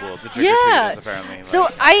true sequel to Trick or Yeah. Treat is apparently. So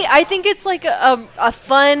like, I think it's like a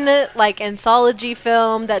fun like anthology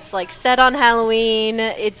film that's like set on Halloween.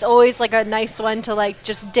 It's always like a nice one to like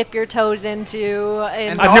just dip your toes into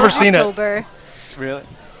in I've never seen it. October. really.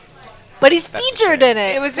 But he's That's featured in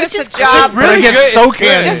it. It was which just is a job. But I really get good. so It's good.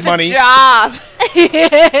 can Just money. a job.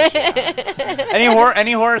 Any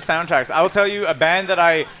horror soundtracks? I will tell you a band that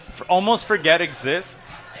I almost forget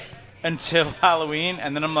exists until Halloween,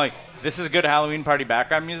 and then I'm like, this is good Halloween party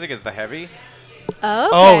background music. Is The Heavy?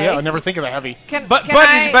 Oh yeah, I never think of a heavy. But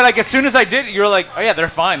like as soon as I did, you're like, oh yeah, they're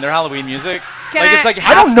fine. They're Halloween music. Can Like I- it's like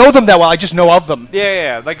I don't know them that well. I just know of them.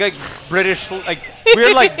 Yeah. Like British, like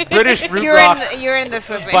weird, like British root you're rock you're in this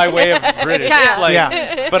with me. by way of British, Yeah. like,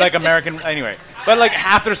 Yeah. but like American anyway. But like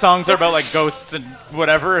half their songs are about like ghosts and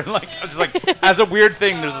whatever. And like I'm just like as a weird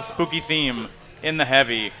thing, there's a spooky theme in The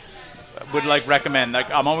Heavy. Would like recommend.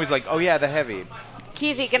 Like I'm always like, oh yeah, The Heavy.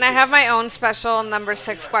 Keithy, can I have my own special number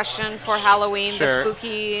 6 question for Halloween? Sure. The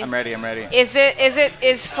spooky. I'm ready.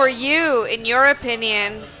 Is for you, in your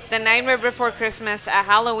opinion, The Nightmare Before Christmas a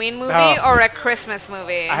Halloween movie Oh. or a Christmas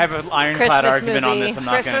movie? I have an ironclad Christmas argument on movie. this. I'm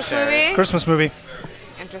not going to Christmas share it. movie? Christmas movie.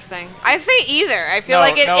 Interesting. I say either. I feel No,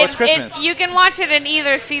 like no, it's Christmas. you can watch it in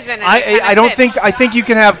either season. And it I kinda don't fits. think I think you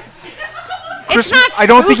can have. It's Christmas. not spooky. I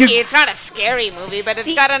don't think you. It's not a scary movie, but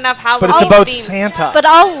See, it's got enough Halloween. But it's about themes. Santa. But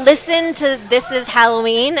I'll listen to This Is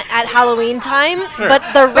Halloween at Halloween time, Sure. but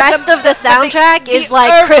the rest of the soundtrack is the like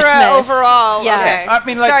oeuvre Christmas. overall. Yeah. Okay. I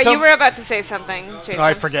mean, like, sorry, so- you were about to say something, Jason.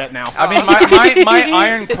 I forget now. I mean, my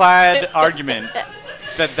ironclad argument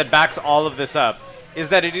that backs all of this up is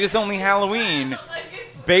that it is only Halloween,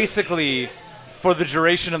 basically, for the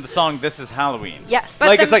duration of the song. This is Halloween. Yes. But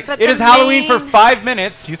like the- it's like but it the is Halloween for main- 5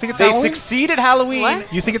 minutes. Do you think it's they Halloween? succeed at Halloween?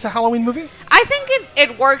 What? You think it's a Halloween movie? I think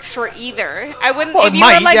it works for either. I wouldn't. Well, if it you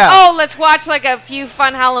were might, like, yeah. oh, let's watch like a few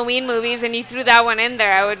fun Halloween movies, and you threw that one in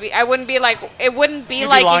there, I wouldn't be like, it wouldn't be You'd be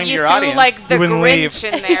like lying if to you your threw audience. like the You wouldn't Grinch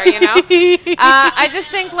leave. in there, you know. I just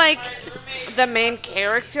think like the main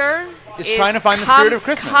character Is trying to find the spirit of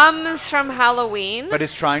Christmas. Comes from Halloween, But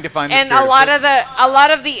it's trying to find the and spirit a lot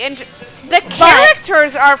of of the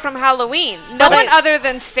characters are from Halloween. No But one I- other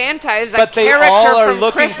than Santa is But a they character all are from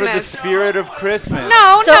looking Christmas. for the spirit of Christmas.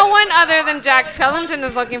 No, So- no one other than Jack Skellington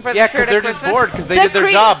is looking for the Yeah, 'cause spirit they're of just Christmas. bored 'cause they did their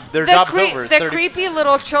job. Their job's over. It's The 30 creepy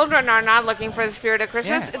little children are not looking for the spirit of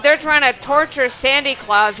Christmas. Yeah. They're trying to torture Sandy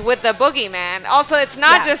Claus with the boogeyman. Also, it's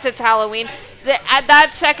not Yeah. just it's Halloween. At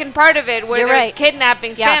that second part of it, where You're they're right.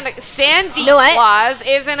 kidnapping Yeah. Sandy No, I- Claus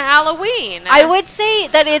is in Halloween. I would say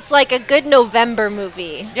that it's like a good November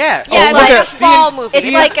movie. Yeah. Yeah, it's look like a at- fall movie.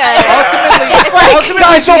 It's like a. Ultimately,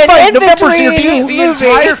 Guys, don't fight. November's here too. the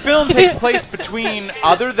entire film takes place between,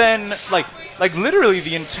 other than like literally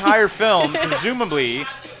the entire film, presumably,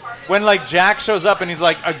 when like Jack shows up and he's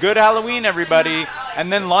like, a good Halloween, everybody,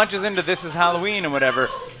 and then launches into This Is Halloween and whatever.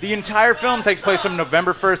 The entire film takes place from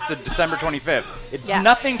November 1st to December 25th. Yeah.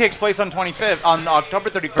 Nothing takes place on October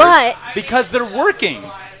 31st, But- because they're working.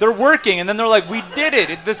 They're working, and then they're like, we did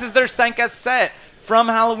it. This is their Sanka set from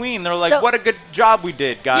Halloween. They're like, So- what a good job we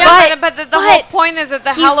did, guys. Yeah, but the whole but point is that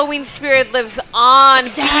the he- Halloween spirit lives on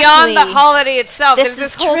Exactly. beyond the holiday itself. This There's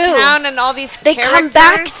this is whole true. town and all these They characters. come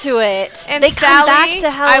back to it. And they Sally, come back to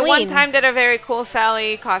Halloween. I one time did a very cool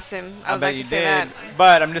Sally costume. I I would bet like you to say did. that.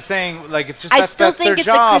 But I'm just saying, like, it's just I that's, still that's their think it's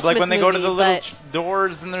a job. Like Christmas when they go to the movie, little but-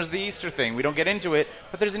 doors and there's the Easter thing. We don't get into it,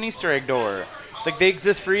 but there's an Easter egg door. Like they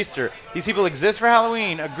exist for Easter. These people exist for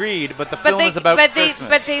Halloween. Agreed, but the film is about Christmas.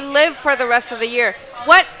 But they live for the rest of the year.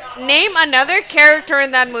 Name another character in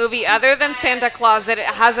that movie other than Santa Claus that it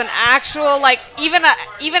has an actual like even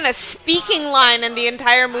a speaking line in the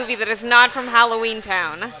entire movie that is not from Halloween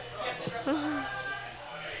Town.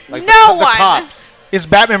 like no the one. cops. Is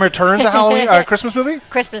Batman Returns a Halloween Christmas movie?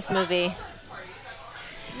 Christmas movie.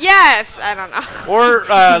 Yes, I don't know. Or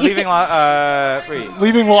leaving. Wait.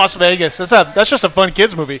 Leaving Las Vegas. That's just a fun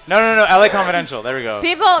kids movie. No. LA Confidential. There we go.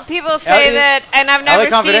 People say LA that, and I've never seen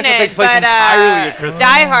Confidential it, takes place but entirely at Christmas.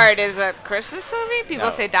 Die Hard is a Christmas movie. People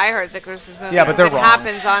No. say Die Hard's a Christmas movie. Yeah, but they're it wrong.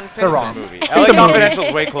 happens on Christmas. They're wrong. Movie. It's LA a movie. Confidential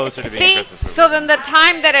is way closer to being a See, Christmas movie. so then the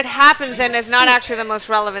time that it happens in is not actually the most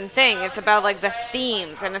relevant thing. It's about like the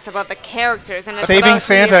themes, and it's about the characters, and it's Saving about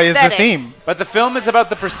Santa is the aesthetic. theme. But the film is about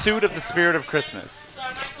the pursuit of the spirit of Christmas.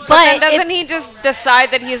 But then But doesn't he just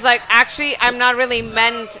decide that he's like, actually, I'm not really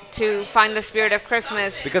meant to find the spirit of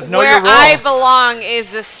Christmas. Because know where your role. I belong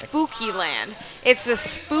is the spooky land. It's the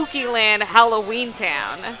spooky land Halloween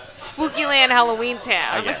town. Spooky land Halloween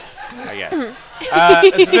town. I guess.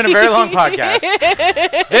 This has been a very long podcast.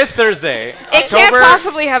 This Thursday, It can't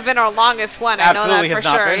possibly have been our longest one. I know Absolutely that for has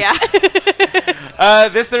not sure. been. Yeah.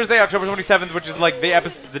 This Thursday, October 27th, which is like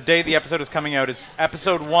the day the episode is coming out, is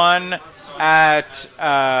episode 1 at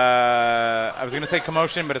I was gonna say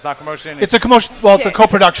Commotion, but it's not Commotion. It's a commotion. Well, it's a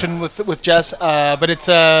co-production with Jess, but it's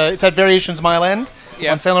at Variations Mile End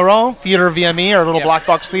Yeah. on Saint Laurent Theater VME, our little Yep. black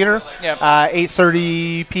box theater. Yep.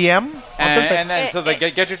 8:30 p.m. on Thursday. and then so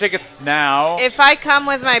get your tickets now. If I come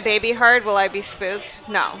with my baby heart, will I be spooked?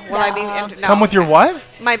 No. Will I be? No. No. Come with your what?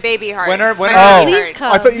 my baby heart. When are- when My are- baby Please heart.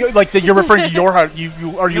 come. I thought you're referring to your heart. You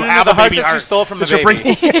No, have the a heart baby that heart you stole from the that you're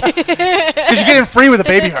baby. Because you get in free with a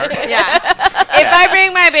baby heart. Yeah. If I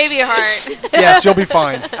bring my baby heart. Yes, you'll be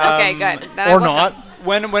fine. Okay, good. Then I Or will not. come.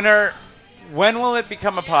 When will it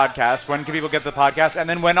become a podcast? When can people get the podcast? And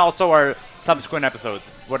then when also are subsequent episodes?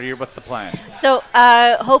 What's the plan? So,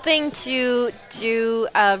 hoping to do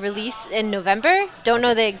release in November. Don't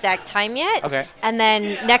know the exact time yet. Okay. And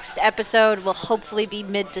then next episode will hopefully be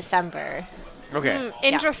mid-December. Okay.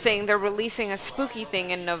 Interesting. They're releasing a spooky thing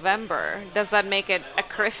in November. Does that make it a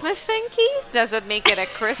Christmas thing, Keith? Does it make it a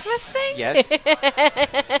Christmas thing? Yes.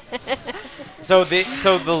 So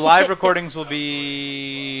the live recordings will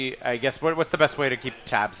be, I guess, what's the best way to keep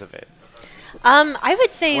tabs of it? I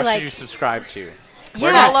would say What like should you subscribe to? Yeah.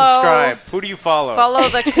 Where do you Follow- subscribe? Who do you follow? Follow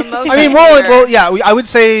the commotion. I mean, I would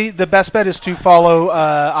say the best bet is to follow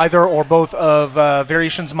either or both of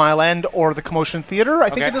Variations Mile End or the Commotion Theater. I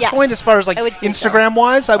think Okay. at this Yeah. point, as far as like I would say so.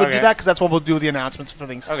 Instagram-wise, I would Okay. do that because that's what we'll do the announcements for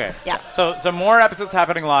things. Okay. Yeah. So more episodes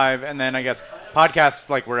happening live, and then I guess podcasts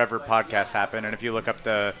like wherever podcasts happen. And if you look up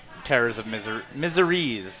the Terrors of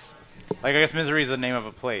Miseries, like I guess Misery is the name of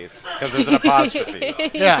a place because there's an apostrophe.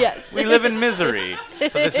 Yeah. Yes. We live in misery, so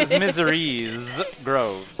this is Miseries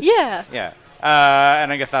Grove. Yeah. Yeah.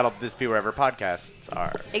 And I guess that'll just be wherever podcasts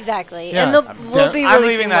are. Exactly. Yeah. And we'll be I'm releasing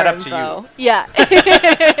leaving that more up to info. you. Yeah.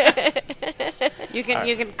 You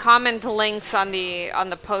can comment links on the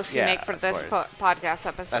post you Yeah, make for of this course. podcast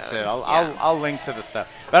episode. That's it. Yeah. I'll link to the stuff.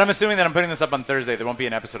 But I'm assuming that I'm putting this up on Thursday. There won't be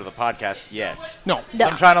an episode of the podcast yet. No. So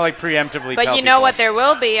I'm trying to like preemptively But tell you know people. what there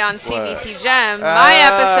will be on CBC Gem? My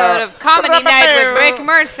episode of Comedy Night with Rick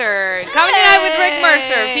Mercer. Comedy Night with Rick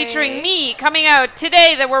Mercer, featuring me, coming out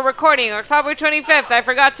today that we're recording, October 25th. I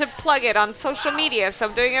forgot to plug it on social media, so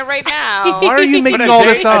I'm doing it right now. Why are you But making a all day,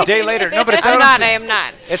 this up? A day later. No, but it's I'm out not. on I am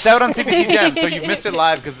not. It's out on CBC Gem, so you missed it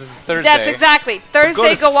live because this is Thursday. That's exactly.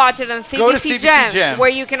 Thursday, to go s- watch it on go to CBC, CBC Gem, Gem. where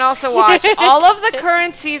you can also watch all of the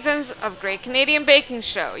current seasons of Great Canadian Baking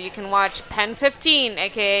Show. You can watch Pen 15,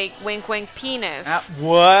 aka Wink Wink Penis.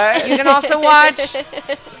 What? You can also watch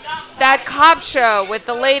that cop show with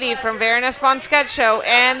the lady from Baroness Von Sketch Show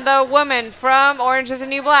and the woman from Orange is the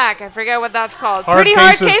New Black. I forget what that's called. Pretty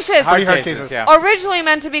Hard Cases. Pretty Hard Cases. Yeah. Originally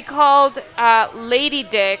meant to be called Lady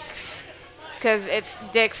Dicks, because it's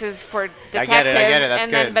Dicks is for I detectives, get it, that's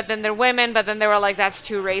and good. then but then they're women, but then they were like that's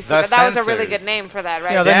too racist. The But that was a really censors. good name for that,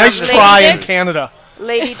 right? Yeah, the Damn nice the try Lady in Dicks? Canada.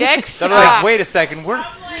 Lady Dicks. They're like, wait a second, we're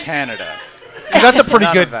Canada. That's a pretty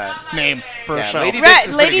None good of that. name for a Yeah, show. Lady Dicks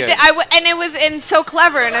is pretty good. And it was so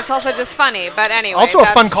clever, and it's also just funny. But anyway, Also a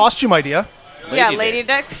fun that's- costume idea. Yeah, Lady Lady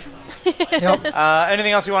Dicks. Dicks.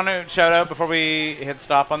 Anything else you want to shout out before we hit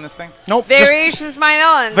stop on this thing? Nope. just- Variations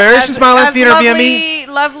Mile End. Variations Mile End Theater, lovely,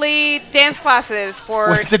 lovely dance classes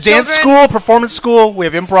for it's a dance children. school, performance school. We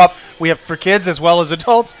have improv. We have for kids as well as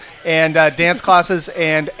adults, and dance classes.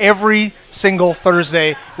 And every single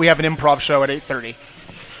Thursday we have an improv show at 8:30.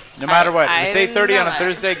 No matter what, I it's didn't 8:30 on know a that.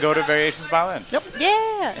 Thursday. Go to Variations Mile End. Yep.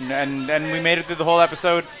 Yeah. And we made it through the whole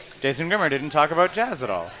episode. Jason Grimmer didn't talk about jazz at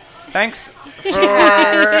all. Thanks for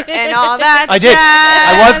and all that. I did.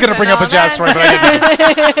 I was going to bring up a jazz story, but I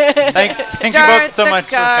didn't. thank you both so much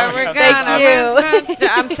for coming up. Thank you.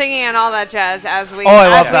 I'm singing and all that jazz as we. Oh, I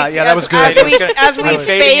love as that. we- Yeah, that was good. As we I'm fading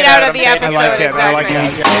fade it out out, of the I'm fading episode. it I like it. I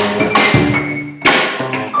like exactly. it.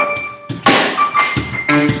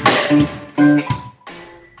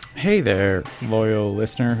 Hey there, loyal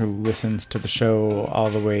listener who listens to the show all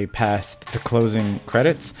the way past the closing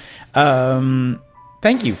credits.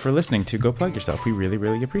 Thank you for listening to Go Plug Yourself. We really,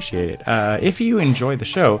 really appreciate it. If you enjoy the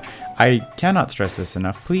show, I cannot stress this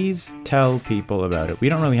enough. Please tell people about it. We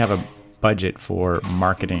don't really have a budget for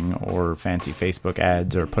marketing or fancy Facebook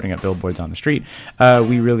ads or putting up billboards on the street.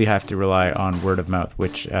 We really have to rely on word of mouth,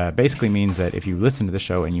 which basically means that if you listen to the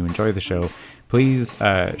show and you enjoy the show, please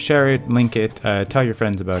share it, link it, tell your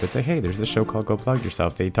friends about it. Say, hey, there's this show called Go Plug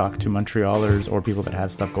Yourself. They talk to Montrealers or people that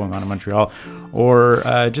have stuff going on in Montreal, or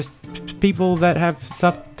just people that have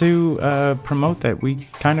stuff to promote that we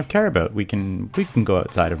kind of care about. We can go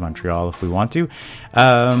outside of Montreal if we want to.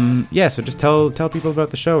 So just tell people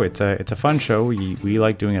about the show. It's a fun show. We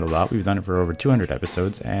like doing it a lot. We've done it for over 200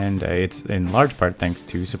 episodes, and it's in large part thanks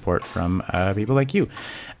to support from people like you.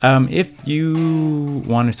 If you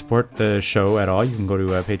want to support the show at all, you can go to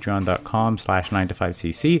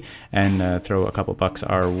patreon.com/9to5cc and throw a couple bucks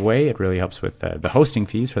our way. It really helps with the hosting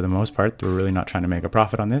fees for the most part. We're really not trying to make a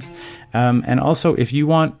profit on this. And also, if you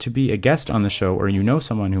want to be a guest on the show, or you know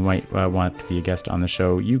someone who might want to be a guest on the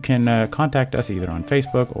show, you can contact us either on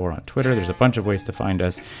Facebook or on Twitter. There's a bunch of ways to find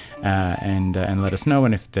us and let us know.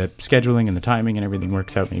 And if the scheduling and the timing and everything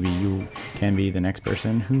works out, maybe you can be the next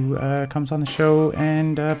person who comes on the show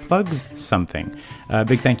and plugs something.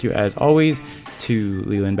 Big thank you, as always, to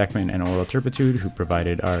Leland Beckman and Oral Turpitude, who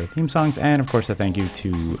provided our theme songs. And, of course, a thank you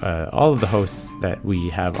to all of the hosts that we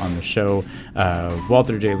have on the show.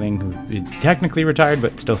 Walter J. Ling, Manning, who is technically retired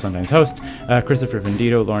but still sometimes hosts, Christopher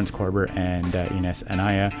Vendito, Lawrence Korber, and Ines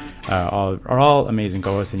Anaya, are all amazing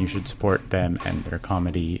co-hosts, and you should support them and their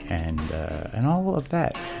comedy and all of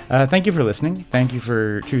that. Thank you for listening. Thank you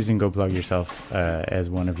for choosing Go Plug Yourself as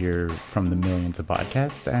one of your from the millions of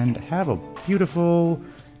podcasts, and have a beautiful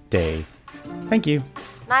day. Thank you.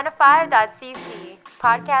 9to5.cc.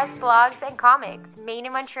 Podcasts, blogs, and comics. Made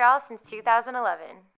in Montreal since 2011.